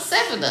heads up,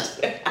 7 Up?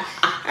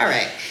 All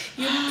right.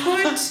 You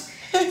put...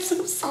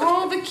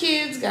 all the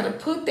kids gotta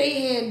put their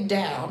head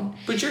down.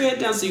 Put your head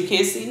down so you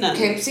can't see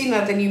nothing. Can't see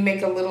nothing. You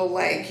make a little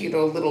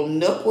little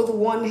nook with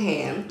one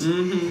hand,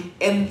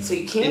 and so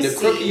you can't in the see.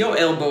 crook of your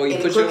elbow, you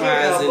put your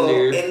eyes in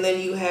there, and then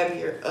you have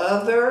your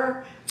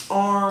other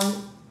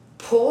arm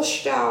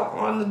pushed out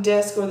on the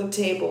desk or the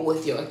table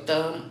with your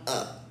thumb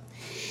up,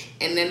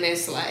 and then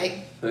it's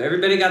like so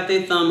everybody got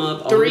their thumb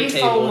up on 3, the 4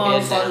 table,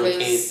 head down, motherfuckers.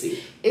 can't see.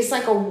 It's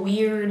like a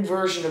weird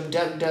version of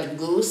Duck Duck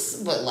Goose,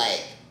 but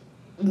like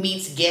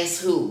meets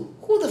Guess Who.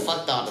 Who the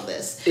fuck thought of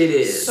this? It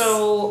is.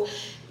 So...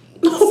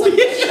 Oh,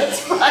 yeah,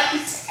 that's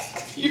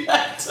right. You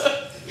have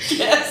to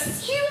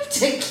guess. You have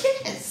to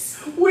guess.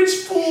 Which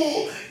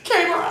fool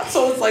came around.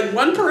 So it's like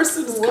one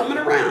person is coming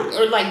around.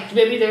 Or like,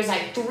 maybe there's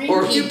like 3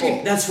 or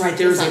people. That's right.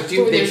 There's like a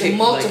few. there's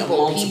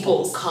multiple like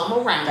people come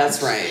around.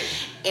 That's right.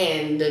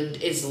 And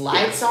it's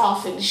lights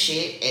off and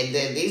shit. And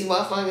then these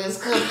motherfuckers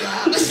come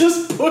down.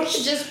 Just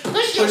push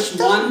your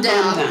thumb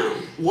down.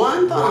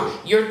 One thumb.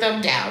 Your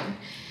thumb down.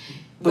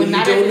 But you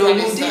not don't know who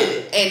everybody's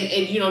did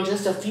thumb. And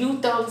just a few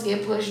thumbs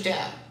get pushed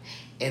down.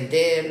 And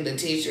then the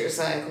teacher's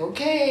like,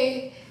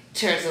 okay,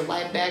 turns the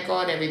light back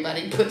on.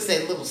 Everybody puts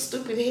their little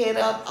stupid head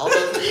up. All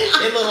their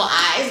little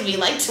eyes be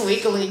like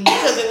twinkling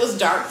because it was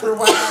dark for a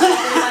while.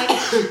 They're like,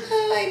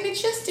 oh, I'm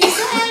just in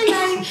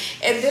twilight.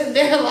 And then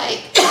they're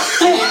like,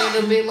 and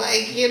it'll be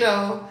like,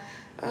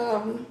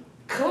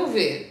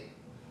 COVID.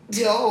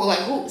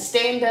 Who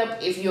stand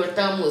up if your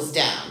thumb was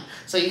down.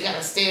 So you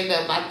gotta stand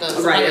up. My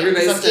thumb. Right,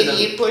 everybody stand up.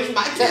 Idiot pushed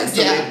my thumb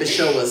down. Somebody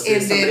show us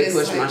that somebody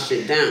pushed my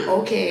shit down.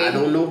 Okay. I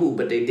don't know who,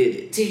 but they did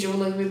it. Teacher would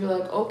look at me and be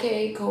like,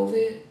 okay,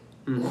 COVID,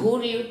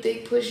 who do you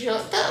think pushed your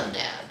thumb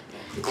down?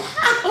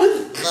 How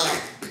the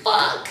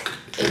fuck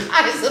am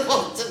I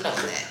supposed to know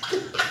that?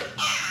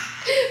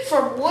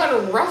 From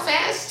one rough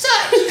ass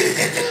touch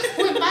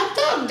with my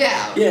thumb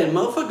down. Yeah,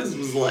 motherfuckers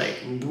was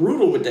like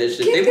brutal with that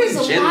shit. Get they this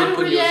wasn't gently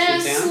putting your lottery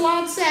shit ass, down.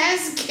 slots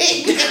ass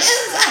game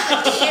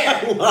out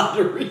here.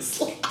 Lottery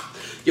slot.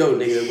 Yo,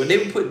 nigga, when they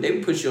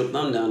would push your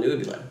thumb down, they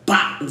would be like,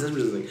 bop! And just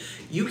like,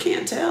 you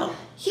can't tell.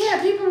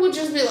 Yeah, people would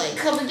just be like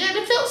coming down.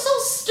 It felt so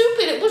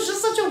stupid. It was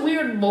just such a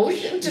weird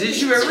motion to me.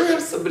 Did you ever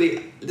have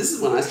somebody... This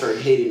is when I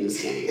started hating this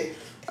game.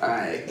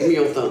 Alright, give me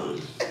your thumb.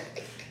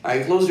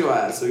 Alright, close your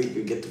eyes so you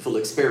can get the full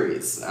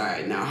experience.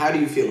 Alright, now how do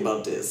you feel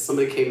about this?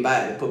 Somebody came by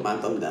and put my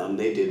thumb down and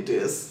they did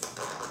this.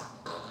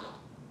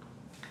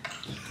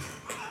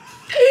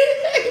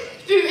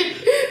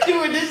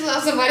 Doing this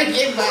while somebody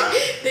came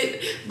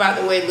by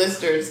the way,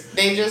 listeners,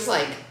 they just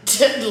like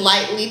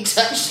lightly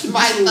touched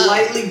my thumb.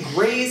 Lightly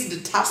grazed the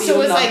top of your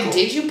So it's knuckle. like,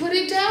 did you put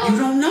it down? You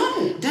don't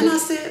know. Then I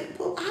said,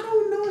 well, I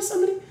don't know if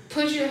somebody...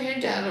 Push your head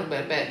down on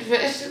my bed.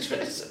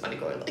 Somebody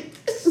going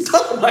like this.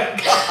 Oh my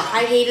God.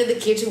 I hated the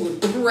kids who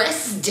would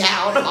press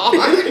down hard.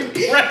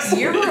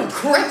 You're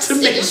aggressive.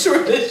 To make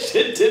sure that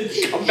shit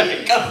didn't come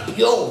back up.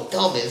 Your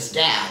thumb is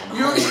down.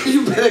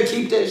 You better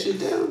keep that shit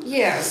down.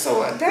 Yeah,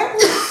 so that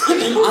was...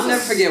 I'll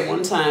never forget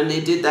one time they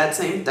did that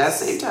same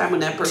time when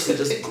that person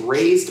just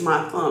grazed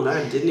my thumb.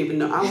 I didn't even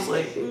know. I was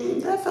like,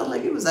 that felt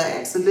like it was an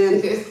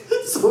accident.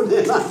 So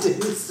then I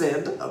didn't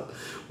stand up.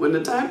 When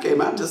the time came,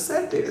 I just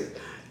sat there.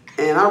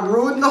 And I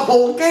ruined the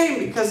whole game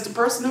because the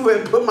person who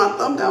had put my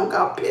thumb down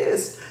got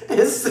pissed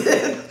and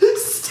said,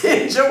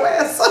 stand your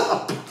ass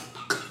up.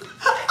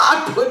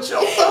 I put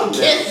your thumb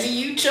down. Yes,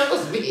 you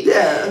chose me.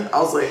 Yeah. I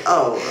was like,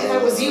 oh.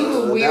 That was you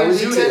who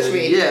weirdly touched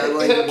me. Yeah,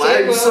 like, Okay, why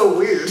are you so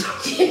weird?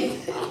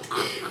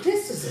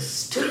 This is a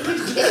stupid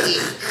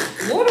game.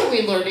 What are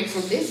we learning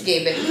from this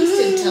game? At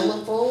least in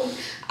telephone,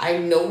 I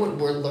know what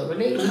we're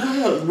learning.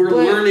 We're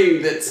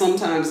learning that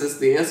sometimes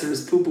the answer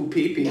is poo-poo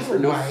pee-pee for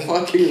no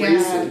fucking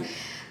reason.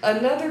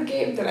 Another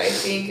game that I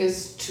think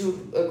is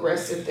too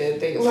aggressive that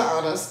they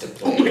allowed us to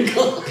play.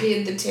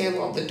 Pin the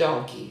tail on the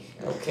donkey.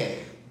 Okay.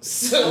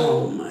 So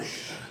oh my God.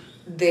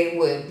 They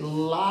would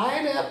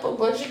line up a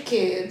bunch of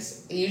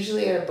kids,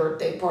 usually at a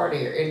birthday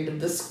party or end of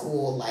the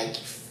school, like,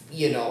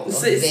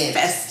 It's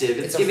festive.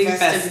 It's giving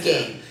festive.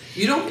 Game.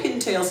 You don't pin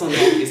tails on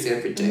donkeys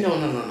every day.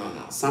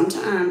 No.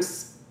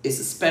 Sometimes it's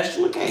a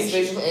special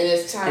occasion. And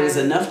it's time. And there's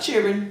enough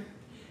cheering.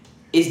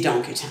 It's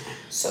donkey time.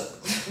 So,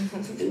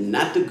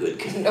 not the good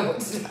kind. No,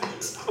 it's not.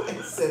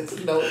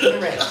 It's no,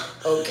 correct.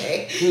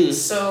 Okay.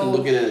 So I'm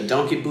looking at a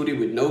donkey booty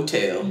with no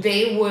tail.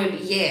 They would,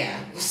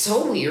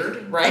 so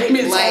weird, right? I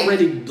mean, it's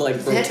already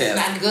like grotesque.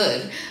 That's not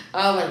good.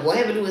 Like, what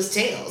happened to his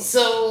tail?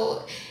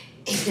 So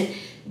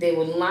they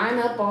would line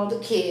up all the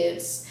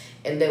kids,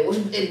 and that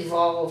would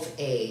involve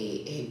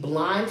a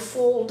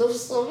blindfold of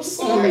some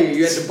sort. Oh,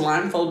 you had to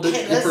blindfold the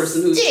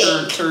person who's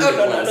turned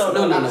it.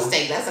 No, not a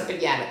stick. That's a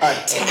pinata.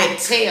 A tack.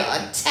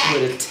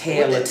 With a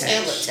tail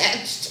attached.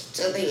 attached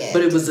to the end.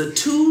 But it was a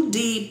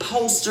 2D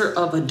poster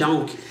of a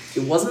donkey.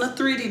 It wasn't a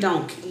 3D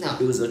donkey. No.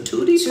 It was a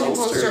 2D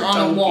poster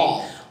on a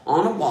wall.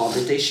 On a wall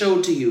that they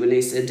showed to you, and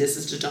they said, this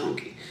is the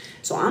donkey.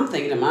 So I'm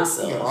thinking to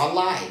myself, you're all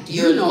lying.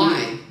 You're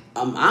lying.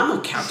 I'm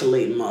a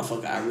calculating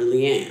motherfucker. I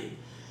really am.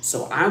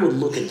 So I would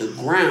look at the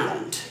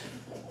ground,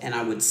 and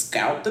I would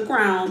scout the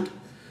ground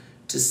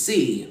to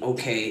see,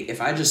 okay,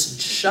 if I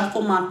just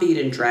shuffle my feet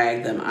and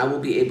drag them, I will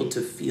be able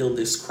to feel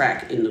this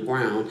crack in the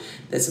ground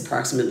that's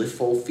approximately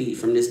 4 feet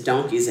from this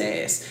donkey's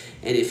ass.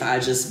 And if I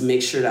just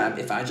make sure that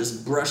if I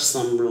just brush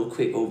something real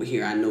quick over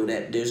here, I know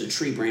that there's a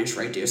tree branch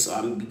right there, so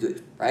I'm going to be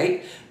good,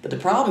 right? But the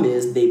problem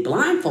is they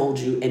blindfold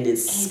you and then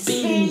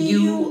spin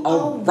you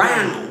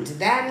around.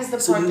 That is the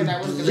part that I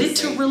was going to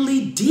say.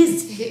 Literally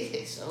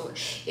dizzy. So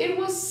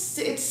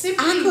it's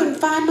simply... I couldn't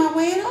find my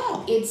way at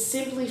all. It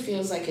simply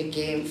feels like a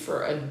game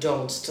for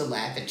adults to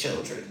laugh at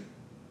children.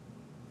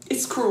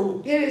 It's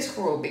cruel. It is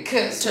cruel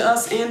because... To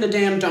us and the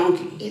damn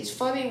donkey. It's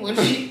funny when...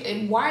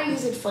 and why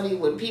is it funny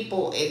when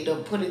people end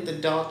up putting the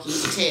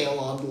donkey's tail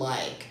on,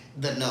 like,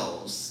 the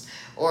nose?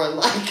 Or,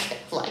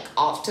 like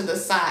off to the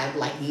side,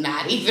 like,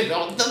 not even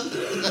on the...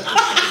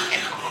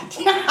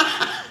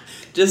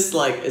 Just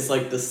like, it's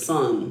like the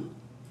sun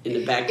in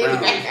the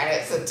background.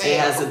 It's a tail. It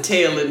has a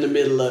tail in the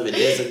middle of it.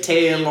 There's a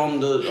tail on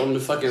the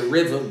fucking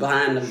river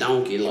behind the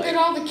donkey. Like. And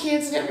all the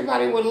kids and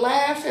everybody would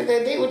laugh, and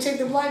then they would take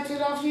the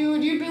blindfold off you,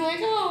 and you'd be like,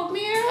 "Oh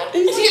man!"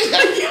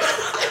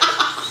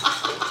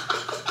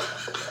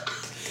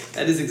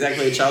 That is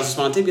exactly a child's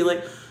response. They'd be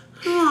like,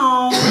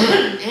 "Oh,"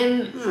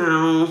 and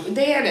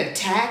they had a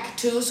tack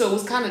too, so it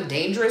was kind of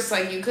dangerous.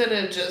 Like you could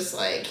have just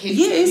like hit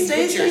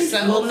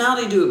yourself. Well, now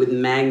they do it with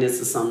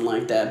magnets or something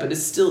like that, but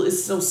it's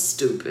so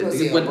stupid.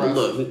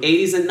 Look,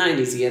 80s and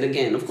 90s yet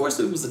again. Of course,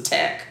 it was a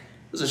tack.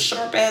 It was a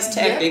sharp ass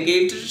tack they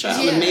gave to the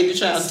child and made the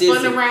child dizzy.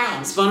 Spun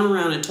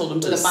around and told them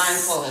to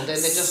blindfold, and they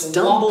just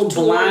stumble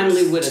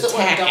blindly with a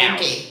tack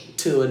out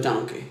to a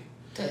donkey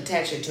to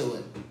attach it to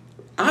it.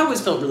 I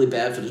always felt really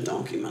bad for the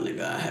donkey, my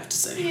nigga, I have to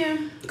say. Yeah.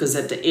 Because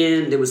at the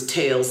end, there was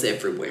tails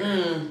everywhere.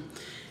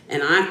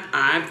 And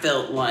I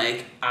felt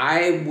like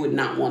I would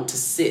not want to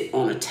sit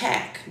on a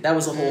tack. That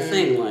was the whole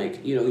thing.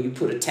 Like, you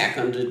put a tack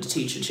under the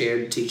teacher chair,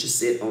 the teacher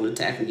sit on the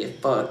tack and get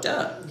fucked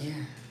up. Yeah.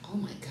 Oh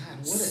my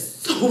God.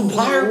 So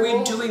why are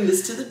we doing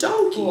this to the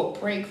donkey? We'll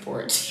pray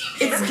for it.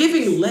 It's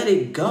giving let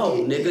it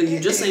go, nigga. You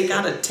just ain't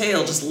got a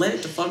tail. Just let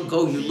it the fuck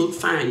go. You look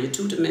fine. You're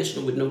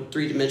 2-dimensional with no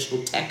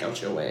 3-dimensional tack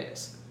out your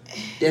ass.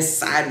 That's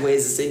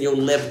sideways. It's in your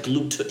left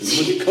glute. What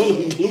you call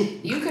it,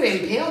 glute? You could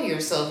impale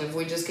yourself if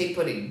we just keep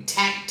putting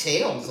tack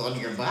tails on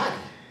your body.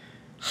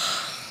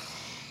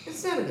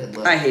 It's not a good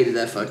look. I hated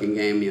that fucking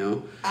game,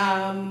 yo.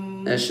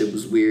 That shit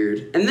was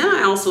weird. And then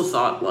I also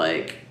thought,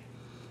 like...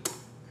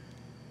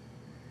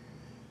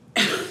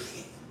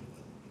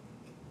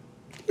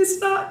 it's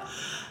not...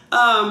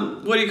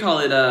 what do you call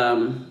it?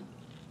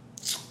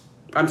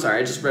 I'm sorry,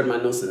 I just read my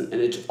notes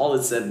and all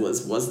it said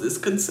was this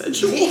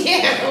consensual?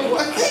 Yeah,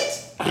 what?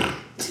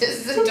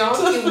 Does the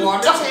donkey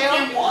want a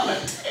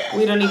tail?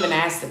 We don't even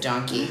ask the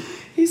donkey.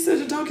 He said,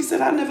 the donkey said,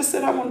 I never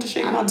said I wanted to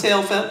shake my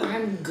tail feather.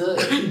 I'm good.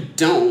 I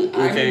don't,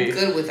 okay? I'm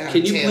good without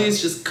Can you tail.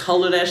 please just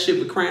color that shit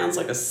with crayons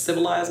like a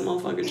civilized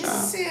motherfucking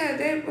child? Yeah,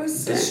 that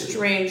was a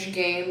strange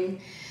game.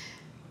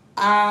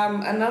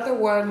 Another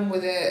one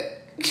with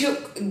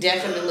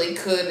definitely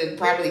could and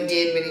probably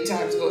did many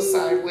times go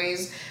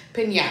sideways.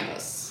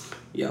 Pinatas.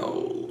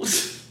 Yo.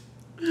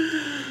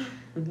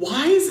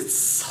 Why is it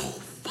so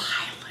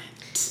violent?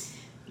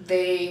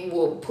 They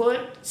will put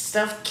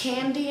stuffed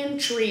candy and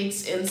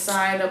treats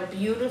inside a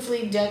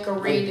beautifully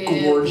decorated,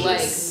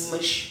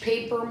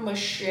 paper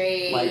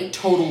mache, like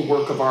total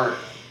work of art,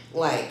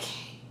 like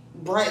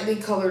brightly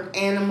colored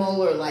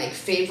animal or like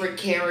favorite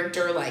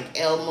character like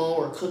Elmo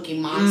or Cookie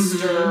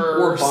Monster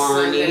or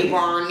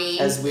Barney,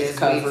 as we've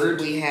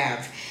covered. We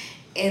have,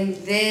 and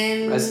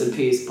then rest in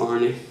peace,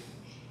 Barney.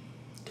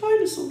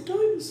 Dinosaur.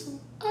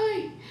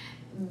 Aye.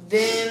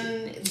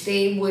 Then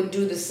they would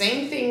do the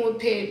same thing with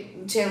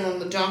tail on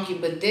the donkey,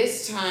 but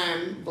this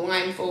time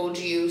blindfold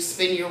you,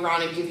 spin you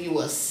around, and give you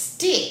a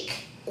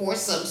stick or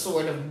some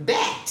sort of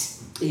bat.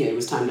 Yeah, it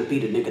was time to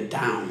beat a nigga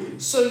down.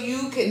 So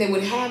they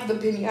would have the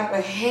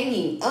pinata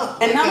hanging up,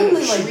 and not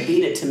only like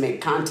beat it to make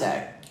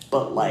contact,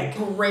 but like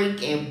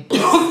break and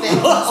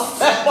bust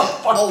that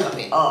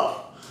open.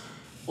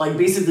 Like,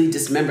 basically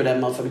dismember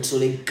that motherfucker so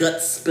their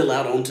guts spill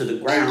out onto the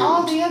ground. And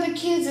all the other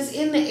kids is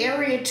in the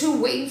area,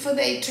 too, waiting for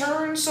their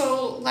turn.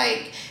 So,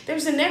 like,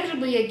 there's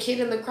inevitably a kid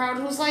in the crowd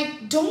who's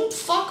like, don't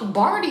fuck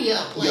Barty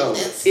up. Like, Yo,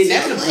 that's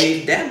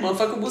inevitably, that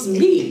motherfucker was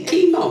me.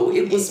 Chemo,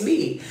 it was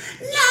me.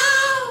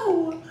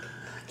 No!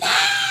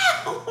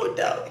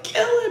 Don't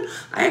kill him.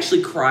 I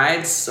actually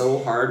cried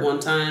so hard one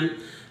time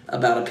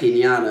about a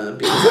piñata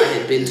because I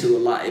had been to a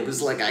lot. It was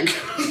like I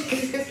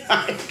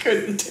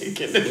couldn't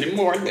take it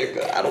anymore,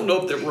 nigga. I don't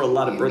know if there were a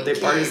lot of birthday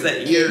parties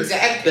that year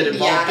that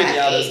involved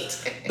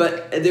piñatas,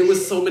 but there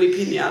was so many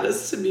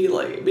piñatas to me.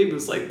 Like maybe it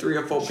was like 3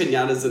 or 4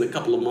 piñatas in a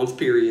couple of month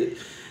period,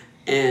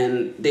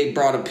 and they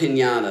brought a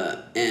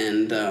piñata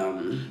and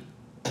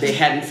they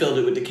hadn't filled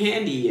it with the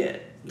candy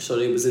yet. So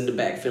they was in the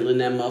back filling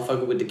that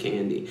motherfucker with the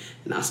candy,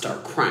 and I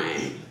start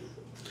crying.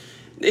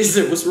 They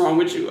said, "What's wrong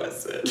with you?" I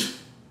said,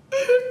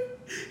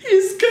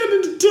 "He's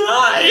gonna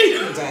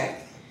die."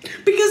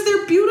 Because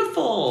they're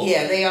beautiful.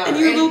 Yeah, they are. And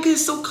your little kid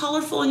is so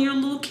colorful, and you're a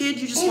little kid,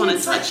 you just want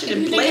to touch it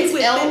and play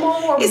with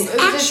Elmo, or it. It's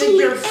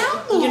actually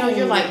Elmo. You know,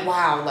 you're like,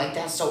 wow, like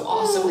that's so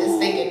awesome. This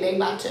thing, and they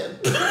about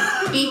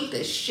to beat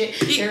the shit.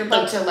 They're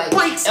about to like,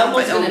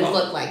 Elmo's gonna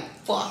look like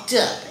fucked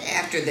up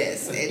after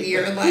this, and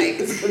you're like,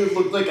 it's gonna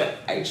look like an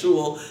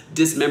actual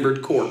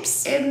dismembered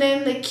corpse. And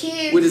then the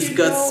kid with his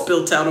guts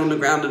spilt out on the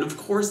ground, and of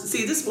course,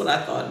 see, this is what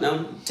I thought.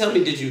 Now, tell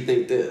me, did you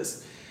think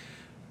this?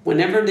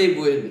 Whenever they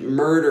would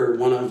murder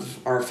one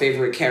of our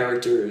favorite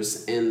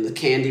characters and the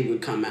candy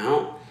would come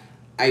out,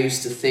 I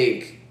used to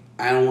think,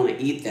 I don't want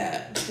to eat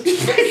that.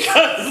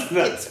 Because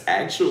that's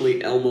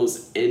actually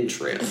Elmo's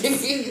entrails.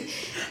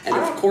 And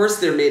of course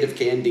they're made of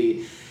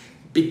candy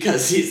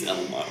because he's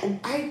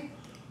Elmo.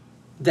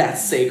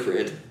 That's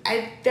sacred.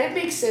 That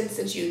makes sense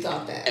that you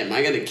thought that. Am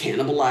I going to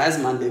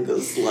cannibalize my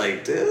niggas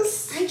like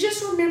this? I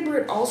just remember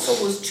it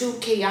also was too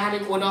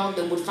chaotic when all of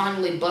them would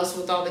finally bust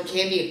with all the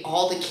candy and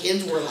all the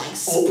kids were like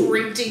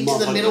sprinting to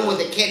the middle with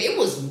the candy. It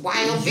was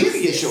wild business.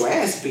 You get your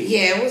ass beat.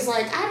 Yeah, it was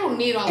like, I don't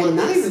need all of this. And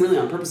not even really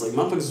on purpose. Like,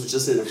 motherfuckers was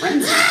just in a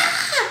frenzy.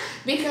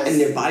 And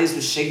their bodies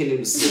were shaking. It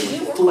was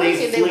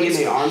flinging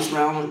their arms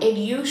around. And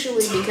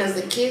usually because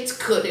the kids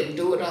couldn't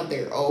do it on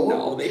their own.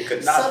 No, they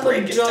could not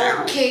break it down. Some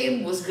adult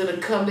kid was going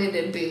to come in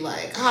and be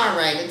like, all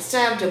right, it's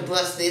time to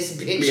bust this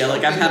bitch. Yeah,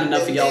 like I've had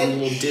enough of y'all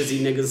little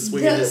dizzy niggas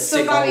swinging this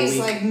stick all week. Somebody's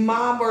like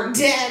mom or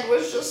dad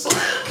was just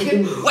like,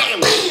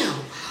 bam,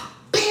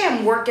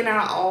 bam, working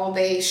out all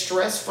day,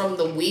 stress from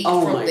the week,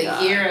 from the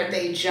year at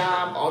their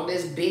job on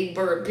this Big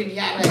Bird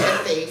pinata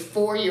at their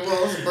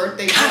 4-year-old's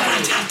birthday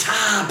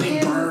party.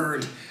 Big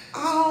Bird.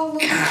 All the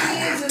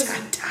kids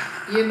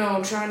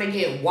is, trying to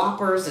get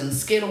Whoppers and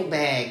Skittle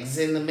bags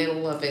in the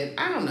middle of it.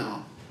 I don't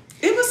know.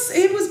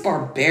 It was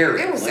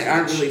barbaric. It was like I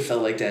really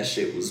felt like that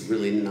shit was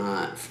really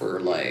not for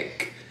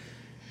like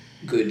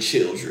good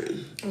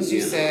children. As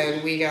you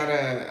said, we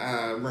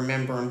gotta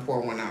remember and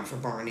pour one out for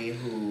Barney,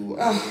 who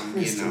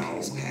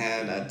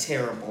had a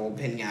terrible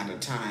pinata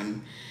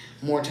time,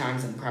 more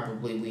times than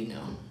probably we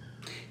know.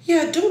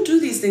 Yeah, don't do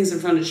these things in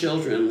front of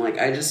children. Like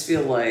I just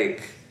feel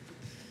like,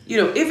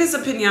 if it's a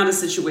pinata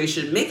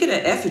situation, make it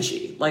an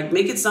effigy. Like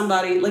make it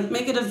somebody. Like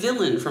make it a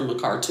villain from a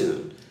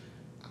cartoon.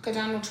 Okay,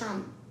 Donald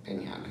Trump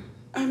pinata.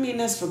 I mean,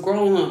 that's for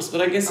grown-ups,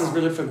 but I guess it's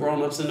really for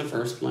grown-ups in the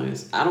first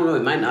place. I don't know.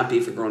 It might not be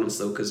for grown-ups,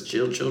 though, because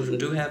children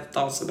do have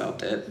thoughts about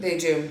that. They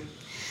do.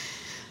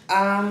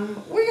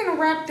 We're going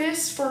to wrap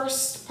this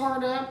first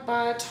part up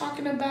by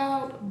talking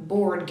about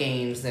board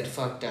games that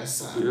fucked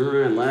us up. All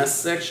right,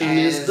 last section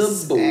is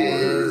the board.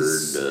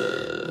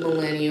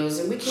 Millennials,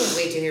 and we can't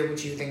wait to hear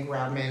what you think,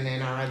 Rodman,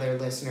 and our other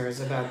listeners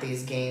about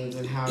these games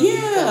and how you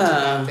felt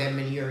about them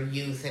in your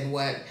youth and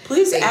what.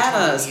 Please add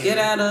us. Get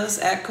at us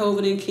at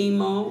COVID and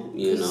Chemo,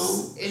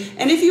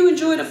 and if you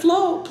enjoy the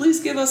flow,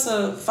 please give us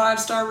a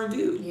 5-star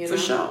review for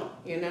sure.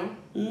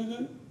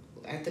 Mm-hmm.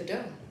 At the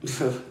door.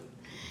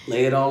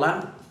 Lay it all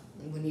out.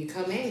 When you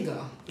come and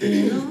go.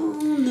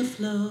 On the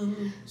floor.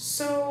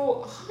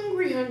 So,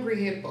 Hungry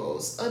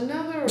Hippos,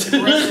 another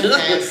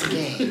aggressive-ass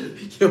game.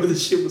 Yo,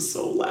 this shit was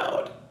so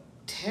loud.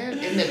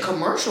 And the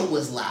commercial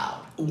was loud.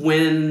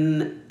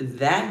 When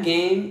that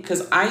game,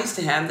 because I used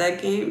to have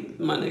that game,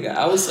 my nigga,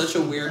 I was such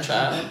a weird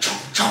child.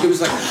 It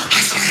was like,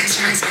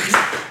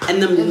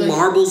 and the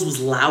marbles was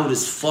loud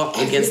as fuck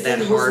against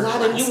that hard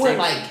plastic. And you were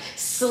like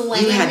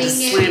slamming it. You had to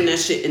slam that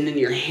shit, and then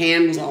your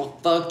hand was all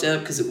fucked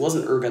up because it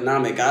wasn't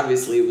ergonomic.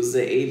 Obviously, it was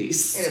the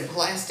 80s. And a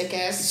plastic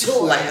ass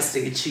toy.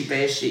 Plastic and cheap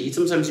ass shit.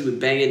 Sometimes you would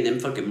bang it, and them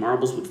fucking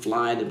marbles would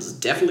fly. And it was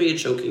definitely a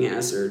choking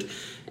hazard.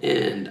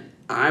 And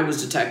I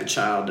was the type of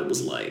child that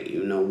was like,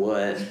 you know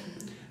what?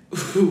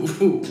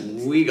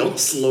 We gonna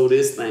slow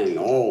this thing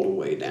all the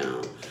way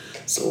down.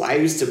 So I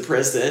used to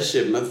press that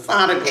shit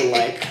methodical,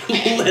 like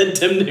let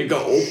them nigga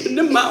open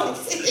the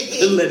mouth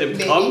and let him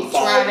come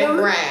forward, try to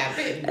grab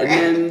it, and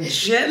then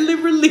gently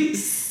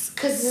release.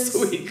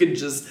 So he could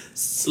just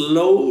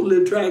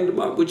slowly drag them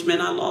up, which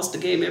meant I lost the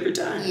game every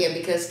time. Yeah,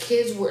 because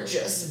kids were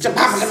just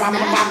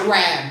smash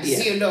grabs,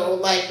 Yeah. you know,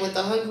 like with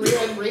the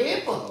hungry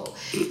hippo.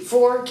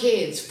 4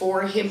 kids,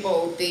 4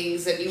 hippo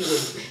things, and you would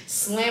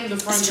slam the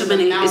front of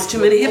the mouth. It's too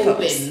many hippos.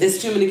 open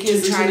It's too many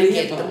kids. to try to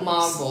get hippos. the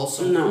marbles.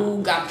 So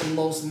who got the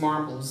most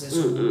marbles is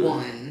who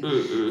won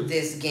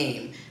this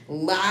game.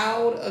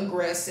 Loud,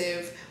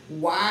 aggressive.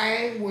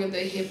 Why were the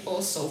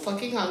hippos so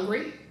fucking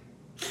hungry?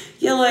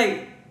 Yeah,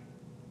 like,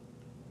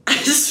 I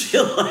just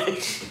feel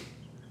like,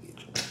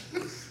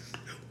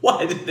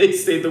 why did they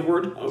say the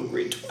word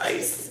hungry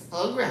twice?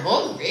 Hungry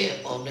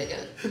hippo,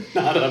 nigga.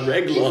 Not a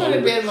regular He could have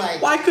hungry. been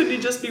like, Why couldn't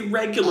it just be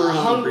regular a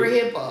hungry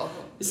hippo.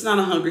 It's not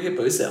a hungry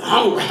hippo. It's a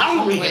hungry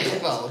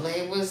hippo. hippo.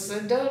 It was,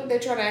 don't they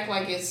try to act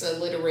like it's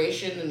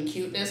alliteration and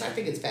cuteness? I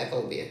think it's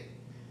fatphobia.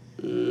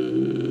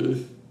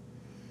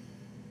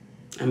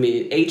 I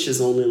mean, H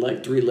is only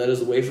like 3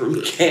 letters away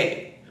from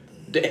K.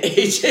 The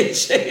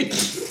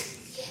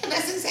HHH. Yeah,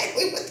 that's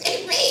exactly what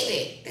they made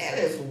it. That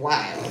is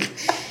wild.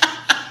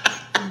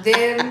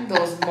 Then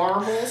those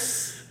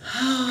marbles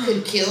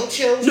could kill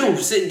children. No,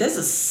 that's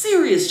a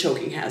serious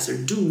choking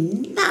hazard. Do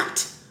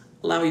not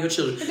allow your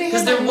children.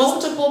 Because there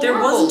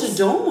wasn't a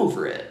dome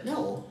over it.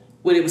 No.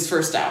 When it was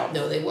first out.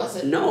 No, there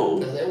wasn't. No,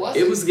 there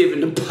wasn't. It was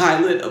given the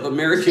pilot of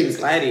American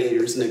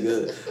Gladiators,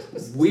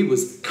 nigga. We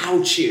was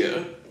out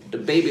here. The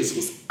babies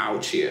was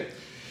out here.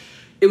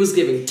 It was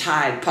giving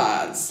Tide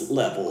Pods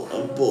level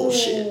of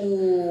bullshit.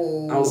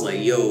 Ooh. I was like,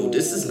 yo,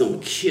 this is gonna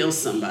kill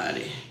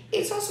somebody.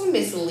 It's also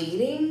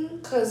misleading,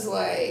 because,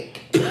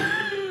 like,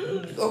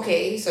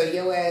 okay, so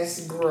your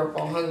ass grew up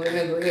on Hungry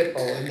Hippo,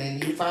 and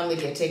then you finally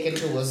get taken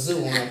to a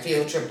zoo on a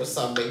field trip or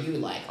something. You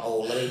like,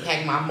 oh, let me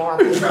pack my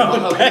marbles from a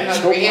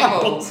Hungry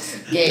Hippo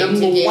game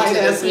to get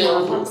to the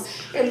field.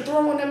 And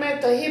throwing them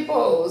at the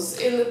hippos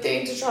in the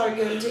thing to try to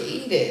get them to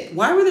eat it.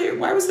 Why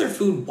was their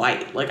food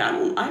white? Like, I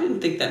didn't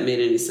think that made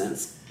any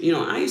sense. You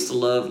know, I used to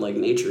love, like,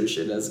 nature and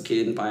shit as a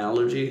kid in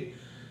biology.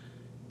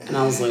 And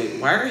I was like,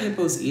 why are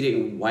hippos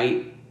eating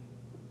white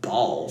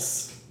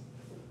balls?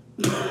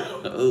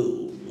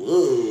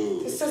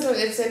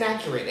 It's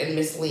inaccurate and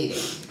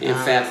misleading. And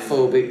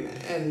fatphobic.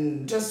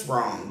 And just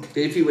wrong.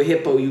 If you a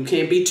hippo, you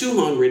can't be too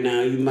hungry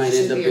now. You might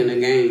end up in a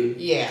game.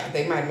 Yeah,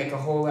 they might make a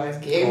whole ass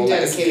game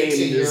dedicated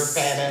to your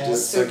fat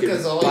ass. Just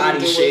Because all body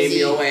you do shame is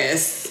your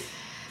ass.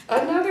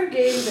 Another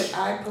game that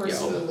I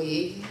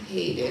personally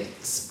hated.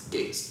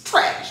 It's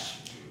trash.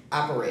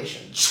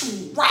 Operation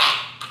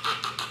Trash.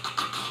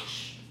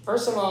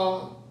 First of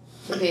all,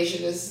 the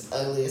patient is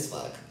ugly as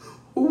fuck.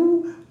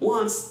 Who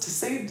wants to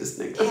save this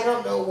nigga? I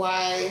don't know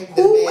why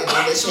the man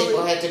on the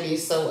table had to be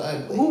so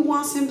ugly. Who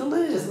wants him to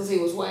live? Just because he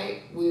was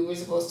white, we were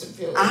supposed to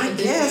feel. I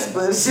guess,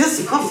 but it's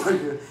just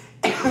motherfucker.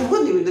 I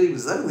wouldn't even know he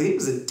was ugly. He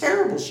was in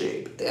terrible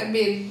shape. I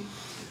mean,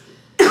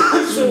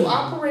 so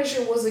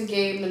Operation was a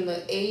game in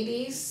the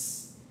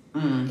 80s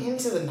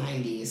into the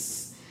 90s.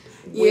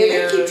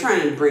 Yeah, they keep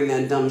trying to bring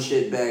that dumb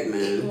shit back,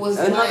 man. It was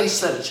another like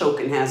set of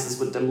choking hazards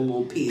with them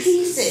little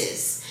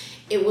pieces.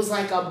 It was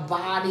like a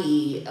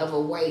body of a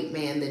white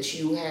man that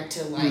you had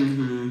to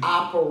like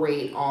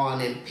operate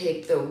on and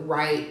pick the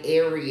right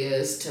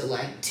areas to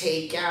like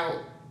take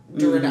out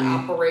during the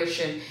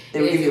operation.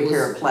 They would give you a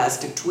pair of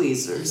plastic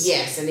tweezers.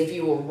 Yes, and if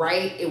you were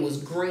right, it was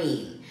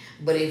green.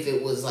 But if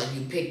it was like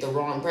you picked the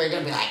wrong part,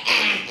 it'd be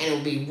like, and it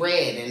would be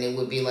red, and it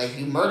would be like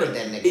you murdered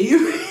that nigga.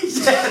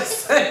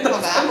 Yes. On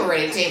the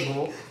operating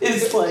table.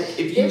 It's like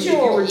if you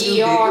were too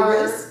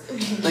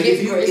vigorous, like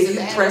if you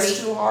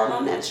press too hard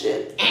on that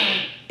shit,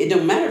 it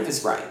don't matter if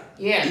it's right.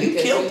 Yeah, you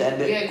killed that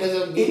nigga. Yeah,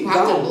 because if you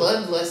popped a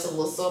blood vessel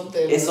or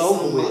something, it's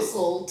over with.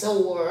 Muscle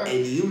tore,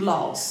 and you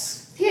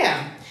lost.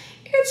 Yeah.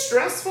 It's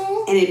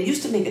stressful. And it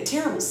used to make a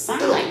terrible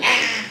sound. Like,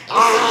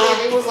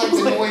 it was like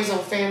the noise on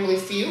Family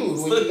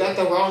Feud when you got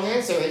the wrong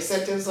answer,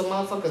 except it was a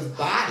motherfucker's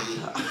body.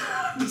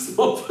 This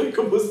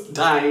motherfucker was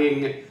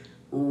dying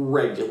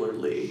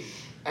regularly.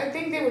 I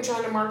think they were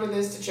trying to market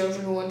this to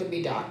children who wanted to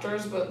be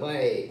doctors, but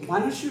like... Why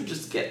don't you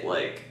just get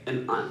like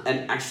an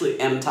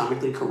actually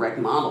anatomically correct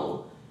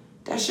model?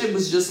 That shit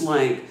was just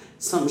like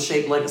something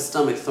shaped like a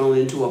stomach thrown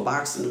into a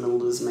box in the middle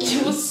of this man.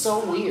 It was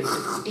so weird.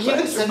 He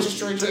was such a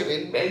strange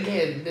man.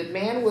 Again, the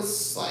man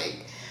was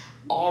like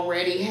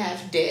already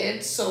half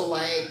dead, so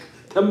like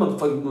that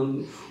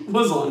motherfucker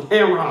was on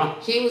heroin.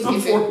 He was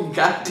before he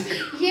got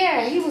there.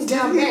 Yeah, he was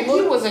down bad.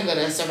 He wasn't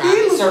gonna survive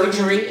the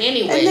surgery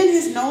anyway. And then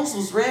his nose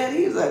was red.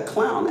 He was a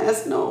clown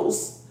ass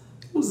nose.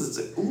 What was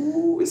this?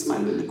 Ooh, this might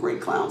have been the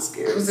Great Clown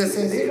Scare. Was this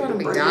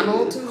Ronald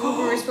McDonald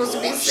who we were supposed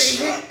to be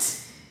saving?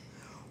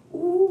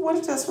 Ooh, what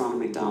if that's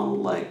Ronald McDonald,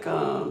 like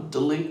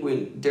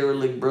delinquent,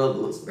 derelict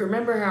brothers?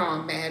 Remember how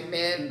on Mad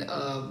Men,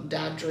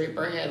 Don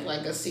Draper had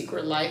like a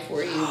secret life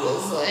where he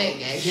was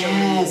like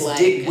actually like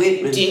Dick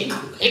Whitman.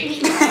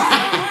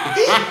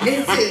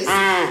 This is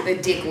the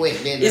Dick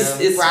Whitman.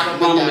 It's Ronald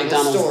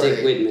McDonald's story.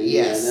 Dick Whitman.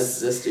 Yes.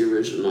 Yeah, that's the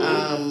original.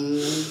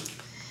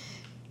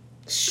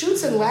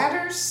 Chutes and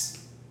Ladders.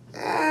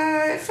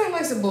 It felt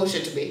like some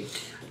bullshit to me.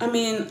 I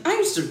mean, I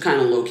used to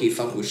kind of low-key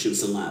fuck with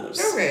Chutes and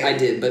Ladders. Okay. I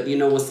did, but you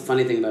know what's the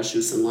funny thing about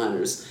Chutes and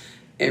Ladders?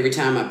 Every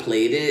time I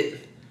played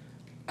it,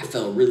 I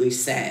felt really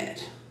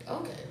sad.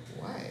 Okay,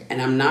 why?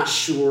 And I'm not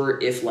sure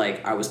if,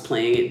 like, I was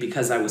playing it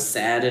because I was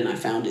sad and I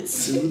found it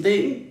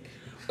soothing,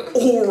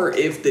 or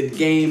if the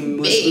game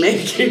was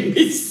making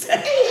me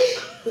sad.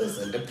 It was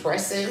a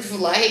depressive,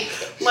 like...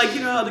 Like,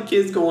 you know how the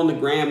kids go on the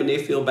gram and they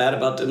feel bad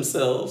about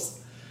themselves?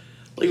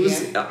 Like,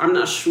 I'm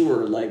not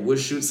sure, like, what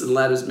Chutes and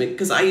Ladders make...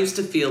 Because I used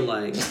to feel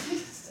like...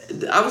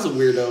 I was a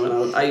weirdo,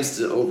 and I used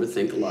to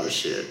overthink a lot of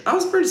shit. I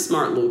was a pretty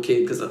smart little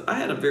kid, because I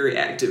had a very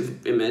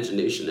active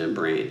imagination and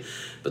brain.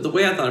 But the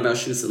way I thought about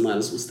Chutes and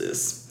Ladders was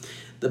this.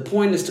 The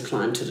point is to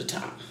climb to the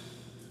top.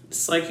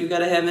 It's like you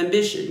gotta have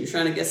ambition. You're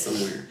trying to get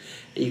somewhere.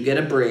 And you get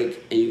a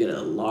break, and you get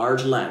a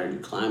large ladder, and you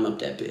climb up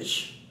that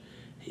bitch.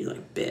 And you're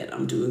like, bet,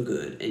 I'm doing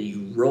good. And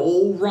you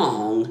roll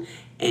wrong,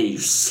 and you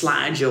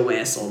slide your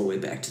ass all the way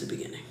back to the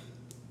beginning.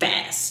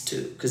 Fast,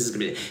 too. Because it's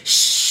going to be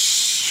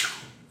shh.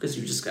 Because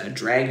you just got to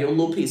drag your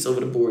little piece over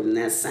the board. And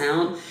that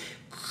sound...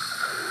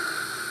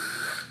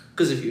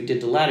 Because if you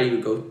did the ladder, you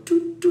would go...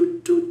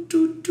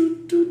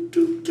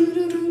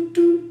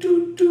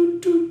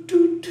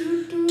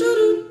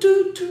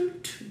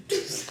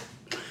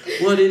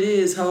 What it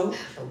is, ho?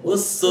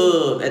 What's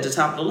up? At the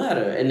top of the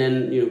ladder. And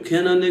then, you know,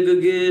 can a nigga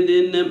get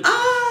in them?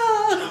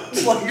 Ah!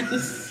 Like,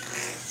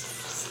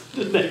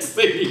 the next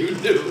thing you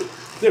do...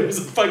 There was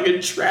a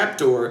fucking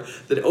trapdoor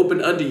that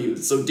opened under you.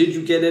 So did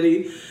you get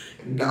any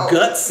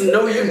guts?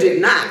 No, you did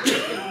not. So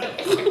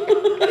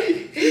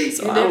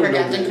you never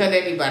got to cut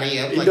anybody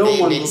up. Like no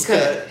one was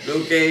cut.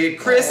 Okay,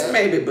 Chris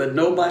maybe, but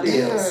nobody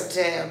else.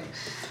 Damn.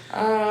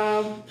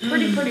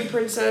 Pretty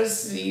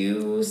Princess,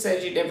 you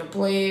said you never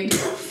played.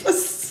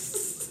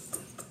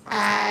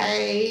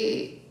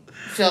 I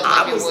felt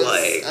like it was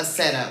like, a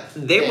setup.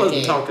 They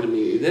wasn't talking to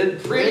me. Then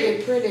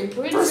Pretty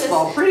Princess. First of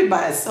all, pretty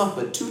by itself,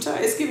 but two times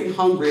it's giving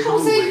hungry. I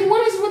was saying,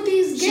 what is with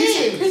these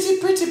games?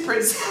 Pretty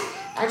Princess.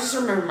 I just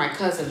remember my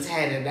cousins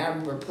had it. And I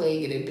remember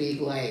playing it and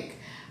being like,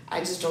 I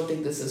just don't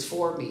think this is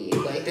for me.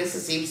 Like, this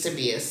seems to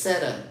be a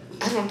setup.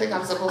 I don't think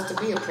I'm supposed to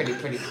be a pretty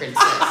princess.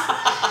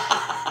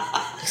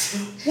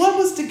 What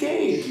was the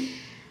game?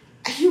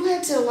 You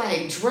had to,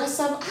 like, dress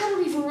up. I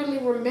don't even really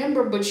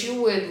remember, but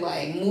you would,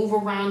 like, move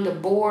around the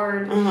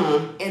board.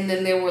 And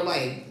then there were,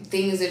 like,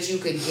 things that you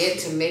could get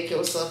to make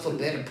yourself a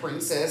better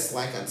princess,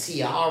 like a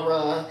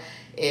tiara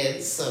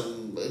and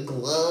some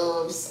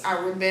gloves, I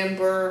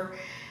remember.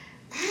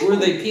 Were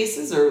they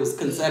pieces or it was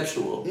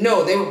conceptual?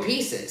 No, they were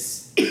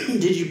pieces.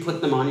 Did you put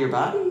them on your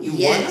body?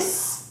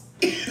 Yes.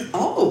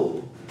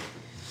 Oh.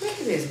 Look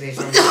at this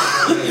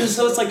bitch.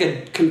 So it's like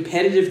a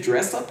competitive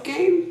dress-up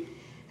game?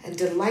 A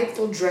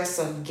delightful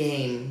dress-up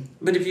game.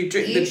 But if you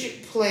drink...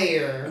 Each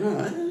player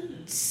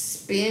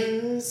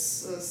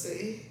spins... Let's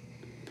see.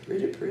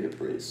 Pretty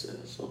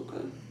princess.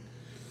 Okay.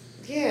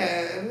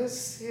 Yeah, it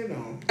was, you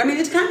know... I mean,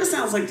 it kind of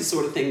sounds like the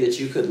sort of thing that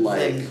you could,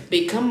 like...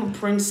 become a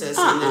princess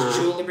in this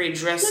jewelry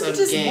dress-up game. Look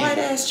at this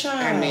white-ass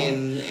child. I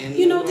mean... And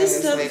you know, this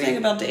is the other thing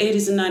about the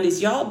 80s and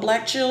 90s. Y'all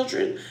black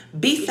children,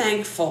 be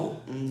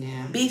thankful.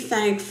 Yeah. Be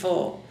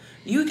thankful.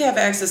 You have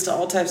access to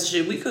all types of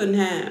shit we couldn't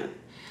have.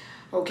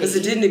 Okay. Because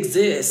it didn't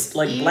exist.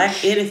 Like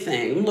black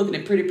anything. I'm looking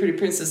at Pretty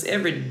Princess.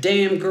 Every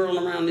damn girl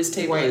around this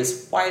table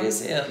is white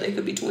as hell. They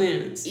could be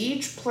twins.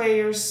 Each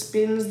player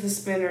spins the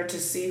spinner to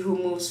see who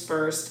moves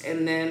first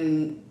and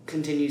then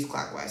continues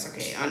clockwise.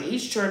 Okay. On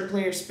each turn,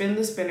 players spin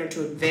the spinner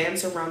to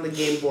advance around the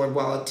game board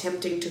while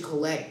attempting to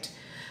collect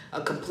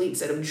a complete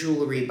set of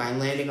jewelry by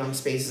landing on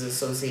spaces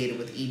associated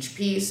with each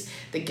piece.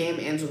 The game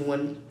ends when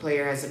one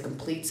player has a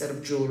complete set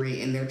of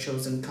jewelry in their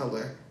chosen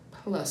color,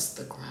 plus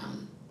the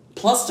crown.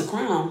 Plus the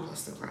crown.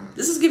 Plus the crown.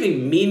 This is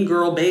giving Mean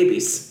Girl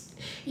Babies.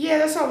 Yeah,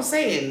 that's what I'm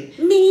saying.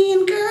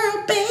 Mean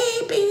Girl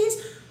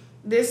Babies.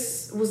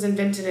 This was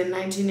invented in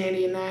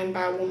 1989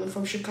 by a woman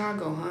from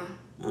Chicago,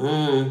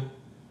 huh?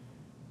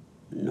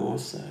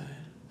 Northside.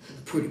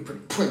 Pretty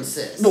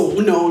princess. No,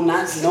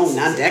 not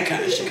that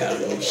kind of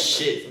Chicago.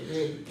 Shit.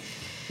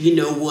 You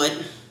know what,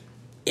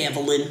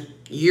 Evelyn?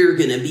 You're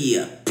gonna be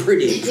a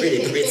pretty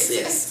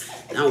princess.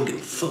 I don't give a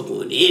fuck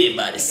what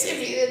anybody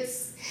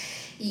says.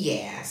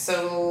 Yeah,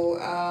 so,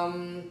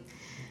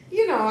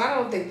 you know, I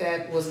don't think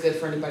that was good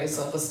for anybody's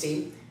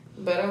self-esteem.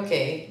 But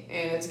okay,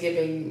 and it's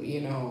giving,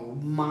 you know,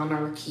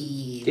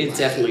 monarchy. It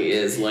definitely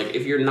is. Like,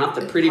 if you're not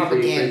the pretty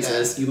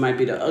princess, you might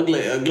be the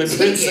ugly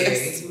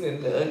princess. Yeah,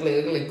 the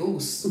ugly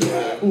goose.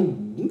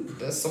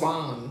 The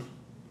swan.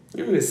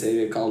 You're going to say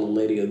they call a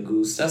lady a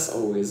goose. That's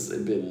always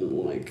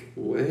been like,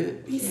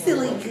 what? You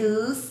silly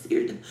goose.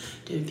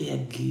 Don't be a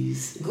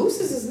goose.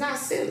 Gooses is not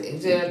silly.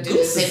 They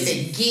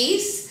say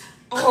geese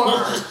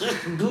or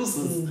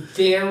gooses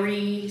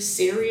very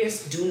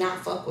serious. Do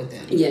not fuck with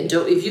them. Yeah,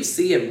 if you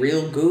see a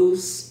real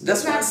goose,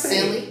 that's not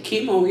silly.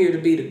 Chemo here to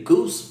be the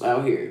goose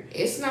out here.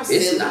 It's not silly.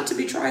 It's not to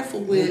be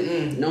trifled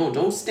with. No,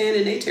 don't stand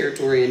in their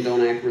territory and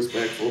don't act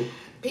respectful.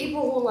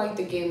 People who like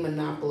the game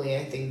Monopoly,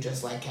 I think,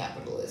 just like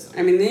capitalism.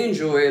 I mean, they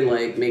enjoy,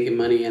 like, making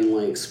money and,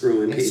 like,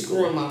 screwing people.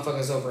 Screwing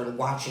motherfuckers over and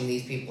watching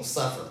these people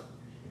suffer.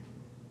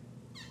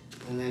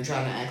 And then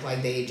trying to act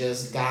like they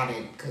just got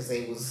it because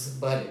they was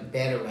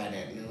better at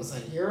it. And it was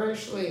like, you're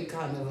actually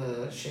kind of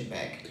a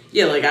shitbag.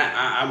 Yeah, like,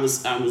 I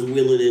was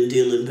wheeling and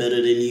dealing better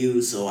than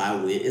you, so I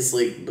went. It's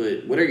like,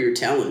 but what are your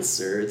talents,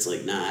 sir? It's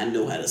like, nah, I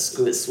know how to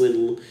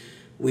swindle,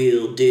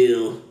 wheel,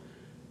 deal,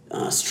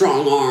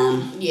 strong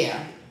arm.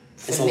 Yeah.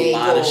 There's a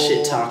lot of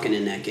shit talking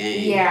in that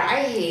game. Yeah,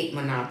 I hate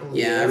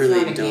Monopoly. Yeah, I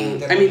really not a don't. game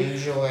that I mean,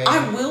 enjoy.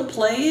 I will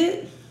play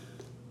it.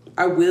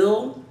 I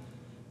will.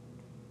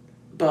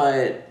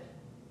 But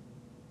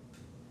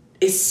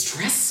it's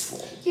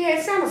stressful. Yeah,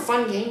 it's not a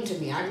fun game to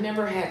me. I've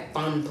never had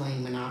fun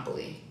playing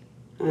Monopoly.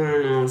 I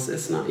don't know.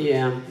 It's not.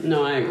 Yeah.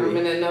 No, I agree.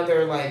 And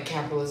another, like,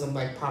 capitalism,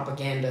 like,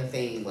 propaganda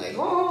thing. Like,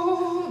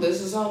 oh,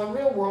 this is how the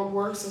real world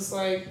works. It's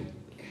like,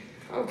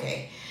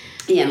 okay.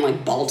 Yeah, and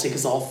like Baltic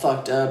is all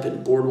fucked up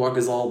and Boardwalk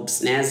is all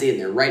snazzy and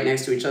they're right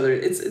next to each other.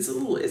 It's a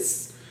little,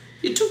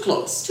 you're too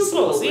close. Too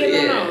close.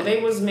 Yeah, no.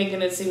 They was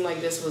making it seem like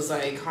this was,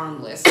 like,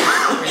 harmless.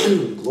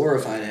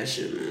 Glorify that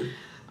shit,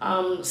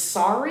 man.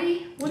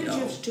 Sorry? What did you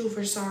have to do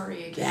for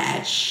Sorry again?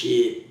 That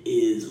shit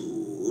is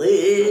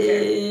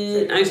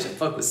lit. Okay. I used to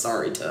fuck with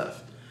Sorry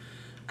tough.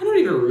 I don't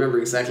even remember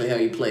exactly how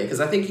you play because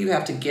I think you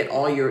have to get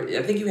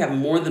I think you have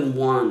more than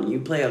one. You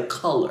play a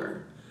color.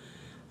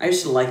 I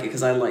used to like it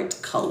because I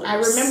liked colors. I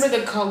remember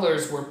the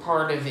colors were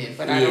part of it,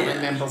 but I don't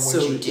remember what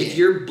you did. So if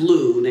you're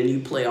blue, then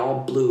you play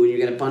all blue, and you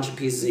get a bunch of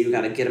pieces, and you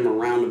got to get them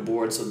around the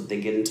board so that they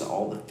get into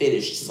all the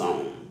finished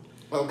zone.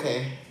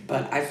 Okay.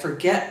 But I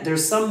forget,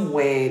 there's some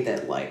way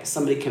that, like,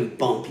 somebody can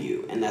bump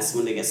you, and that's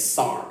when they get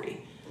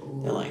sorry.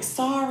 Ooh. They're like,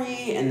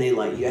 sorry, and they,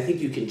 like, I think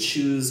you can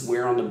choose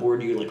where on the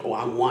board you're like, oh,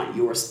 I want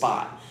your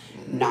spot.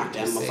 Knock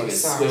that motherfucker,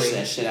 switch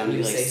that shit out, and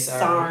you're like,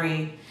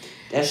 sorry.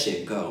 That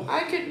shit go.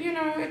 I could, it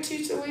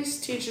at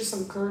least teaches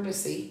some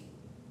courtesy.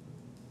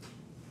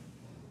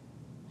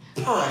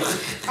 All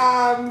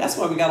right. That's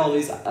why we got all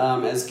these,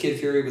 as Kid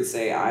Fury would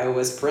say,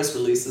 iOS press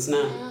releases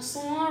now.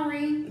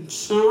 Sorry.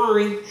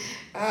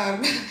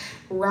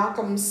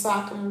 Rock'em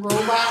Sock'em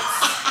Robots.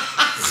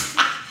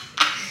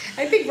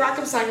 I think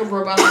Rock'em Sock'em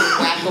Robots and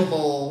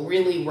Whack-A-Mole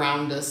really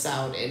round us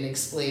out in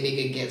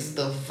explaining against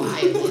the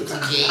violent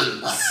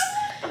games.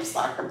 Rock'em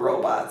Sock'em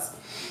Robots.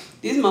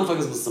 These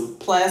motherfuckers was some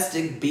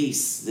plastic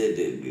beasts.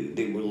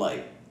 They were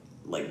like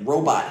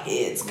robot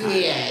heads, kind of.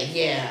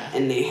 Yeah.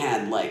 And they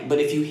had but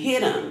if you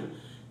hit them,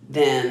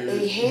 then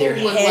their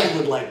head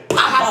would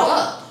pop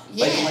up.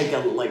 Yeah.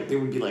 Like there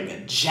would be like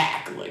a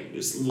jack,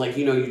 just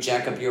you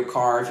jack up your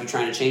car if you're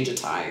trying to change a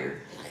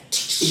tire.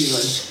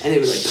 And they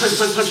would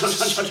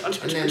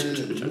punch. And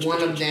then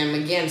one of them,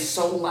 again,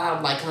 so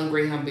loud, like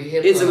Hungry Hungry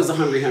Hippo. It was a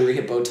Hungry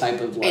Hippo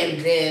type of and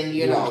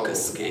then,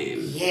 raucous game.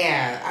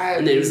 Yeah.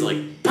 And then it was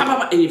pop, pop,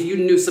 pop. And if you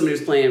knew somebody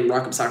was playing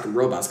Rock'em Sock'em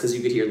Robots, because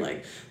you could hear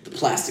the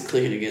plastic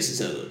clicking against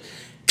each other.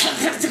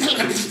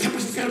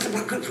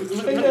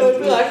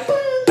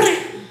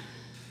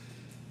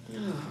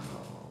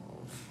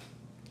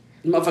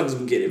 Motherfuckers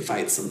would get in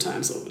fights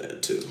sometimes over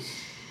that too.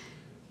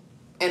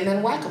 And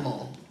then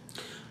Whack-A-Mole.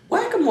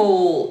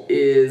 Whack-A-Mole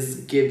is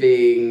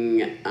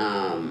giving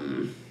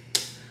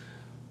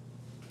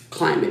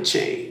climate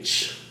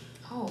change.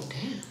 Oh,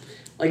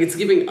 damn. It's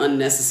giving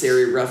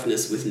unnecessary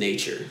roughness with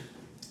nature.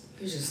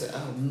 You just a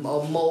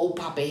mole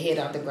pop a head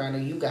out the ground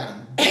and you gotta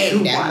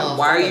bang that motherfucker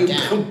Why are you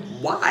down.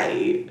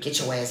 Why? Get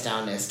your ass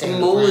down there. Stay a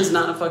mole is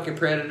not a fucking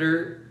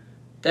predator.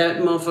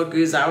 That motherfucker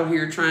is out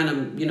here trying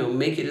to,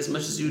 make it as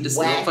much as you. This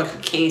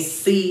motherfucker can't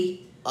see.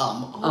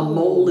 A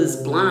mole is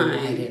blind.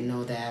 I didn't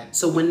know that.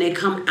 So when they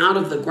come out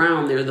of the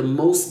ground, they're the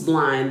most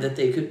blind that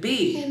they could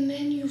be. And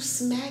then you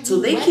smack. So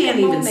they can't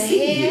even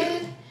see you.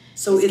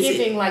 So it's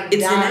giving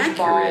it's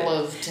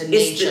dodgeball to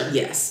nature.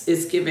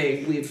 It's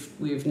giving.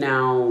 We've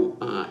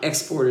now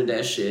exported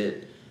that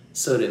shit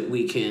so that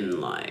we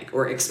can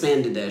or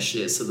expanded that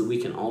shit so that we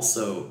can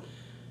also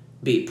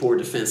beat poor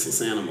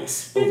defenseless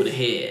animals over the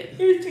head.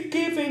 It's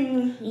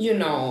giving,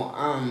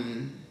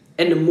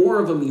 And the more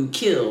of them you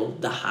kill,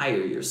 the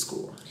higher your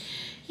score.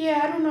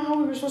 Yeah, I don't know how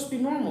we were supposed to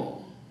be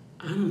normal.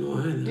 I don't know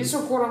either. These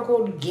are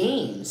quote-unquote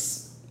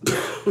games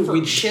for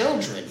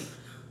children.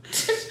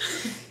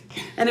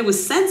 And it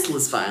was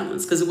senseless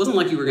violence because it wasn't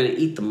like you were going to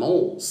eat the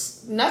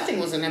moles. Nothing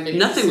was in it.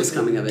 Nothing was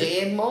coming of it.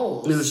 Dead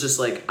moles. It was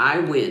just I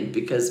win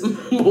because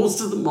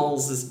most of the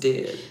moles is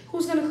dead.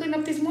 Who's going to clean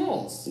up these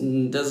moles?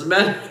 Doesn't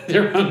matter.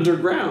 They're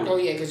underground. Oh,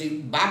 yeah, because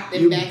you bop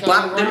them back on the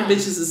ground. You bop them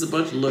bitches is a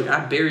bunch of, look,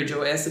 I buried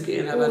your ass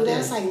again. How about that?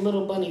 That's like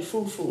Little Bunny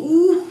Foo-Foo.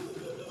 Ooh.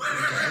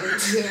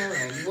 Okay. All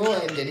right, we'll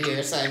end it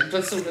here. So I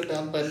put something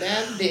up, but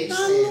that bitch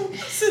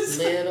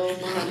said, Little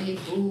Bunny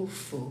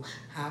Foo-Foo,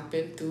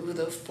 hopping through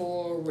the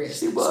forest,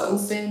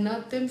 scooping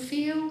up them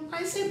fields.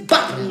 I said,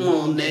 bopping them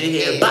on their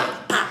head.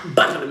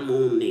 Bopping them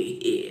on their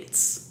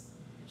heads.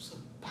 So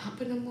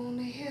popping them on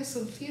their head,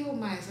 some field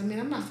mice. I mean,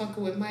 I'm not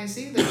fucking with mice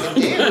either, but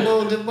they're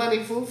Little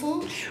Bunny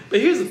Foo-Foo. But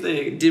here's the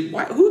thing.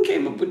 Who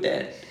came up with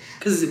that?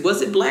 Because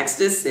was it blacks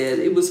that said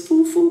it was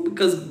foo-foo?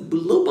 Because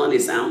Lil Bunny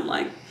sound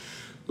like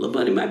Lil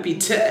Bunny might be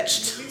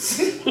touched.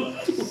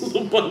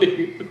 Lil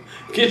Bunny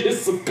getting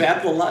some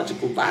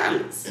pathological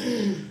violence.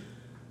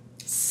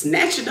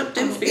 Snatching up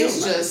them films.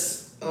 It's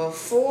just a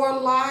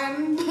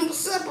 4-line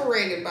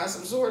separated by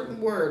some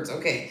certain words.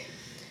 Okay.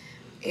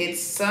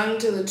 It's sung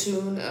to the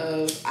tune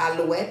of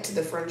Alouette,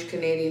 the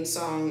French-Canadian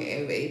song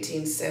of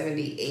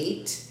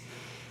 1878.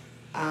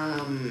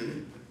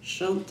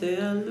 Chante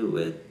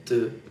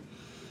Alouette.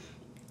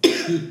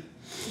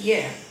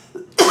 Yeah. A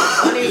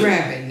bunny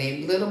rabbit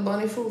named Little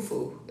Bunny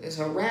Foo-Foo is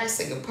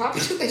harassing a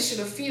population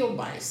of field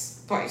mice.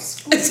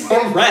 It's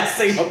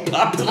harassing a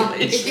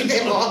population.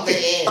 Them all the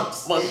ends.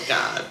 Oh my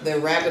God. The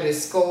rabbit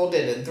is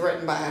scolded and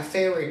threatened by a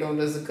fairy known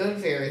as the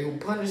Good Fairy, who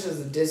punishes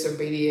the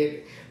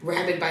disobedient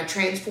rabbit by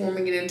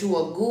transforming it into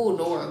a goon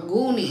or a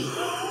goonie.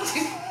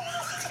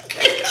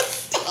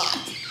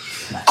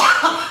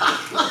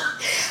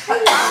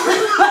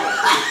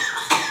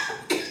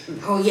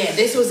 Oh yeah,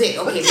 this was it.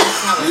 Okay,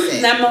 that's how it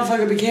said. That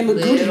motherfucker became a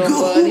goody Little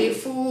goo. bunny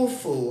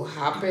foo-foo,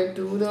 hopping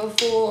through the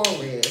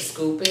forest,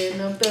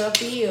 scooping up the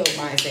field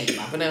mice and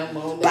bopping them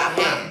on the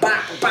head.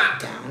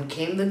 Down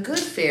came the Good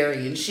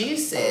Fairy and she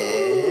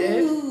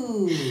said,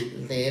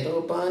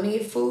 Little bunny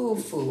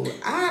foo-foo,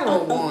 I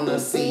don't want to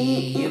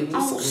see you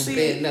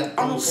scooping up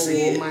the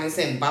fool mice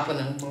and bopping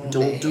them on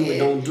the head.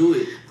 Don't do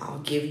it. I'll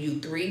give you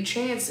 3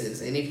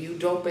 chances, and if you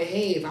don't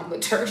behave, I'm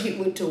going to turn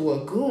you into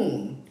a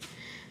goon.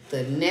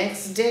 The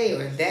next day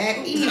or that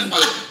evening,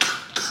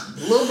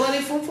 Little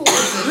Bunny Foo-Foo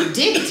was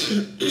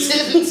addicted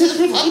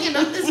to fucking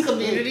up this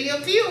community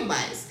of field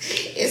mice.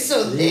 And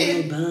so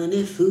then, Little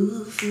Bunny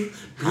Foo-Foo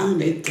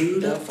running through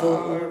the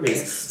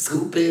forest,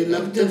 scooping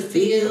up the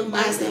field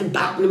mice and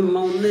bopping them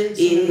on the so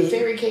the head.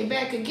 fairy came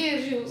back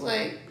again. She was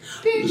like,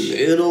 bitch.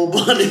 Little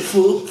Bunny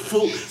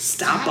Foo-Foo,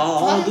 stop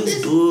all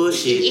this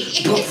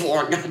bullshit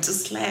before I got to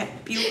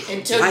slap you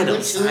And turn right you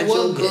upside into a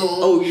your head. goon.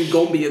 Oh, you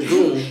gonna be a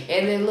goon.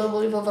 And then Little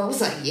Bunny Foo-Foo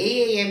was like,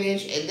 yeah,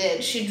 bitch. And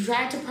then she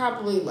tried to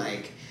probably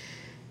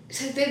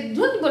said that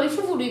Little Bunny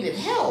Foo-Foo needed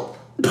help.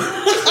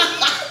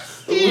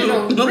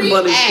 Little Bunny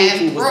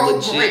Foo-Foo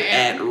was legit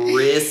at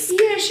risk.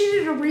 Yeah, she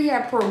did a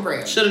rehab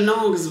program. Should have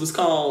known because it was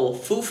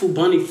called Foo-Foo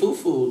Bunny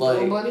Foo-Foo.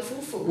 Little Bunny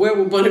Foo-Foo. Where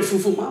would Bunny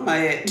Foo-Foo Mama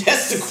at?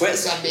 That's the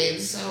question. I mean,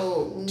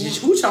 so...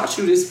 Who taught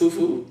you this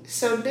Foo-Foo?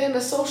 So then the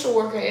social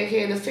worker,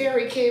 aka the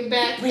fairy, came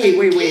back. Wait,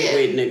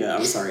 nigga.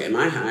 I'm sorry. Am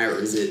I high or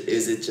is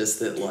it just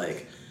that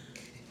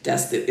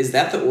is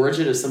that the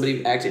origin of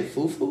somebody acting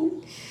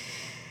foo-foo?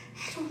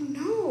 I don't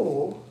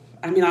know.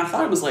 I mean, I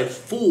thought it was like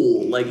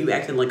fool, like you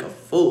acting like a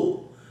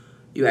fool.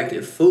 You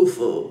acted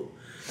foo-foo.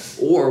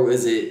 Or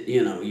was it,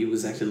 you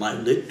was acting like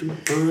little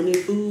bunny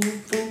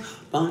foo-foo,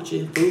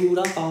 bunching through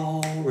the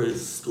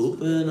forest,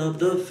 scooping up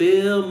the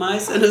field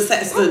mice and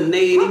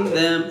assassinating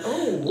them.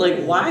 Oh.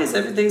 Like, why is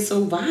everything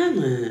so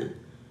violent?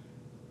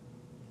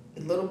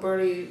 Little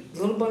bunny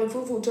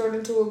Foo-Foo turned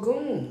into a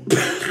goon.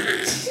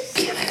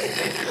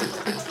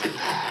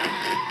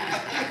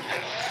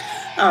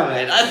 All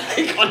right, I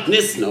think on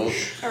this note.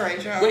 All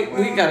right, y'all. We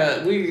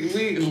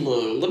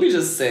look. Let me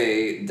just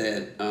say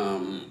that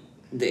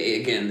the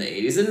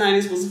 80s and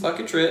 90s was a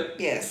fucking trip.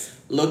 Yes.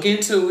 Look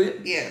into it.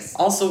 Yes.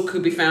 Also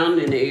could be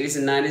found in the 80s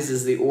and 90s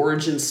is the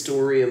origin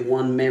story of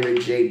one Mary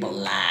J.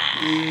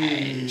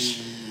 Blige.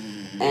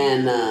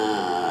 And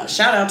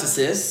shout out to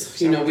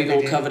sis. We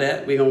gonna cover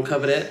that.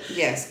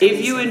 Yes.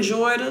 If you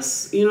enjoyed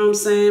us, you know what I'm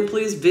saying,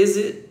 please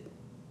visit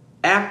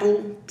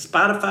Apple,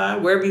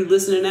 Spotify, wherever you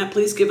listening at,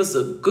 please give us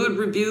a good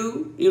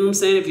review. You know what I'm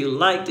saying? If you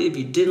liked it, if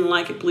you didn't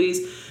like it,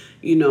 please,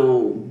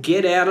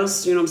 get at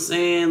us. You know what I'm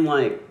saying?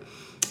 Like,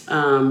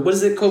 what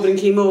is it?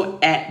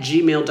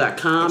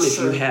 COVIDandChemo@gmail.com. If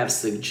you have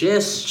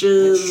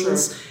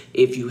suggestions,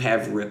 if you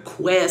have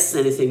requests,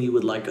 anything you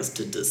would like us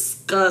to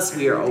discuss,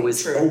 we are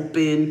always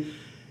open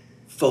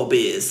for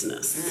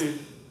business.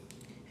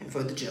 And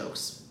for the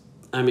jokes.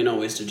 I mean,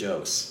 always the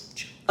jokes.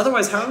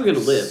 Otherwise, how are we gonna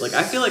live? Like,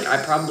 I feel like I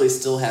probably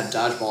still have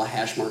dodgeball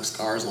hash mark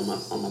scars on my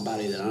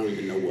body that I don't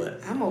even know what.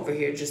 I'm over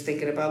here just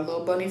thinking about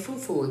Little Bunny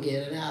Foo-Foo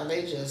again and how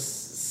they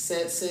just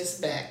set sis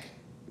back.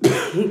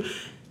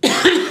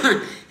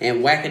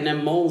 And whacking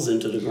them moles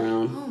into the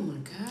ground. Oh my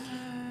God.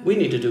 We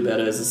need to do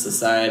better as a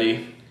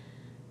society.